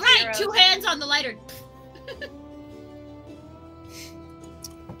 clever all right, 0. 2 hands on the lighter.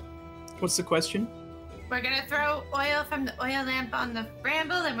 What's the question? We're gonna throw oil from the oil lamp on the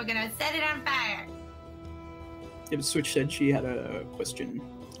bramble, and we're gonna set it on fire. Yeah, but Switch said she had a question.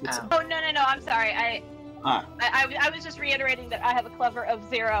 What's Oh. up? Oh, no, I'm sorry. Ah. I was just reiterating that I have a clever of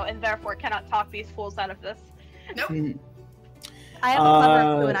 0 and therefore cannot talk these fools out of this. Nope. Hmm. I have a clever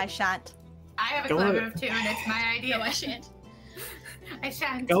of 2 and I shan't. I have a Go clever ahead. of 2, and it's my idea. No, I shan't. I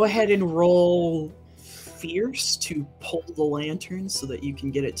shan't. Go ahead and roll fierce to pull the lantern so that you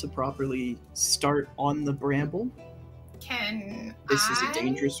can get it to properly start on the bramble. Can This is a I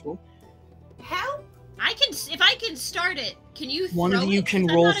dangerous roll. help? If I can start it, can you throw One of you it? can 'Cause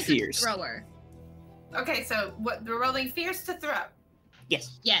I'm roll not a good fierce. thrower. Okay, so we're rolling fierce to throw.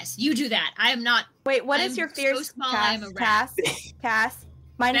 Yes. Yes, you do that. I am not Wait, what is I'm your so fierce small, I'm a rat. Cass?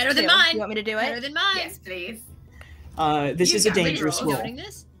 Mine is Better than 2. mine. You want me to do better it? than mine. Yes, please. This You is a got me dangerous roll. roll. Condoning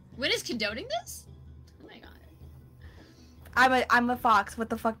this? When is condoning this? Oh my god. I'm a fox. What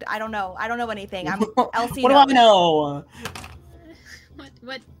the fuck? I don't know. I don't know anything. I'm LC. What do I know?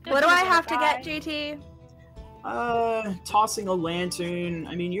 What? What do I have to get, JT? Tossing a lantern.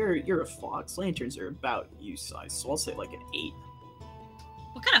 I mean, you're a fox. Lanterns are about you size, so I'll say like an 8.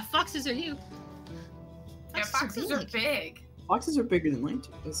 What kind of foxes are you? Yeah, foxes are big. Foxes are bigger than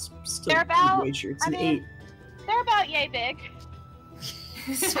lanterns. It's still They're about- wager. It's I an mean- 8. They're about yay big.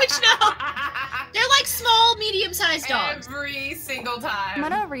 Switch now. They're like small, medium-sized dogs. Every single I'm time.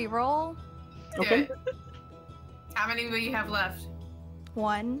 gonna re-roll Do Okay. it. How many will you have left?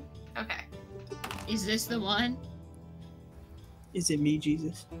 1. Okay. Is this the one? Is it me,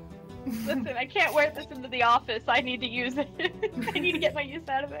 Jesus? Listen, I can't wear this into the office. I need to use it. I need to get my use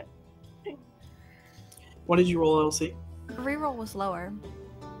out of it. What did you roll, LC? The re-roll was lower.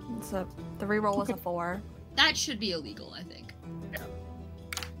 So the re-roll was a 4. That should be illegal, I think.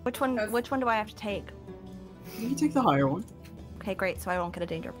 Which one? That's- Which one do I have to take? You can take the higher one. Okay, great. So I won't get a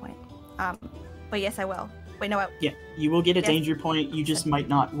danger point. But yes, I will. Wait, no. Yeah, you will get a Yes. danger point. You just might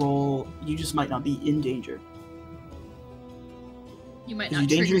not roll. You just might not be in danger. You might Because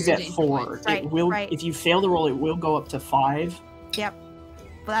not your trigger danger is your at danger 4. points. Right, It will. right. If you fail the roll, it will go up to 5. Well,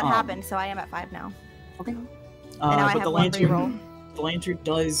 that Um, happened, so I am at 5 now. Okay. And now I But have the 1 re-roll. lantern, The lantern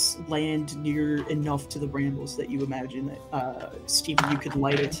does land near enough to the brambles that you imagine that, Steven, you could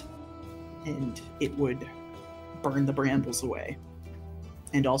light it, and it would burn the brambles away.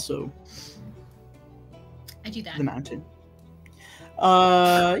 And also I do that. the mountain.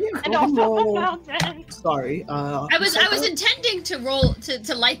 Yeah, And go ahead and also the roll. mountain. Sorry. I was intending to roll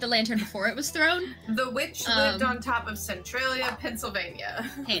to light the lantern before it was thrown. The witch lived on top of Centralia, Pennsylvania.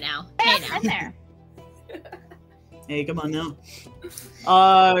 Hey now. Hey, Hey now. I'm there. Hey, come on now.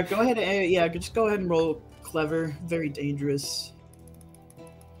 Go ahead. Yeah, just go ahead and roll clever. Very dangerous.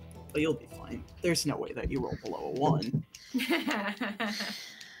 But you'll be fine. There's no way that you roll below a 1.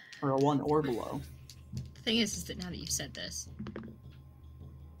 Or a 1 or below. The thing is that now that you've said this,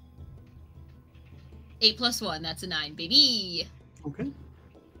 8 + 1, that's a 9, baby. Okay.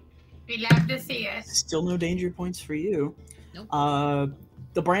 We love to see it. Still no danger points for you. Nope.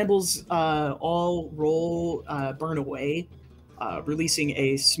 The brambles all burn away, releasing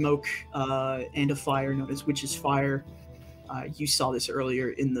a smoke and a fire known as Witch's Fire. You saw this earlier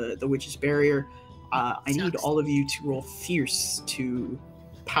in the Witch's Barrier. I need Sucks. all of you to roll Fierce to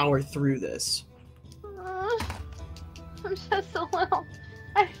power through this. I'm just a little.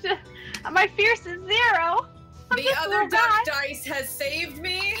 My fierce is 0. I'm The just a other little duck guy. dice has saved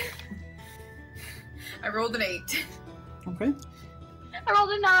me. I rolled an 8. Okay. I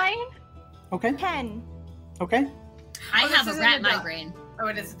rolled a 9. Okay. 10. Okay. I Oh, this have a isn't rat a duck. migraine. Oh,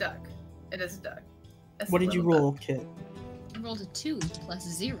 it is a duck. It is a duck. It's What a did you little roll, duck. Kit? I rolled a 2 +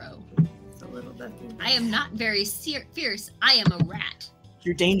 0. It's a little duck. I am not very fierce. I am a rat.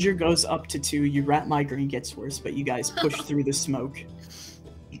 Your danger goes up to 2. Your rat migraine gets worse, but you guys push through the smoke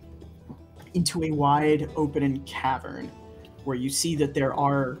into a wide open cavern where you see that there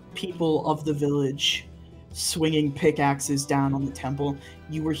are people of the village swinging pickaxes down on the temple.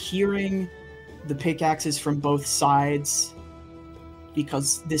 You were hearing the pickaxes from both sides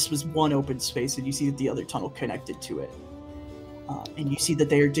because this was one open space, and you see that the other tunnel connected to it. And you see that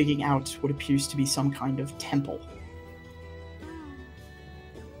they are digging out what appears to be some kind of temple.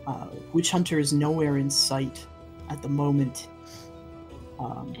 Witch Hunter is nowhere in sight at the moment. It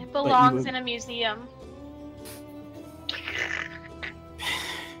but you belongs would- in a museum.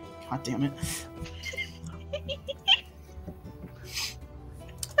 God damn it.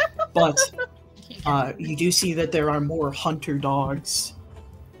 But you do see that there are more hunter dogs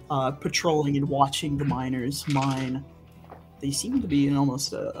patrolling and watching the miners mine. They seem to be in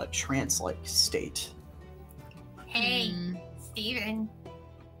almost a trance-like state. Hey, Mm, Steven,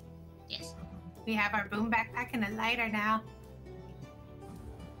 yes. we have our boom backpack and a lighter now,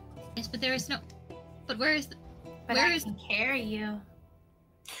 Yes, but there is no. But where is the? but Where I is- can carry you.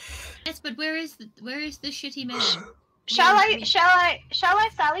 Yes, but where is the shitty man? Shall Yeah, I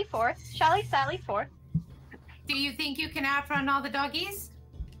sally forth? Shall I sally forth? Do you think you can outrun all the doggies?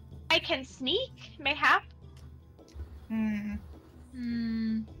 I can sneak, mayhap. Hmm.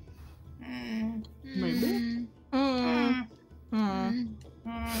 Hmm. Hmm. Maybe. Mm. Hmm. Mm.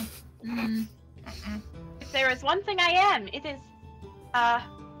 Hmm. Hmm. Mm-mm. If there is one thing I am, it is, not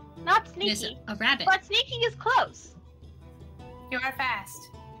Yes, sneaky. a rabbit. But sneaking is close. You are fast.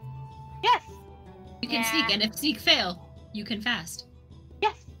 Yes, You can Yeah. sneak, and if sneak fail, you can fast.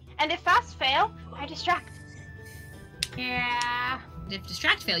 yes. And if fast fail, I distract. Yeah. And if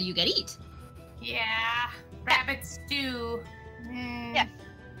distract fail, you get eat. Yeah. Rabbits do. Hmm. Yes.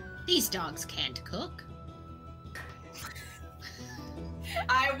 These dogs can't cook.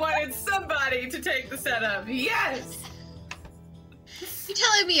 I wanted somebody to take the setup. Yes. You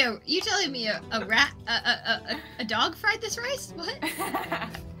telling me a rat a dog fried this rice? What?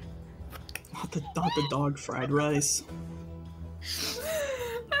 Not the dog fried rice.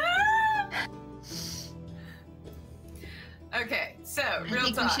 Okay, so I real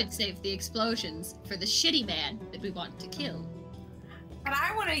think talk. we should save the explosions for the shitty man that we want to kill. But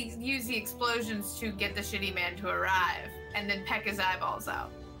I want to use the explosions to get the shitty man to arrive and then peck his eyeballs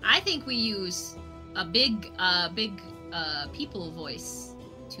out. I think we use a big people voice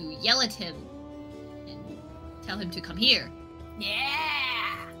to yell at him and tell him to come here.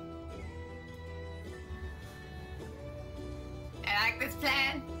 Yeah. I like this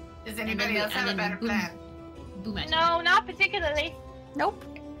plan. Does anybody else have a better plan? Boom at him. No, not particularly. Nope.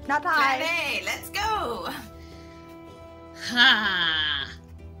 Not Plan I. A, let's go. Ha!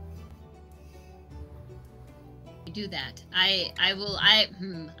 You do that. How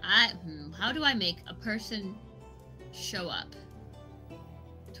do I make a person show up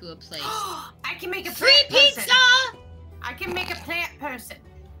to a place? I can make a Free plant pizza! person. I can make a plant person.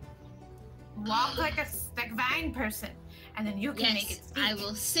 Walk like a vine person, and then you can make Yes, it speak. I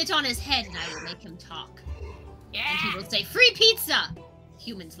will sit on his head and I will make him talk. Yeah. And he will say, "Free pizza."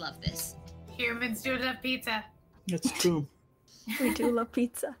 Humans love this. Humans do love pizza. That's true. We do love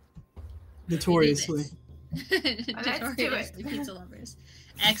pizza. Notoriously. Notoriously pizza lovers.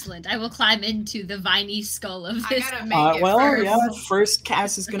 Excellent. I will climb into the viney skull of this. I gotta make it Well, first. yeah. First,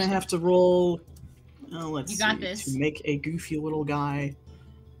 Cass is gonna have to roll. Let's You got see. this. To make a goofy little guy.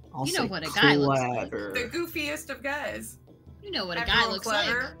 I'll You know say what a guy looks like. clever. The goofiest of guys. You know what a After guy all, looks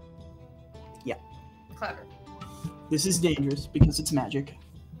clever. Yeah. Clever. This is dangerous because it's magic.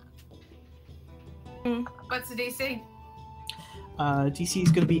 What's the DC? DC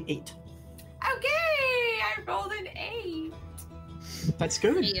is gonna be 8. Okay, I rolled an 8. That's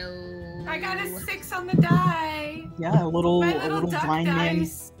good. like. Ayo. I got a 6 on the die. Yeah, a little My little duck vine man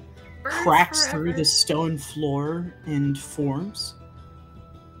dice burns cracks through forever. the stone floor and forms.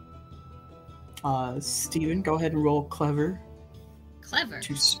 Steven, go ahead and roll clever Clever.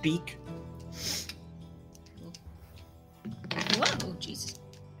 to speak. Whoa, Jesus.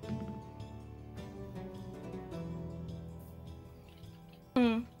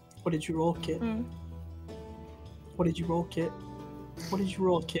 What did you roll, Kit? What did you roll, Kit? What did you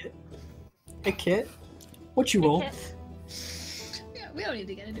roll, Kit? Hey, Kit. What you roll? Yeah, we don't need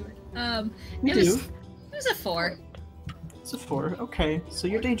to get into it. You it do. was a 4. It's a 4. Okay, so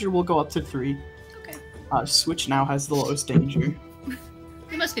your danger will go up to 3. Okay. Switch now has the lowest danger.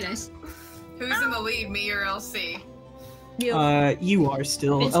 It must be nice. Who's in the lead, me or LC? You. You are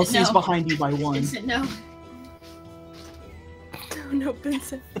still. Vincent, Elsie's no. behind you by 1. Vincent, no. No,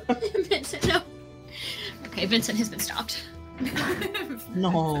 Vincent. Vincent, no. Okay, Vincent has been stopped.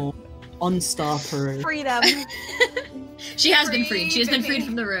 No. Unstop her. Freedom. She has been freed. She has been Free freed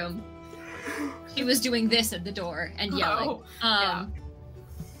from the room. She was doing this at the door and yelling. Oh,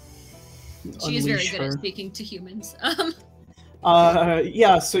 She is very Unleash good at her. speaking to humans.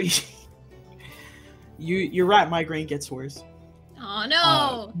 Yeah, so your rat migraine gets worse. Oh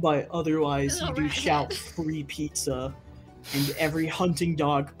no! But otherwise, you Little do rat. shout free pizza, and every hunting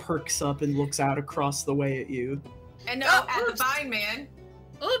dog perks up and looks out across the way at you. And no, Oh, at the oops. Vine Man.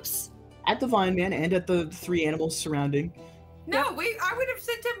 Oops! At the Vine Man and at the 3 animals surrounding. No, I would have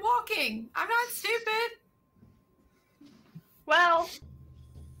sent him walking. I'm not stupid. Well,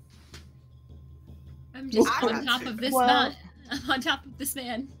 I'm just I'm on not top of too- this Well- man. I'm on top of this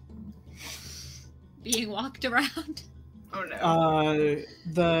man. Being walked around. Oh no.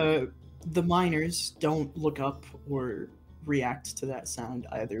 The miners don't look up or react to that sound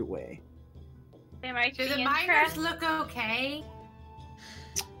either way. they might Do be the miners entranced. look okay?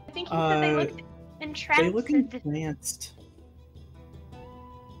 I think he said they looked entranced. They look entranced.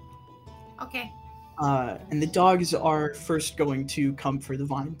 Okay. And the dogs are first going to come for the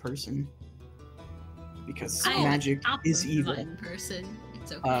vine person. Because I am magic Top is of the evil. vine person.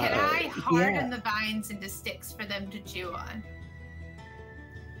 It's okay. Can I harden yeah. the vines into sticks for them to chew on?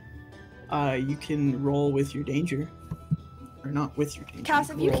 You can roll with your danger. Or not with your danger. Cass,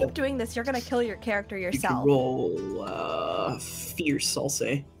 if you roll. keep doing this, you're gonna kill your character You can yourself. roll fierce, I'll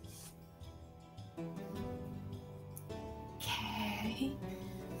say. Okay.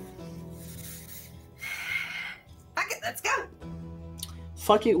 Fuck it, let's go.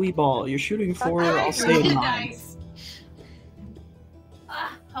 Fuck it, we ball. You're shooting for, I I'll say rolled a a 9. dice.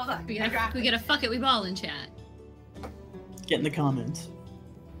 Hold on. We I get dropped a, we get a fuck it, we ball in chat. Get in the comments.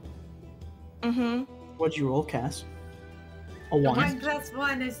 Mm-hmm. What'd you roll, Cass? A it. 1? 1 plus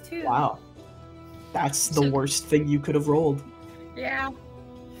 1 is 2. Wow. That's the So- worst thing you could have rolled. Yeah.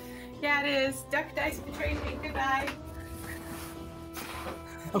 Yeah, it is. Duck dice betrayed me. Goodbye.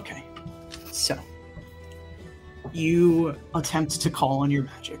 Okay. So. You attempt to call on your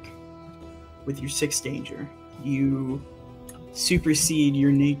magic. With your 6 danger. You supersede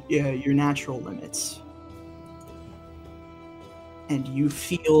your natural limits. And you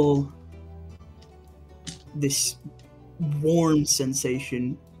feel this warm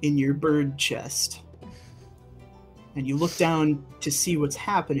sensation in your bird chest. And you look down to see what's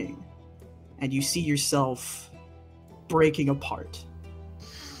happening, and you see yourself breaking apart.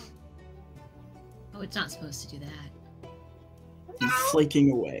 Oh, it's not supposed to do that. And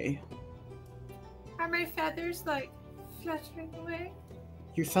flaking away. Are my feathers like fluttering away?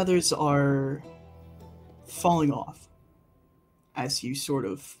 Your feathers are falling off as you sort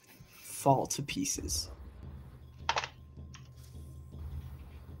of fall to pieces.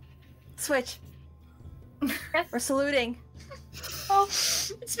 Switch. Yes. We're saluting. Oh,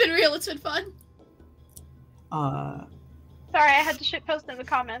 it's been real. It's been fun. Uh, Sorry, I had to shit post in the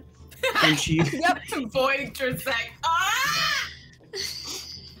comments. and she Yep. Voidtresek. Ah!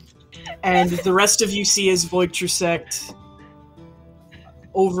 and the rest of you see as Voigtresect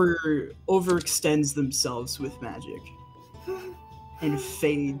overextends themselves with magic and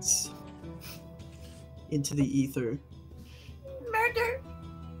fades into the ether. Murder!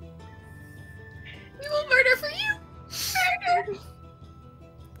 We will murder for you. Murder!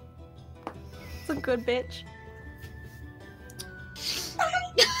 It's a good bitch.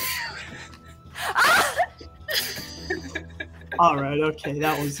 All right, okay,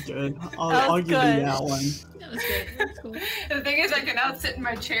 that was good. I'll give you good. that one. That was good. That's cool. The thing is, I can now sit in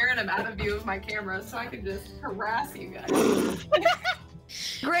my chair and I'm out of view of my camera, so I can just harass you guys.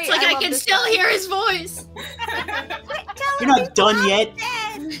 Great. It's like I love can this still guy. hear his voice. You're not done yet.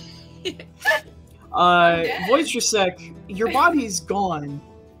 dead. Wojciech, your body's gone,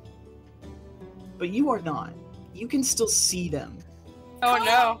 but you are not. You can still see them. Oh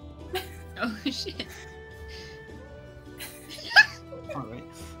no. Oh shit. All right.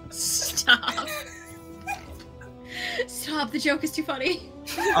 Stop. Stop. The joke is too funny.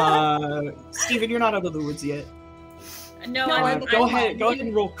 Steven, you're not out of the woods yet. No, No, I'm Go ahead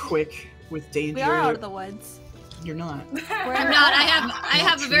and roll quick with danger. We are out of the woods. You're not. I'm not. I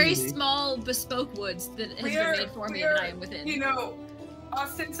have a very truly. small bespoke woods that has We been are- made for me we and are, I am within. You know,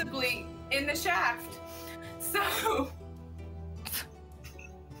 ostensibly in the shaft. So.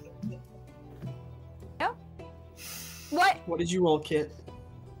 What? What did you roll, Kit?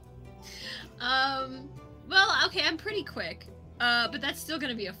 Well, okay, I'm pretty quick. But that's still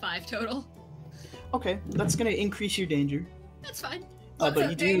gonna be a 5 total. Okay, that's gonna increase your danger. That's fine. But What's you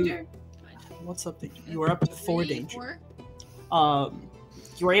up, do. danger? What's up, danger? You are up to 4 3, danger. 4.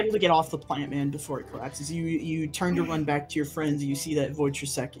 You are able to get off the plant man before it collapses. You turn to run back to your friends. And you see that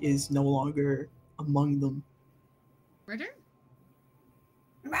Wojciech is no longer among them, Murder?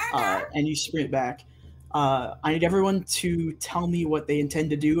 Murder! and you sprint back. I need everyone to tell me what they intend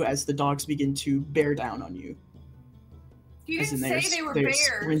to do as the dogs begin to bear down on you. You As in didn't say they were they're bears.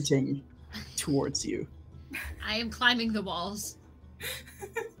 sprinting towards you. I am climbing the walls.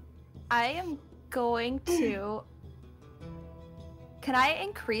 I am going to. Can I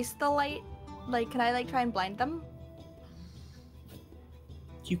increase the light? Like, can I try and blind them?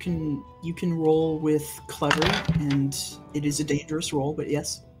 You can roll with clever, and it is a dangerous roll, but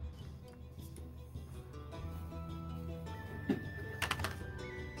yes.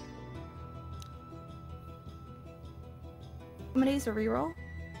 I'm gonna use a reroll.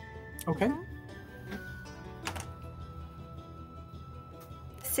 Okay.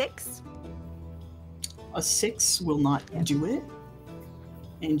 6. A 6 will not do it,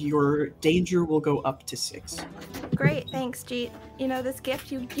 and your danger will go up to 6. Great, thanks, Jeet. You know, this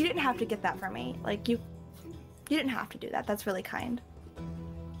gift, you didn't have to get that for me. Like, you didn't have to do that. That's really kind.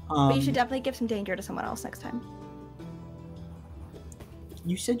 But you should definitely give some danger to someone else next time.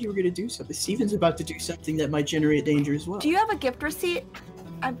 You said you were going to do something. Steven's about to do something that might generate danger as well. Do you have a gift receipt?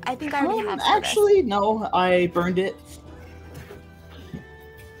 I think I already have. for this. Actually, no. I burned it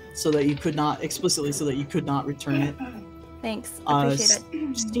so that you could not return it. Thanks. Appreciate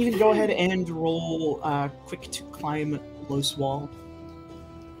it. Steven, go ahead and roll quick to climb Los Wall.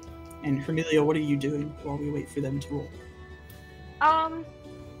 And Hermelia, what are you doing while we wait for them to roll? I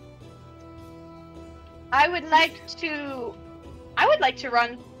would like to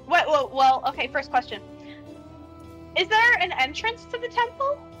run. Well, okay, first question. Is there an entrance to the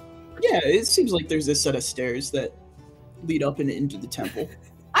temple? Yeah, it seems like there's a set of stairs that lead up and into the temple.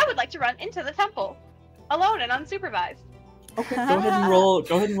 I would like to run into the temple, alone and unsupervised. Okay, go ahead and roll.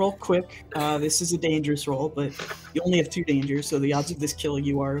 Go ahead and roll quick. This is a dangerous roll, but you only have 2 dangers, so the odds of this killing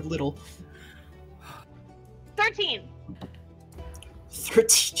you are little. 13.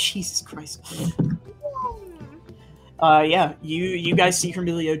 13. Jesus Christ. Yeah, you guys see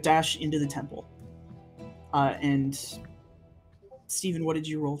Hermelio dash into the temple. And Steven, what did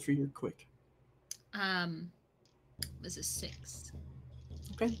you roll for your quick? Was a 6.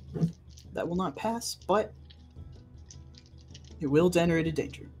 Okay, that will not pass, but it will generate a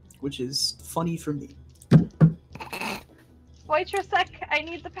danger, which is funny for me. Wojciech, I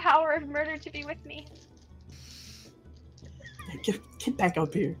need the power of murder to be with me. Get back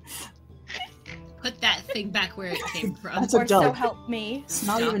up here. Put that thing back where it came from. That's a Or so dub. help me. It's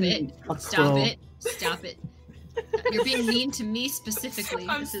not Stop even it. a Stop crow. it. Stop it. You're being mean to me specifically.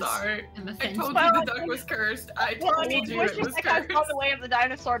 I'm This sorry. I'm I offended. told you the duck was cursed. I Well, told I mean, you it was Wojciech has cursed. gone the way of the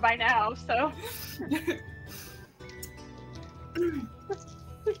dinosaur by now, so.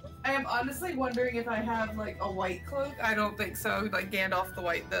 I am honestly wondering if I have like a white cloak. I don't think so. Like Gandalf the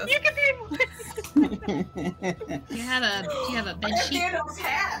White does. You can be. Do you have a bed sheet? Gandalf's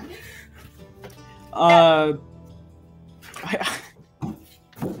hat.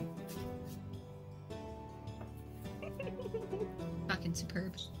 Fucking superb.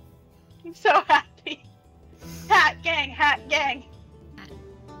 so happy. Hat gang, hat gang.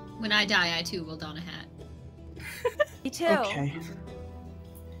 When I die, I too will don a hat. Me too. Okay.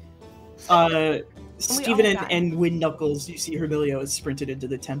 Steven all die. and Wind Knuckles, you see Hermilio has sprinted into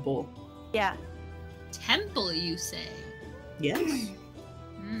the temple. Yeah. Temple, you say? Yes.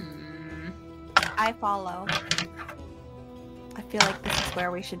 I follow. I feel like this is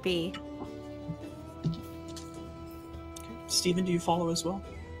where we should be. Steven, do you follow as well?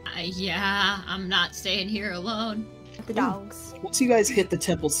 Yeah, I'm not staying here alone. The dogs. Once you guys hit the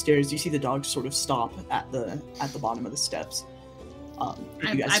temple stairs, you see the dogs sort of stop at the bottom of the steps.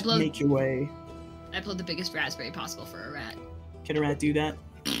 You guys make your way. I blow the biggest raspberry possible for a rat. Can a rat do that?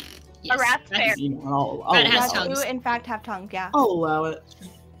 Yes, A rat's fair. You know, I'll Rat allow has it. tongues. Do in fact have tongues, yeah. I'll allow it.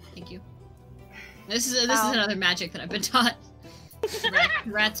 Thank you. This is another magic that I've been taught.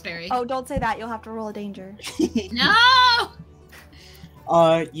 Ratsberry. Oh, don't say that. You'll have to roll a danger. No!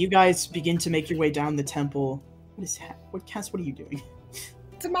 You guys begin to make your way down the temple. Cass, what are you doing?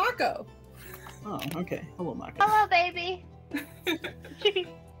 To Mako. Oh, okay. Hello, Mako. Hello, baby.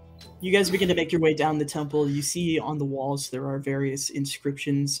 You guys begin to make your way down the temple. You see on the walls there are various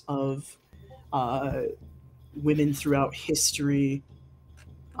inscriptions of women throughout history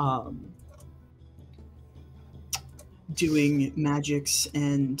doing magics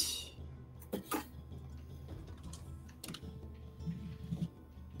and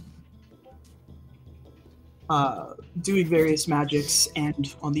doing various magics,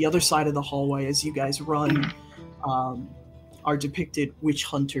 and on the other side of the hallway as you guys run are depicted witch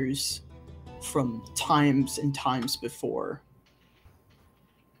hunters from times and times before.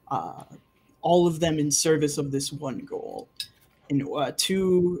 All of them in service of this one goal. And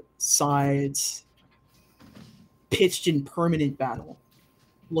two sides pitched in permanent battle,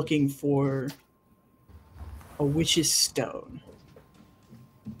 looking for a witch's stone.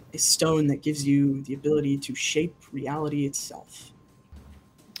 A stone that gives you the ability to shape reality itself.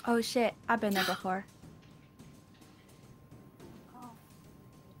 Oh shit, I've been there before.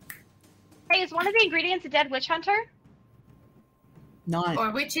 Hey, is one of the ingredients a dead witch hunter? Not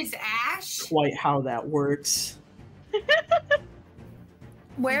Or witch's ash? quite how that works.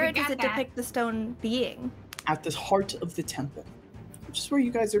 Where We does got it that. depict the stone being? At the heart of the temple, which is where you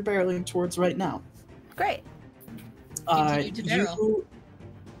guys are barreling towards right now. Great. Continue to barrel. You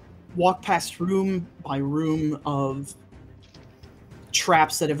walk past room by room of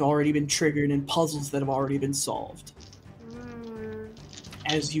traps that have already been triggered and puzzles that have already been solved.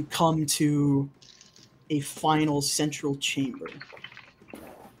 As you come to a final central chamber.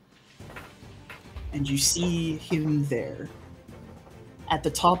 And you see him there, at the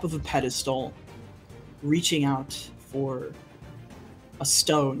top of a pedestal, reaching out for a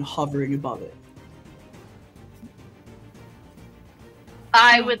stone hovering above it.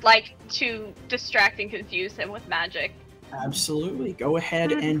 I would like to distract and confuse him with magic. Absolutely. Go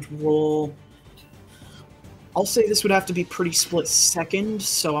ahead and roll. I'll say this would have to be pretty split second,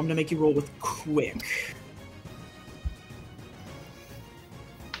 so I'm going to make you roll with quick.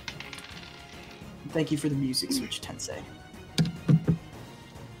 Thank you for the music switch, Tensei.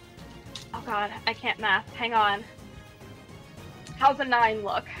 Oh god, I can't math. Hang on. How's a 9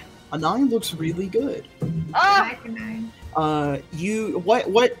 look? A 9 looks really good. Oh!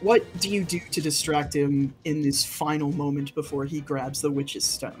 What do you do to distract him in this final moment before he grabs the witch's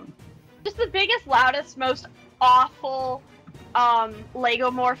stone? Just the biggest, loudest, most awful Lego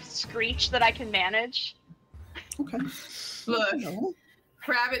morph screech that I can manage. Okay. Look, No.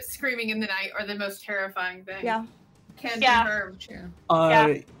 rabbits screaming in the night are the most terrifying thing. Yeah. Can Yeah. confirm.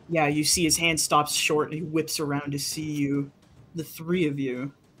 True. Yeah, you see his hand stops short and he whips around to see you, the three of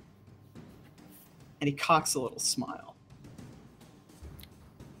you, and he cocks a little smile.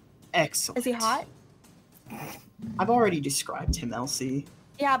 Excellent. Is he hot? I've already described him, Elsie.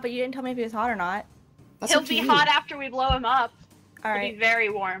 Yeah, but you didn't tell me if he was hot or not. That's He'll up to be you. hot after we blow him up. All He'll be right. very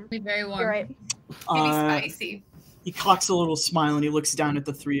warm. Be very warm. You're right. Maybe Uh, spicy. he cocks a little smile and he looks down at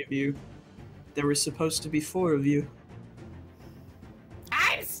the three of you. There were supposed to be 4 of you.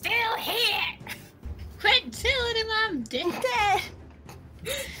 I'm still here! Quit telling him I'm dead.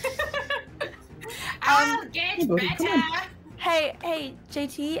 I'll get hey, buddy, come on. better! Hey,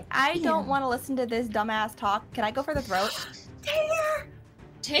 JT, I don't want to listen to this dumbass talk. Can I go for the throat? Tater!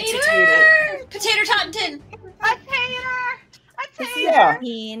 Tater! Potato Tottenton! A tater! A This is tater! Yeah.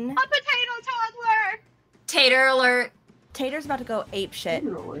 mean. A potato toddler! Tater alert! Tater's about to go ape shit.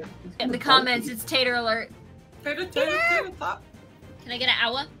 In the comments, it's tater alert. Tater, tater, tater, top. Can I get an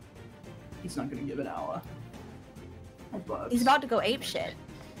hour? He's not going to give it hour. He's about to go ape shit.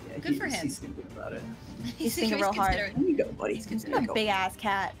 Yeah, Good for him. He's thinking about it. He's thinking real hard. There you go, buddy. He's There He's you a go. big ass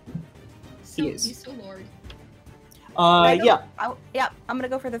cat. He is. He's so Lord. Yeah. Yep, I'm gonna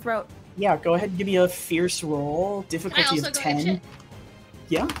go for the throat. Yeah, go ahead and give me a fierce roll. Can I Difficulty also of go 10. apeshit?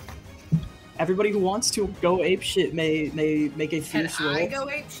 Yeah. Everybody who wants to go apeshit may make a Can fierce roll. I go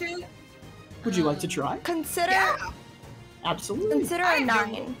ape shit? Would you like to try? Consider Yeah. Absolutely. consider I a have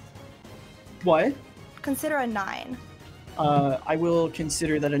no 9. What? Consider a 9. I will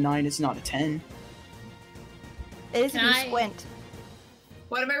consider that a 9 is not a 10. It is if Can you I- squint.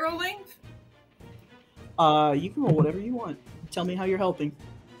 What am I rolling? You can roll whatever you want. Tell me how you're helping.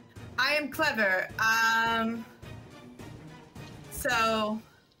 I am clever. So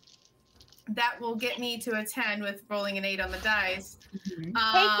that will get me to a 10 with rolling an 8 on the dice. Take his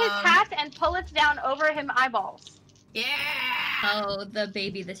hat and pull it down over him eyeballs. Yeah. Oh, the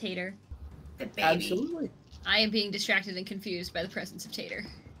baby, the tater. The baby. Absolutely. I am being distracted and confused by the presence of tater.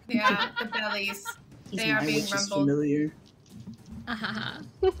 Yeah, the bellies. He's They are mine, being which is rumbled. familiar. Ahaha.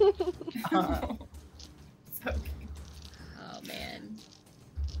 So cute. Oh man.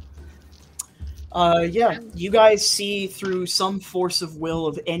 Yeah, you guys see through some force of will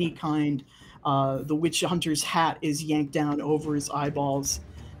of any kind, the witch hunter's hat is yanked down over his eyeballs.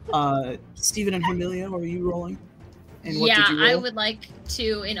 Stephen and Hermilia, are you rolling? And what Yeah, did you roll? I would like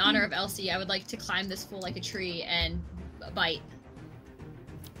to, in honor of Elsie, I would like to climb this fool like a tree and bite.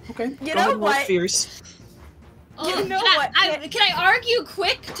 Okay, You go know ahead and roll what? fierce. Oh, You know can what? can I argue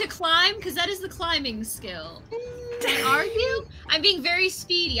quick to climb? Because that is the climbing skill. Can I argue? I'm being very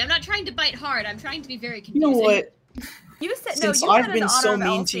speedy. I'm not trying to bite hard. I'm trying to be very You know confusing. what? You said Since no. You I've said in been so honor of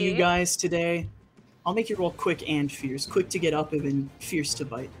mean to you Elsie. guys today, I'll make you roll quick and fierce. Quick to get up and then fierce to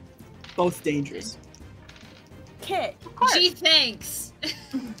bite. Both dangerous. Kit, Gee, thanks.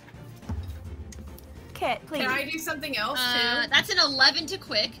 Kit, please. Can I do something else too? That's an 11 to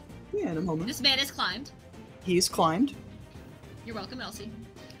quick. Yeah, in a moment. This man has climbed. He is climbed. You're welcome, Elsie.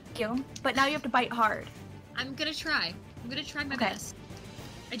 Thank you. But now you have to bite hard. I'm gonna try. I'm gonna try my Okay. best.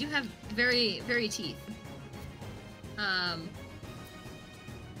 I do have very, very teeth. I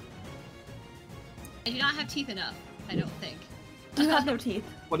do not have teeth enough, I don't think. You have no teeth.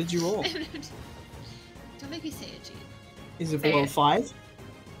 What did you roll? Don't make me say it, G. Is it Say below it. 5?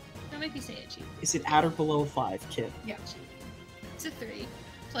 Don't make me say it, G. Is it at or below 5, Kit? Yeah. G. It's a 3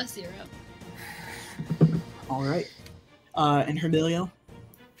 plus 0. Alright. And Hermilio?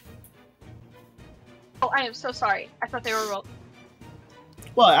 Oh, I am so sorry. I thought they were rolled.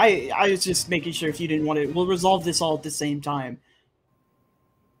 Well, I was just making sure if you didn't want it. We'll resolve this all at the same time.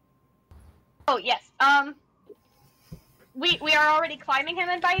 Oh yes. We are already climbing him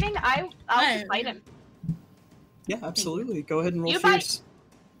and biting. I'll just bite him. Yeah, absolutely. Go ahead and roll You bite. fierce.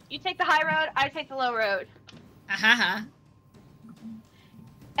 You take the high road. I take the low road. Ahaha.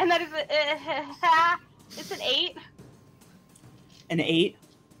 And that is it's an 8. An 8.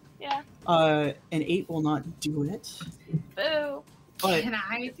 Yeah. An 8 will not do it. Boo. But Can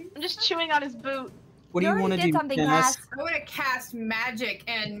I do? I'm just chewing on his boot. what do you already want to did do, something, Dennis? Cass. I want to cast magic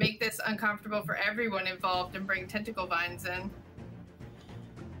and make this uncomfortable for everyone involved and bring tentacle vines in.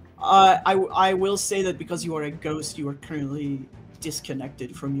 I will say that because you are a ghost, you are currently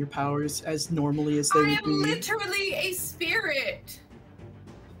disconnected from your powers as normally as they I would am be. literally a spirit.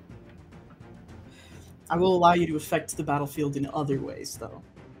 I will allow you to affect the battlefield in other ways, though.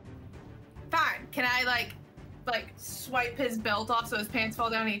 Fine. Can I like swipe his belt off so his pants fall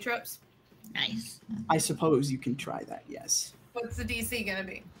down and he trips? Nice. I suppose you can try that, yes. What's the DC gonna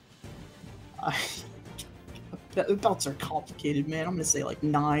be? Belts are complicated, man. I'm gonna say like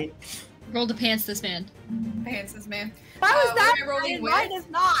 9. Roll to pants this man. Pants, man. Why was What that? am I rolling Mine with? is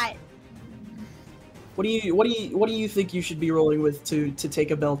not. What do you think you should be rolling with to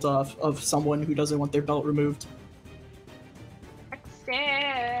take a belt off of someone who doesn't want their belt removed?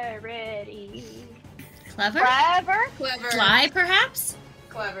 Dexterity. Clever? Clever. Clever. Fly, perhaps?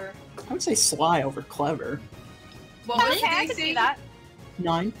 Clever. I would say sly over clever. What was Okay, I can DC? see that.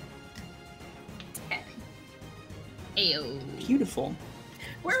 9. Ayo. Beautiful.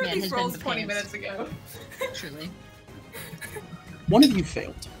 Where were Man these has been rolls the 20 pants. minutes ago? Truly. One of you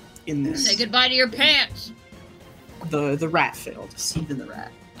failed in this. Say goodbye to your pants. The rat failed. Stephen the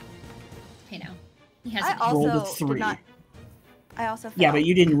rat. Hey now. He has I a Rolled a also 3. did not. I also failed. Yeah, but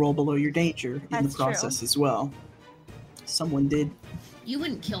you didn't roll below your danger in That's the true. process as well. Someone did. You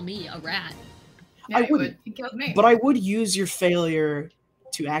wouldn't kill me, a rat. Yeah, I he wouldn't. would. He killed me. But I would use your failure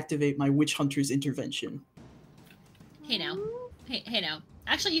to activate my witch hunter's intervention. Hey now. Hey now.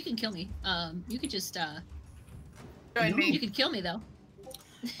 Actually, you can kill me. You could just Join No. you me. could kill me though.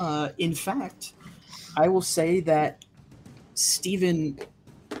 In fact, I will say that Stephen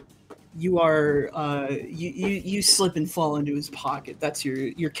You are you slip and fall into his pocket. That's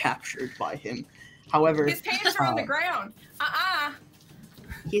you're captured by him. However, His pants are on the ground.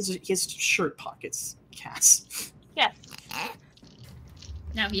 he has shirt pockets, Cass. Yes.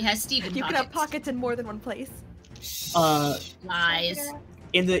 Now he has Steven You pockets. can have pockets in more than one place. Lies.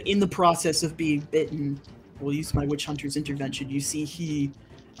 In the process of being bitten, we'll use my witch hunter's intervention. You see he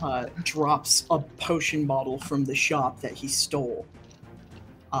drops a potion bottle from the shop that he stole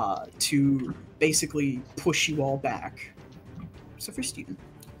to basically push you all back, except for Steven,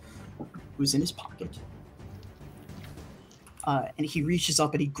 who's in his pocket. And he reaches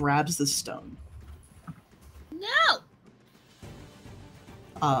up and he grabs the stone. No!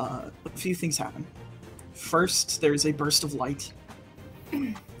 A few things happen. First, there's a burst of light,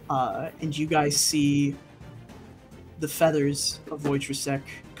 and you guys see the feathers of Wojciech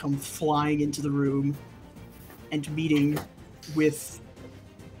come flying into the room and meeting with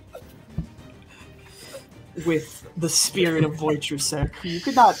the spirit of Wojciech, who you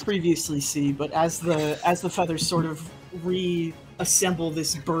could not previously see, but as the feathers sort of reassemble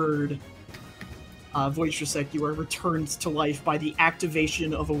this bird, Wojciech, you are returned to life by the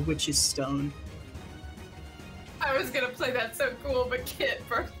activation of a witch's stone. I was gonna play that so cool, but Kit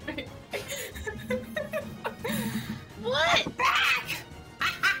birthed me. What? Back!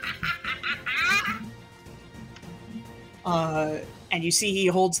 And you see he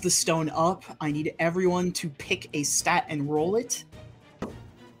holds the stone up. I need everyone to pick a stat and roll it.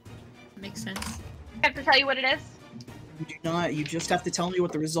 Makes sense. I have to tell you what it is. You do not. You just have to tell me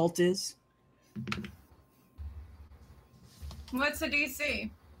what the result is. What's the DC?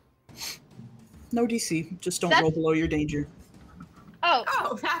 No DC. Just don't That's- roll below your danger. Oh,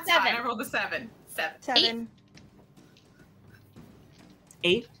 Oh, that's 7. fine. I rolled a 7. 7. 7.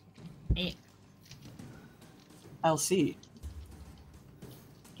 8. 8. LC.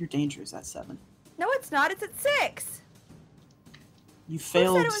 Your danger is at 7. No, it's not. It's at 6. You said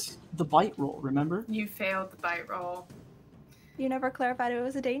failed it was- the bite roll, remember? You failed the bite roll. You never clarified if it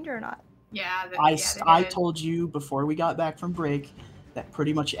was a danger or not. Yeah, I told you before we got back from break that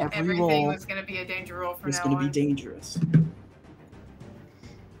pretty much every everything roll was going to be a danger roll from was now going to be on. dangerous.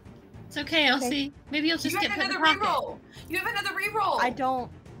 It's okay, Elsie. Maybe you'll just You get have put in the another pocket. reroll. You have another reroll. I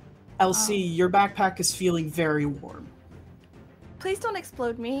don't. LC, your backpack is feeling very warm. Please don't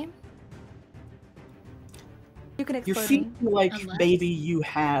explode me. You can You're explode me. feeling like Unless- maybe you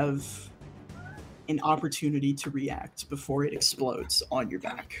have an opportunity to react before it explodes on your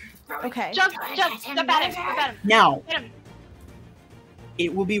back. Okay. jump, step at him, step at him. Now, Hit him.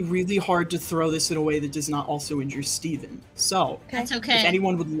 it will be really hard to throw this in a way that does not also injure Steven. So, That's if okay.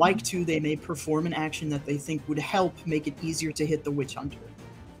 anyone would like to, they may perform an action that they think would help make it easier to hit the witch hunter.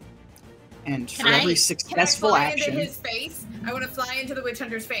 And Can for I- every Can I successful fly action, into his face? I want to fly into the witch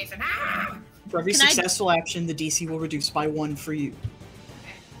hunter's face and for every Can I- successful action, the DC will reduce by 1 for you.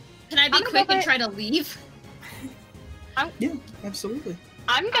 Can I be I'm gonna quick go and for- try to leave? Yeah, absolutely.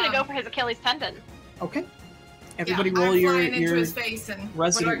 I'm gonna go for his Achilles tendon. Okay. Everybody yeah, roll I'm your flying into your his face and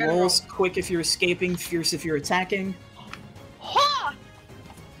resident what do I gotta rolls. Quick if you're escaping, fierce if you're attacking. Ha!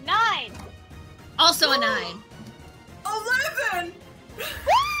 9. Also a 9. roll? 11.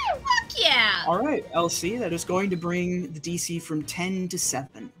 Fuck yeah! All right, LC, that is going to bring the DC from 10 to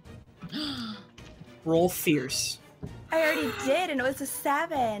 7. Roll fierce. I already did, and it was a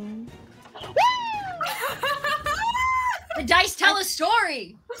 7. The dice tell a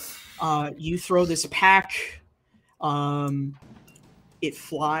story! You throw this pack. It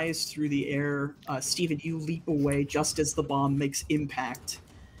flies through the air. Steven, you leap away just as the bomb makes impact.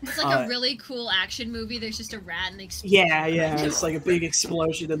 It's like a really cool action movie. There's just a rat and they explode. Yeah, it's like a big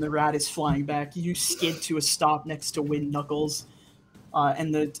explosion and the rat is flying back. You skid to a stop next to Wind Knuckles,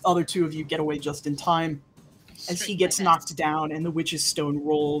 and the other two of you get away just in time as he Straight gets my knocked down and the witch's stone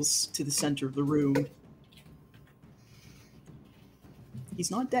rolls to the center of the room. He's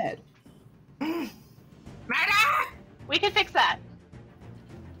not dead. Murder! We can fix that.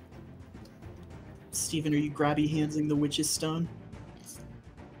 Steven, are you grabby handsing the witch's stone?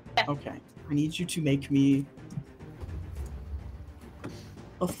 Yes. Okay. I need you to make me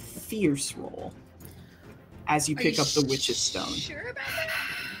a fierce roll as you Are pick you up the witch's stone. Sure about that?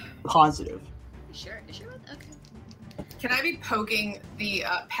 Positive. You sure about that? Okay. Can I be poking the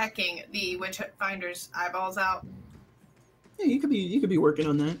pecking the witch finder's eyeballs out? Yeah, you could be working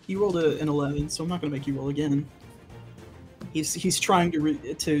on that. You rolled an 11, so I'm not gonna make you roll again. He's trying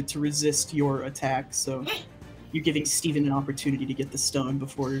to resist your attack, so you're giving Steven an opportunity to get the stone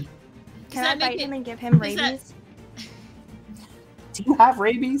before. Can I that make bite it- him and give him does that- rabies? Do you have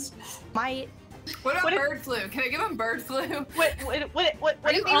rabies? Might. What about What if- bird flu? Can I give him bird flu? Would Are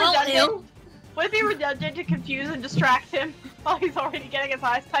it you be all redundant? ill? Would it be redundant to confuse and distract him while he's already getting his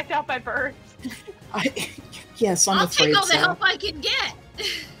eyes pecked out by birds? Yes, I'm I'll afraid take all the so. help I can get.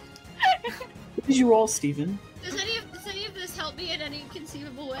 What did you roll, Steven? Does any of this help me in any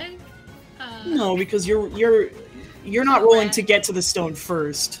conceivable way? No, because you're not rolling to get to the stone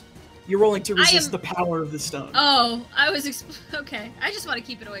first. You're rolling to resist the power of the stone. Oh, I was okay. I just want to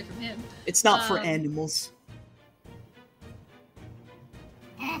keep it away from him. It's not for animals.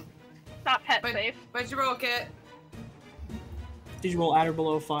 It's not pet Wait. safe. What'd you roll, Kit? Did you roll at or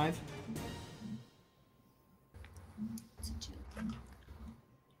below 5?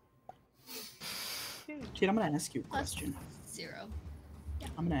 Kid, I'm gonna ask you a question. 0.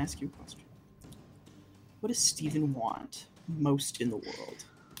 I'm gonna ask you a question. What does Steven want most in the world?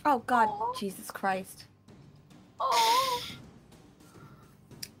 Oh God, Jesus Christ. Oh.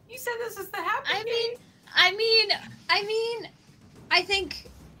 You said this is the happy game. I mean, I think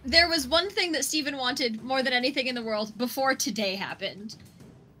there was one thing that Steven wanted more than anything in the world before today happened.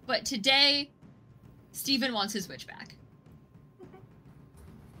 But today, Steven wants his witch back.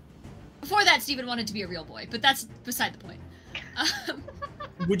 Before that, Steven wanted to be a real boy, but that's beside the point.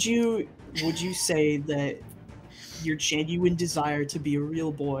 Would you say that your genuine desire to be a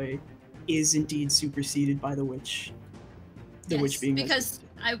real boy is indeed superseded by the witch? The Yes, witch being because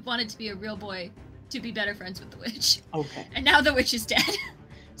I wanted to be a real boy to be better friends with the witch. okay. And now the witch is dead.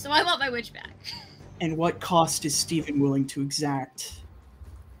 So I want my witch back. And what cost is Steven willing to exact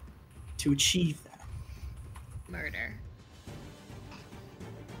to achieve that? Murder.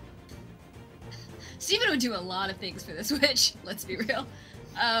 Steven would do a lot of things for this witch, let's be real.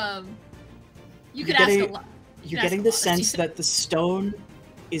 You could ask a lot. You're getting the sense that the stone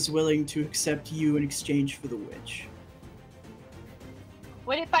is willing to accept you in exchange for the witch.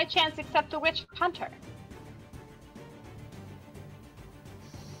 Would it by chance accept a witch hunter?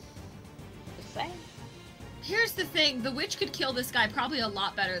 Just saying. Here's the thing, the witch could kill this guy probably a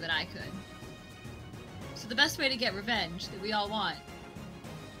lot better than I could. So the best way to get revenge that we all want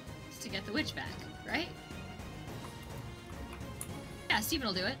is to get the witch back, right? Yeah, Steven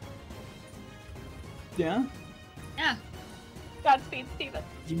will do it. Yeah? Yeah. Godspeed, Steven.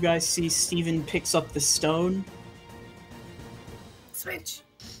 You guys see Steven picks up the stone. Switch.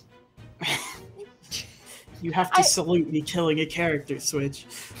 You have to salute me killing a character, Switch.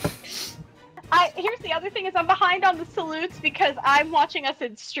 Here's the other thing is I'm behind on the salutes because I'm watching us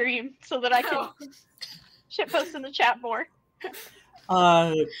in stream so that I can shitpost in the chat more.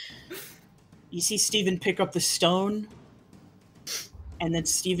 You see Steven pick up the stone, and then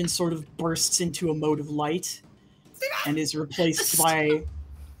Steven sort of bursts into a mode of light and is replaced by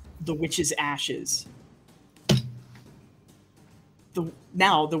the witch's ashes.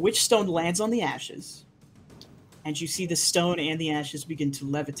 Now, the witch stone lands on the ashes, and you see the stone and the ashes begin to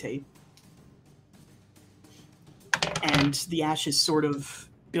levitate. And the ashes sort of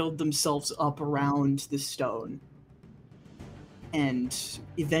build themselves up around the stone. And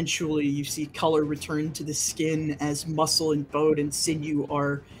eventually you see color return to the skin as muscle and bone and sinew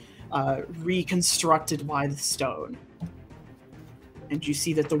are reconstructed by the stone. And you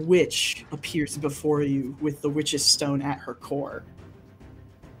see that the witch appears before you with the witch's stone at her core.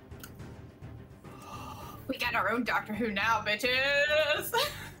 We got our own Doctor Who now, bitches!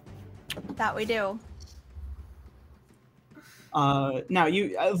 That we do. Now,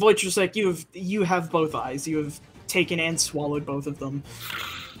 Voitress, like, you have both eyes. You have taken and swallowed both of them.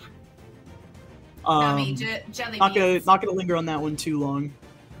 Jelly Not beans. gonna linger on that one too long.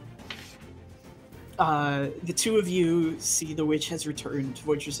 The two of you see the witch has returned.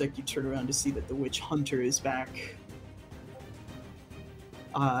 Voitress, like, you turn around to see that the witch hunter is back.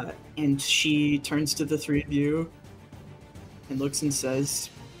 And she turns to the three of you and looks and says,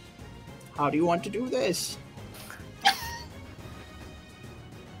 "How do you want to do this?"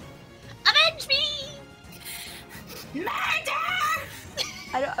 Avenge me! Murder!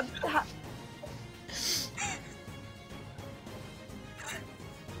 I don't.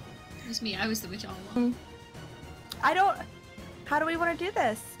 It was me, I was the witch all along. I don't. How do we want to do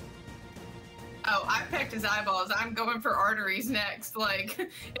this? Oh, I picked his eyeballs. I'm going for arteries next. Like,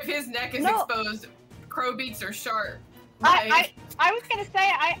 if his neck is No. exposed, crow beaks are sharp. I was gonna say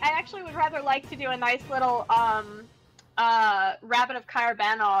I actually would rather like to do a nice little rabbit of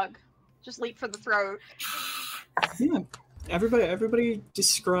Kyr-Banog, just leap for the throat. Yeah. Everybody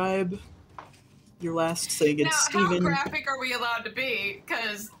describe your last thing. Now, It's how Steven. graphic are we allowed to be?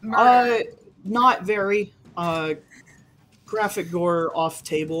 Because murder. Not very. Graphic gore off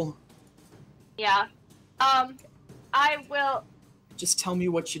table. Yeah. I will. Just tell me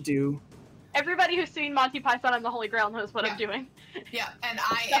what you do. Everybody who's seen Monty Python and the Holy Grail knows what I'm doing. Yeah, and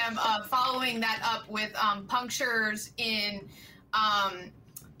I am following that up with punctures in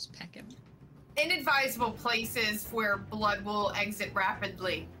Just peck him. inadvisable places where blood will exit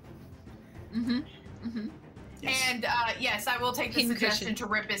rapidly. Mm-hmm. Mm-hmm. Yes. And yes, I will take the Pincushion. suggestion to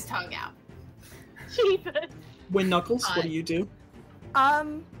rip his tongue out. Jesus. When Knuckles, what do you do?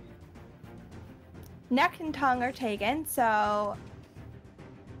 Neck and tongue are taken, so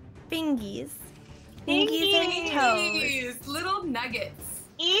fingies. Fingies and toes. These little nuggets.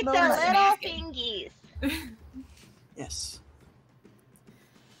 Eat the Little little nuggets. fingies. Yes.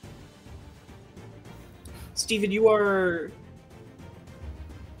 Steven, you are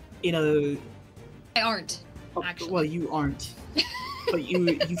in a... I aren't. Oh, Actually. well, you aren't. But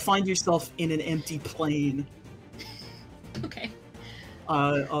you find yourself in an empty plain Okay.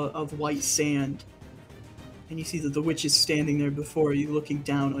 of white sand. And you see that the witch is standing there before you, looking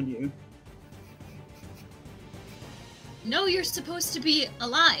down on you. No, you're supposed to be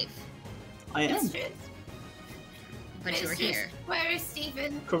alive, I am. Mistress, but you were Mistress, here. where is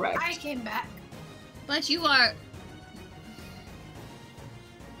Stephen? Correct. I came back. But you are.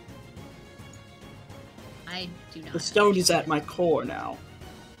 I do not. The stone is at my core now,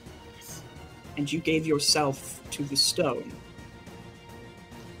 Yes. and you gave yourself to the stone.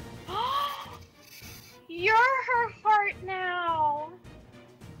 You're her heart now.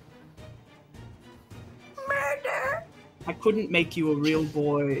 Murder! I couldn't make you a real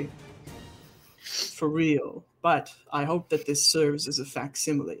boy for real, but I hope that this serves as a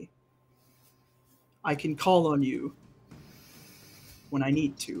facsimile. I can call on you when I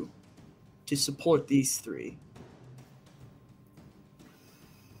need to support these three.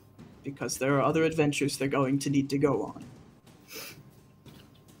 Because there are other adventures they're going to need to go on.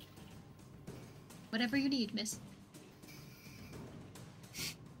 Whatever you need, miss.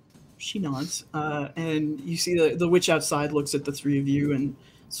 She nods, and you see the witch outside looks at the three of you and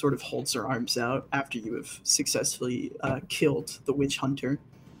sort of holds her arms out after you have successfully killed the witch hunter.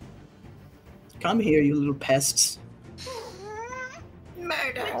 Come here, you little pests.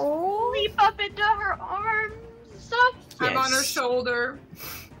 Murder! Leap up into her arms. I'm on her Yes. shoulder,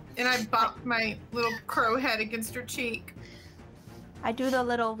 and I bop my little crow head against her cheek. I do the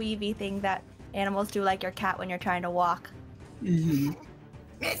little weavy thing that animals do, like your cat when you're trying to walk. Mm-hmm.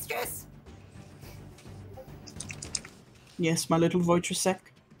 Mistress! Yes, my little Wojciech.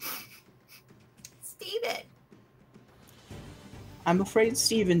 Stephen! I'm afraid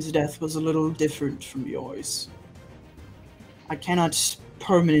Stephen's death was a little different from yours. I cannot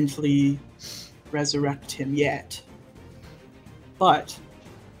permanently resurrect him yet. But,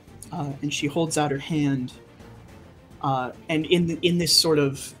 and she holds out her hand, and in this sort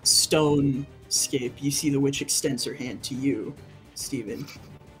of stone scape, you see the witch extends her hand to you, Stephen.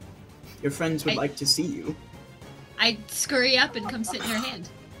 Your friends would like to see you. I scurry up and come sit in her hand.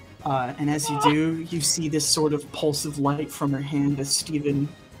 And as you do, you see this sort of pulse of light from her hand as Stephen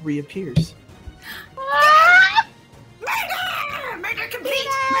reappears. Murder! Murder complete!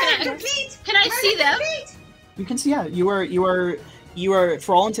 Can Murder complete! Can I see them? You can see, yeah, you are,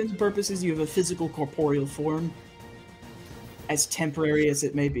 for all intents and purposes, you have a physical corporeal form, as temporary as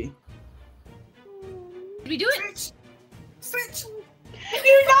it may be. Did we do it? Switch! Switch!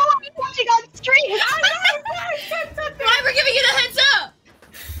 You know I'm watching on stream. Why we're giving you the heads up?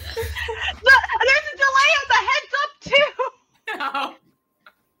 There's a delay on the heads up too. No.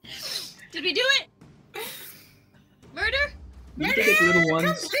 Did we do it? Murder? You did it, little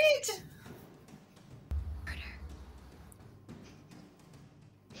ones. Complete!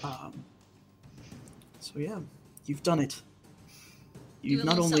 So yeah, you've done it. Do You've a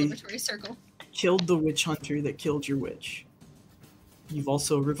not little only celebratory circle. killed the witch hunter that killed your witch, you've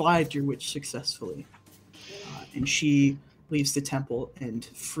also revived your witch successfully. And she leaves the temple and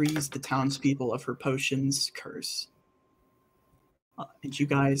frees the townspeople of her potion's curse. And you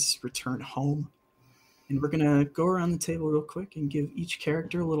guys return home. And we're gonna go around the table real quick and give each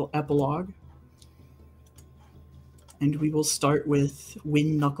character a little epilogue. And we will start with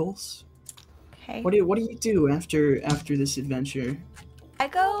Win Knuckles. Okay. What do you do after this adventure? I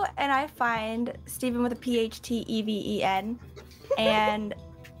go and I find Stephen with a PHTEVEN, and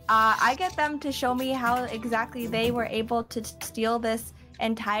I get them to show me how exactly they were able to steal this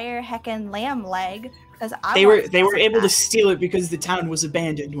entire heckin' lamb leg. Because They were able to steal it because the town was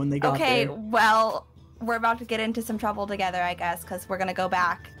abandoned when they got Okay, there. well, we're about to get into some trouble together, I guess, because we're gonna go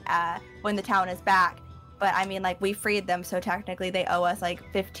back when the town is back. But I mean, like, we freed them, so technically they owe us like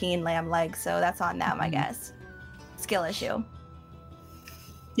 15 lamb legs, so that's on them, I guess. Skill issue.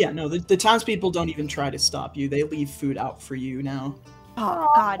 Yeah, no, the townspeople don't even try to stop you. They leave food out for you now.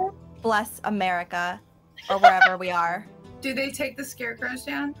 Oh God, bless America, or wherever we are. Do they take the scarecrows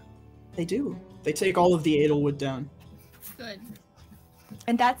down? They do. They take all of the Edelwood down. Good.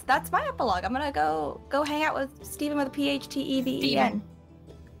 And that's my epilogue. I'm gonna go hang out with Steven with a PHTEVEN.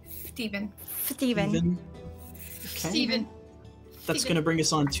 Steven. Steven. Okay. Steven. That's going to bring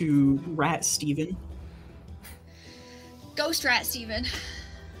us on to Rat Steven. Ghost Rat Steven.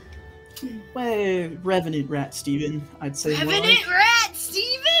 Well, Revenant Rat Steven, I'd say. Revenant Rat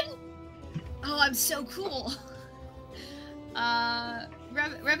Steven! Oh, I'm so cool.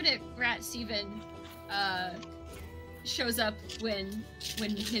 Revenant Rat Steven shows up when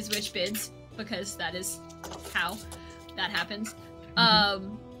his witch bids, because that is how that happens.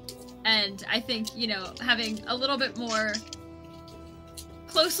 And I think, having a little bit more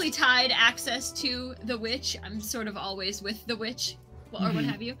closely tied access to the witch, I'm sort of always with the witch, or what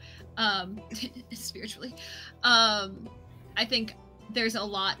have you, spiritually. I think there's a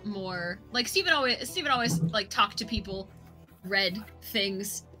lot more, like Steven always like talked to people, read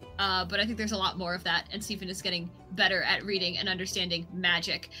things, but I think there's a lot more of that, and Steven is getting better at reading and understanding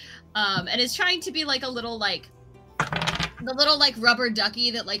magic, and is trying to be like a little like the little like rubber ducky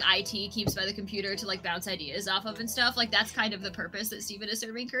that like IT keeps by the computer to like bounce ideas off of and stuff. Like that's kind of the purpose that Steven is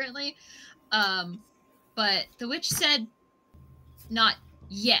serving currently. But the witch said not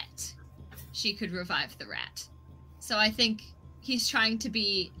yet she could revive the rat. So I think he's trying to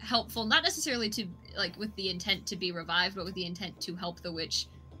be helpful, not necessarily to like with the intent to be revived, but with the intent to help the witch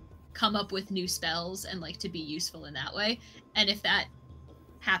come up with new spells and like to be useful in that way. And if that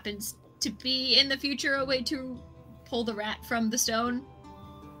happens to be in the future a way to pull the rat from the stone,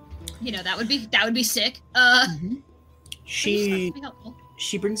 that would be sick. She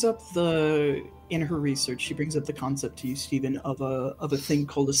brings up in her research, she brings up the concept to you, Stephen, of a thing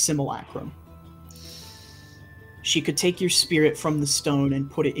called a simulacrum. She could take your spirit from the stone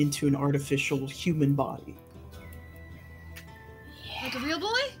and put it into an artificial human body. Like a real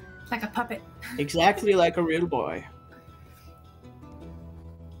boy? Like a puppet. Exactly like a real boy.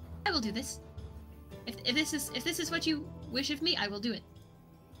 I will do this. If this is what you wish of me, I will do it.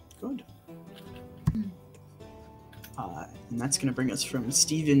 Good. And that's going to bring us from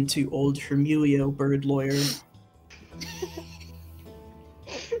Steven to old Hermelio, bird lawyer.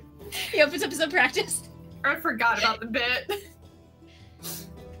 He opens up his own practice. I forgot about the bit.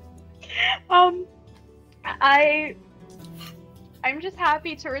 I'm just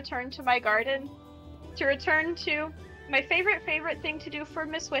happy to return to my garden, to return to my favorite thing to do for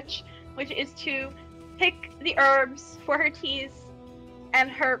Miss Witch, which is to pick the herbs for her teas and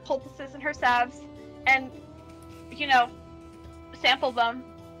her poultices and her salves, and sample them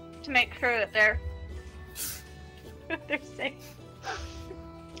to make sure that they're safe.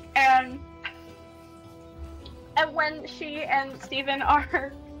 And when she and Steven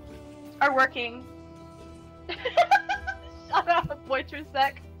are working, shut up, boy, for a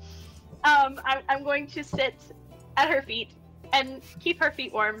sec. I'm going to sit at her feet and keep her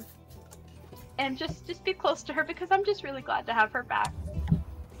feet warm, and just be close to her, because I'm just really glad to have her back.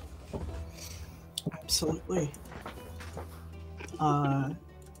 Absolutely.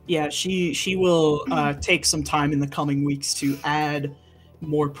 Yeah, she will take some time in the coming weeks to add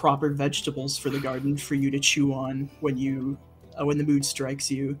more proper vegetables for the garden for you to chew on when the mood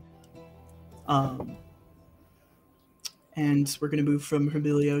strikes you. And we're going to move from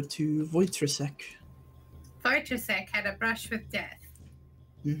Hermelio to Wojtrasek. Wojtrasek had a brush with death.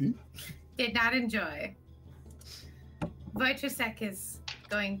 Did not enjoy. Wojtrasek is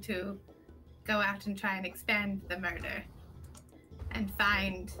going to go out and try and expand the murder and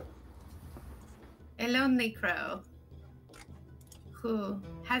find a lonely crow who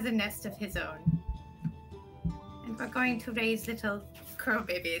has a nest of his own. And we're going to raise little crow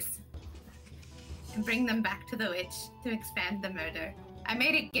babies and bring them back to the witch to expand the murder. I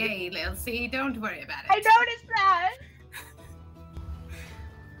made it gay, Lil C. Don't worry about it. I noticed that!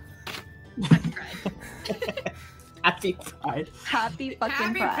 Happy Pride. Happy fucking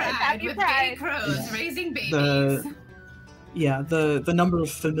Happy pride. Pride with Pride. gay crows raising babies. The number of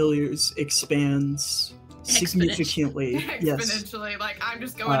familiars expands significantly. Yes. Exponentially. Like, I'm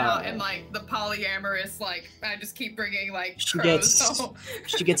just going out and, like, the polyamorous, like, I just keep bringing, like, She crows gets home.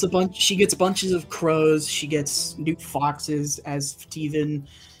 she gets bunches of crows. She gets new foxes as Steven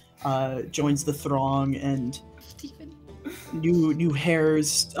joins the throng, and new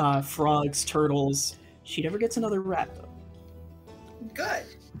hares, frogs, turtles. She never gets another rat though. Good.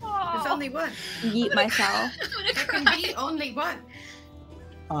 Aww. There's only one. Yeet myself. There can be only one.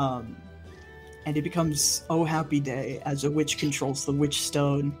 And it becomes Oh Happy Day as a witch controls the witch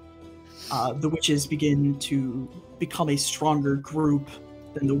stone. The witches begin to become a stronger group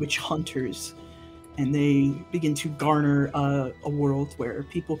than the witch hunters, and they begin to garner a world where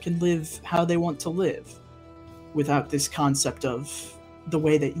people can live how they want to live without this concept of the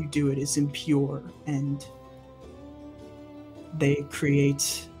way that you do it is impure, and they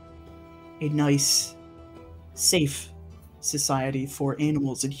create a nice, safe society for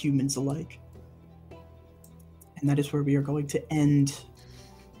animals and humans alike. And that is where we are going to end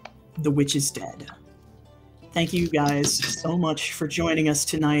The Witch is Dead. Thank you guys so much for joining us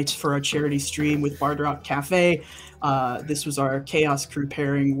tonight for our charity stream with Bard Rock Cafe. This was our Chaos Crew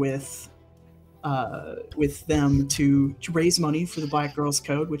pairing with them to raise money for the Black Girls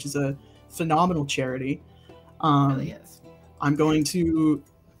Code, which is a phenomenal charity. Really is. I'm going to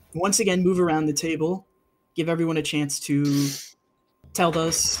once again move around the table, give everyone a chance to tell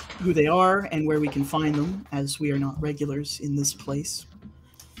us who they are and where we can find them, as we are not regulars in this place.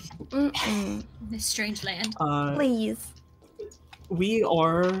 This strange land. Please. We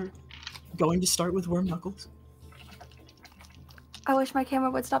are going to start with Worm Knuckles. I wish my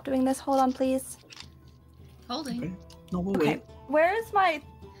camera would stop doing this. Hold on, please. Holding. Okay. No, we'll Okay. wait. Where is my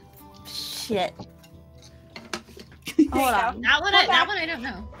shit? Hold on. That one I don't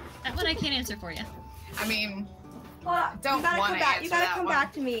know. That one I can't answer for you. I mean, Hold on. Don't you gotta wanna come back. answer You gotta that come one.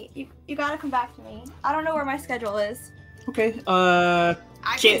 back to me. You gotta come back to me. I don't know where my schedule is. Okay. I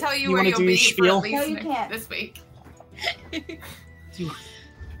Kit, can tell you you where wanna you'll do be your for spiel? at least No, you can't. this week.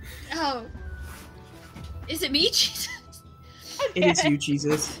 Oh. Is it me? Jesus. It is you,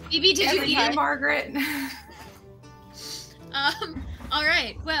 Jesus. BB, did you Every eat time, it? Margaret. All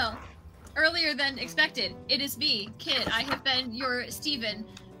right. Well, earlier than expected, it is me, Kid. I have been your Steven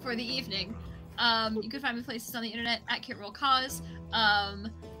for the evening. You can find me places on the internet at KitRollCause.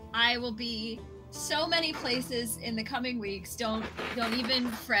 I will be so many places in the coming weeks. Don't even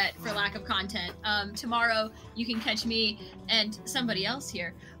fret for lack of content. Tomorrow you can catch me and somebody else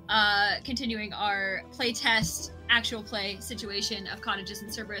here continuing our playtest actual play situation of Cottages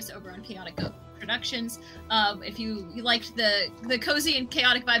and Cerberus over on Chaotic Goat Productions. If you liked the cozy and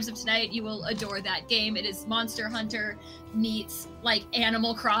chaotic vibes of tonight, you will adore that game. It is Monster Hunter meets like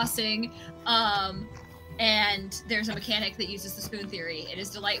Animal Crossing, and there's a mechanic that uses the spoon theory. It is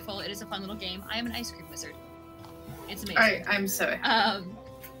delightful. It is a fun little game. I am an ice cream wizard. It's amazing. I'm so happy.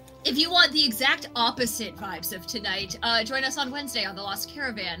 If you want the exact opposite vibes of tonight, join us on Wednesday on the Lost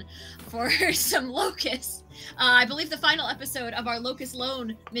Caravan for some Locusts. I believe the final episode of our Locust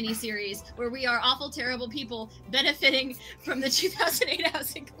Loan miniseries, where we are awful, terrible people benefiting from the 2008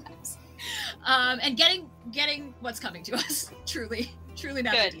 housing collapse, and getting what's coming to us. Truly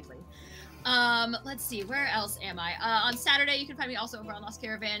not Good. deeply. Let's see, where else am I? On Saturday, you can find me also over on Lost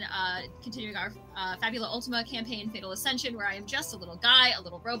Caravan, continuing our Fabula Ultima campaign, Fatal Ascension, where I am just a little guy, a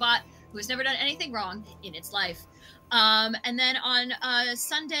little robot, who has never done anything wrong in its life. And then on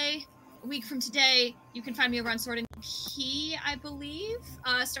Sunday, a week from today, you can find me over on Sword and Key, I believe,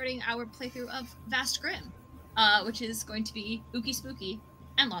 starting our playthrough of Vast Grim, which is going to be ooky spooky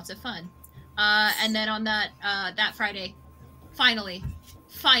and lots of fun. And then on that Friday, finally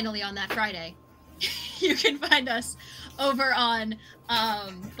on that Friday, you can find us over on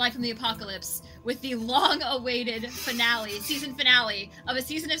Life from the Apocalypse with the long-awaited season finale of A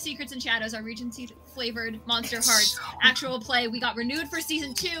Season of Secrets and Shadows, our Regency-flavored Monster Hearts actual play. We got renewed for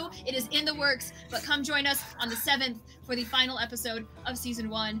Season 2. It is in the works, but come join us on the 7th for the final episode of Season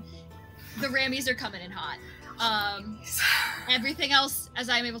 1. The Rammies are coming in hot. Everything else, as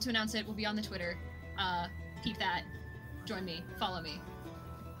I am able to announce it, will be on the Twitter. Keep that. Join me. Follow me.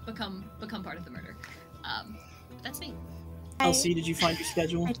 Become part of the murder. That's me. Elsie, did you find your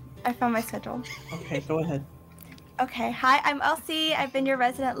schedule? I found my schedule. Okay, go ahead. Okay, hi, I'm Elsie. I've been your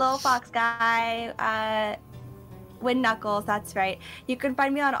resident little fox guy. Win Knuckles, that's right. You can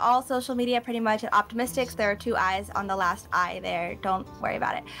find me on all social media pretty much at Optimistics. There are 2 eyes on the last I there. Don't worry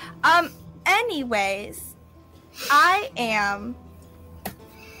about it. Anyways, I am...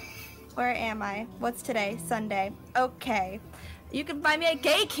 Where am I? What's today? Sunday. Okay. You can find me at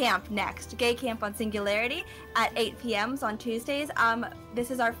Gay Camp next. Gay Camp on Singularity at 8 p.m. on Tuesdays. This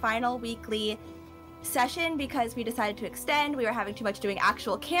is our final weekly session because we decided to extend. We were having too much doing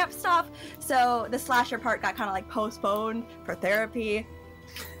actual camp stuff, so the slasher part got kind of like postponed for therapy.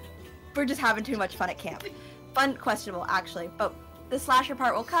 We're just having too much fun at camp. Fun, questionable actually, but the slasher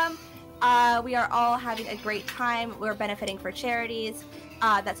part will come. We are all having a great time. We're benefiting for charities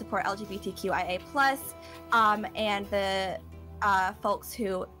that support LGBTQIA+, and the folks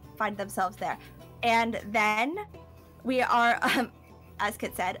who find themselves there. And then we are, as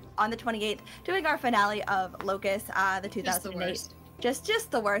Kit said, on the 28th, doing our finale of Locust, the 2008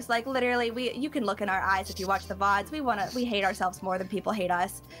 Just the worst. Like literally, you can look in our eyes if you watch the VODs. We hate ourselves more than people hate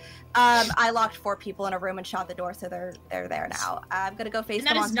us. I locked 4 people in a room and shot the door, so they're there now. I'm gonna go face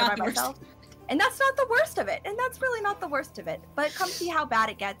the monster by myself. And that's not the worst of it. And that's really not the worst of it. But come see how bad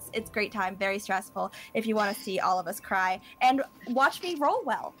it gets. It's great time, very stressful. If you want to see all of us cry and watch me roll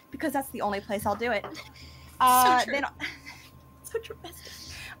well, because that's the only place I'll do it. So true. So dramatic.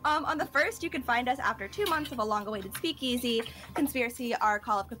 On the 1st, you can find us after 2 months of a long-awaited Speakeasy Conspiracy, our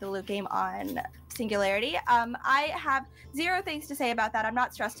Call of Cthulhu game on Singularity. I have 0 things to say about that. I'm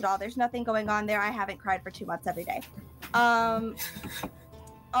not stressed at all. There's nothing going on there. I haven't cried for 2 months every day.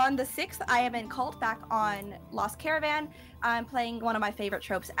 On the 6th, I am in Cult back on Lost Caravan. I'm playing one of my favorite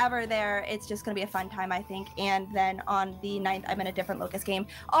tropes ever there. It's just going to be a fun time, I think. And then on the 9th, I'm in a different Locust game,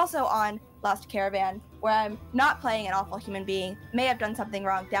 also on Lost Caravan, where I'm not playing an awful human being. May have done something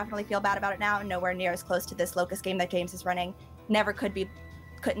wrong. Definitely feel bad about it now. Nowhere near as close to this Locust game that James is running. Never couldn't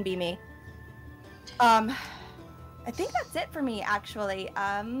be me. I think that's it for me, actually.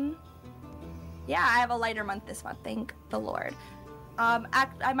 Yeah, I have a lighter month this month, thank the Lord.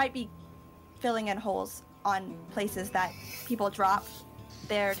 I might be filling in holes on places that people drop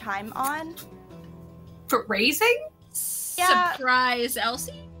their time on. For raising? Yeah. Surprise,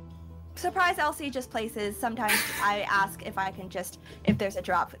 Elsie? Surprise Elsie, just places. Sometimes I ask if I can if there's a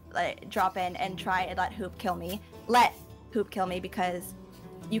drop in and try and let Hoop kill me. Let Hoop kill me, because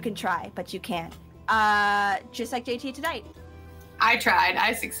you can try, but you can't. Just like JT tonight. I tried.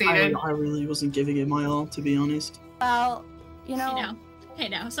 I succeeded. I really wasn't giving it my all, to be honest. Well, you know. Hey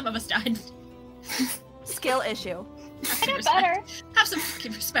now, some of us died. Skill issue. I got better. Have some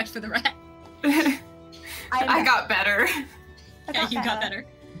fucking respect for the rat. I got better. Yeah, you got better.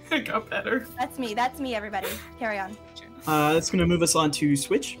 I got better. That's me, everybody. Carry on. That's gonna move us on to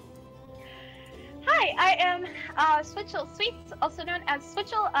Switch. Hi, I am Switchel Sweets, also known as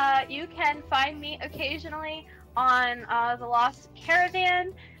Switchel. You can find me occasionally on the Lost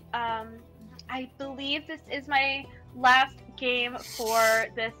Caravan. I believe this is my last game for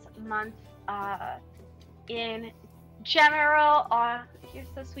this month. In general, you're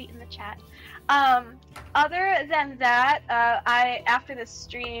so sweet in the chat. Other than that, after this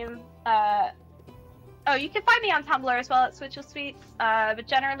stream, you can find me on Tumblr as well at Switchel Sweets. But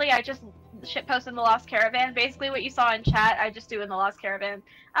generally, I just shitpost in the Lost Caravan. Basically, what you saw in chat, I just do in the Lost Caravan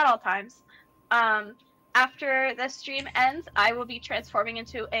at all times. After the stream ends, I will be transforming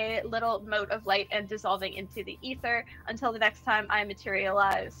into a little mote of light and dissolving into the ether until the next time I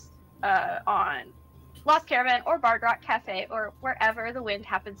materialize on Lost Caravan or Bard Rock Cafe or wherever the wind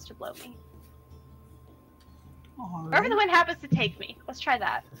happens to blow me. Wherever the wind happens to take me. Let's try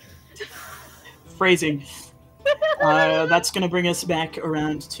that. Phrasing. That's gonna bring us back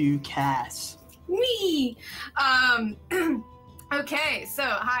around to Cass. Me. Okay, so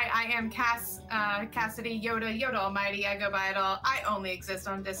hi, I am Cassidy Yoda Almighty. I go by it all. I only exist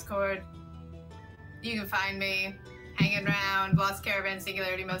on Discord. You can find me hanging around Lost Caravan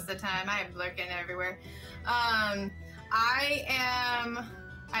Singularity most of the time. I am lurking everywhere. I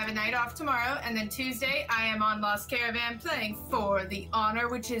have a night off tomorrow, and then Tuesday I am on Lost Caravan playing For the Honor,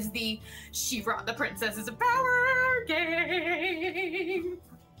 which is the She-Ra the Princesses of Power game.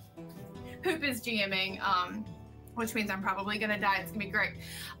 Hoop is GMing, which means I'm probably gonna die. It's gonna be great.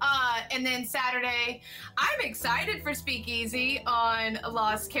 And then Saturday, I'm excited for Speakeasy on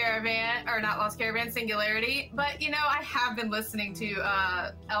Lost Caravan, or not Lost Caravan, Singularity. But, you know, I have been listening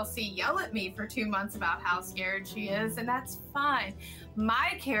to Elsie yell at me for 2 months about how scared she is, and that's fine.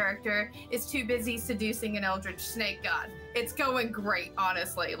 My character is too busy seducing an eldritch snake god. It's going great,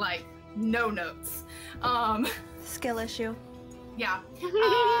 honestly. Like, no notes. Skill issue. Yeah.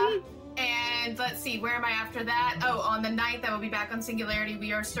 And let's see, where am I after that? Oh, on the 9th, I will be back on Singularity.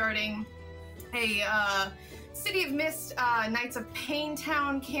 We are starting a City of Mist Knights of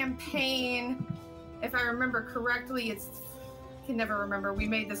Paintown campaign. If I remember correctly, I can never remember. We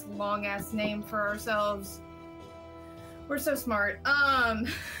made this long-ass name for ourselves. We're so smart.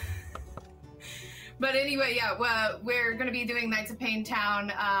 But anyway, yeah, well, we're going to be doing Knights of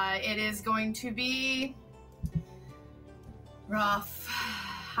Paintown. It is going to be rough.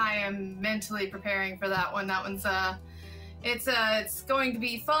 I am mentally preparing for that one. That one's it's going to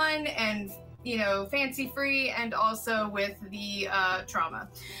be fun and, you know, fancy free, and also with the trauma.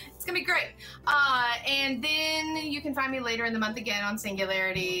 It's gonna be great. And then you can find me later in the month again on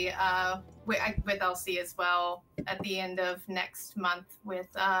Singularity with Elsie as well at the end of next month. With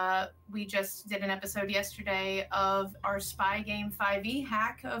we just did an episode yesterday of our spy game 5e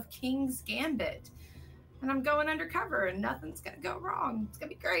hack of King's Gambit. And I'm going undercover, and nothing's gonna go wrong. It's gonna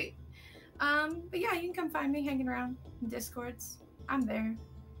be great. But yeah, you can come find me hanging around in Discords. I'm there.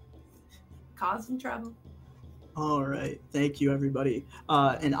 Causing trouble. All right. Thank you, everybody.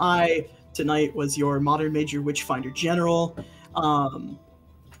 And I, tonight, was your Modern Major Witchfinder General. You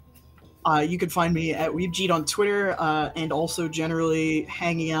can find me at WeebGeet on Twitter, and also generally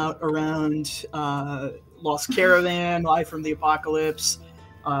hanging out around Lost Caravan, Live from the Apocalypse,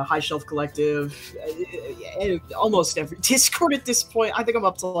 High Shelf Collective, almost every Discord at this point. I think I'm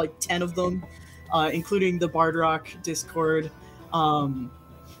up to like 10 of them, including the Bard Rock Discord.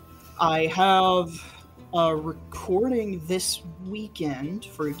 I have a recording this weekend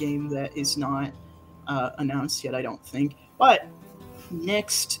for a game that is not announced yet, I don't think. But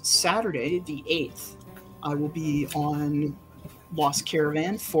next Saturday, the 8th, I will be on Lost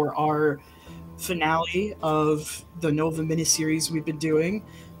Caravan for our finale of the Nova miniseries we've been doing.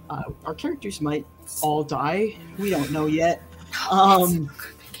 Our characters might all die. We don't know yet.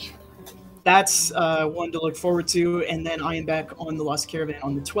 That's one to look forward to. And then I am back on the Lost Caravan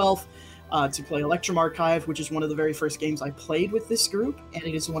on the 12th to play Electrum Archive, which is one of the very first games I played with this group, and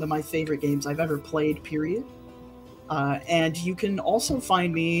it is one of my favorite games I've ever played, period. And you can also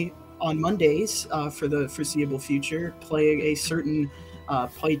find me on Mondays for the foreseeable future, playing a certain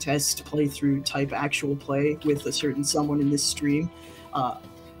playtest, playthrough type actual play with a certain someone in this stream.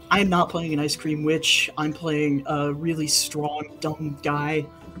 I'm not playing an Ice Cream Witch. I'm playing a really strong, dumb guy.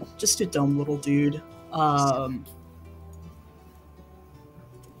 Just a dumb little dude.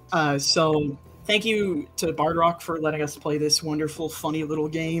 So thank you to Bard Rock for letting us play this wonderful, funny little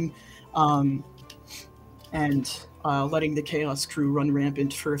game. And letting the Chaos crew run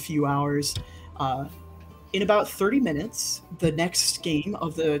rampant for a few hours. In about 30 minutes, the next game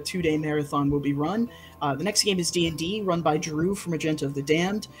of the 2-day marathon will be run. The next game is D&D, run by Drew from Magenta of the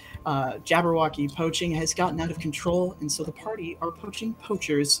Damned. Jabberwocky poaching has gotten out of control, and so the party are poaching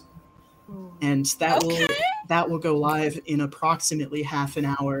poachers. And that will go live in approximately half an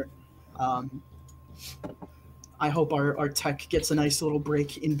hour. I hope our tech gets a nice little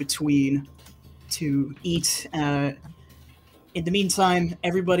break in between to eat. In the meantime,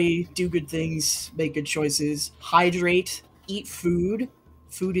 everybody do good things, make good choices, hydrate, eat food.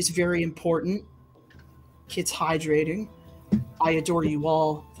 Food is very important. Kids hydrating. I adore you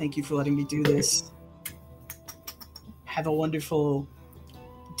all. Thank you for letting me do this. Have a wonderful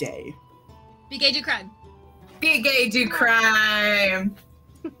day. Be gay, do crime. Be gay, do crime.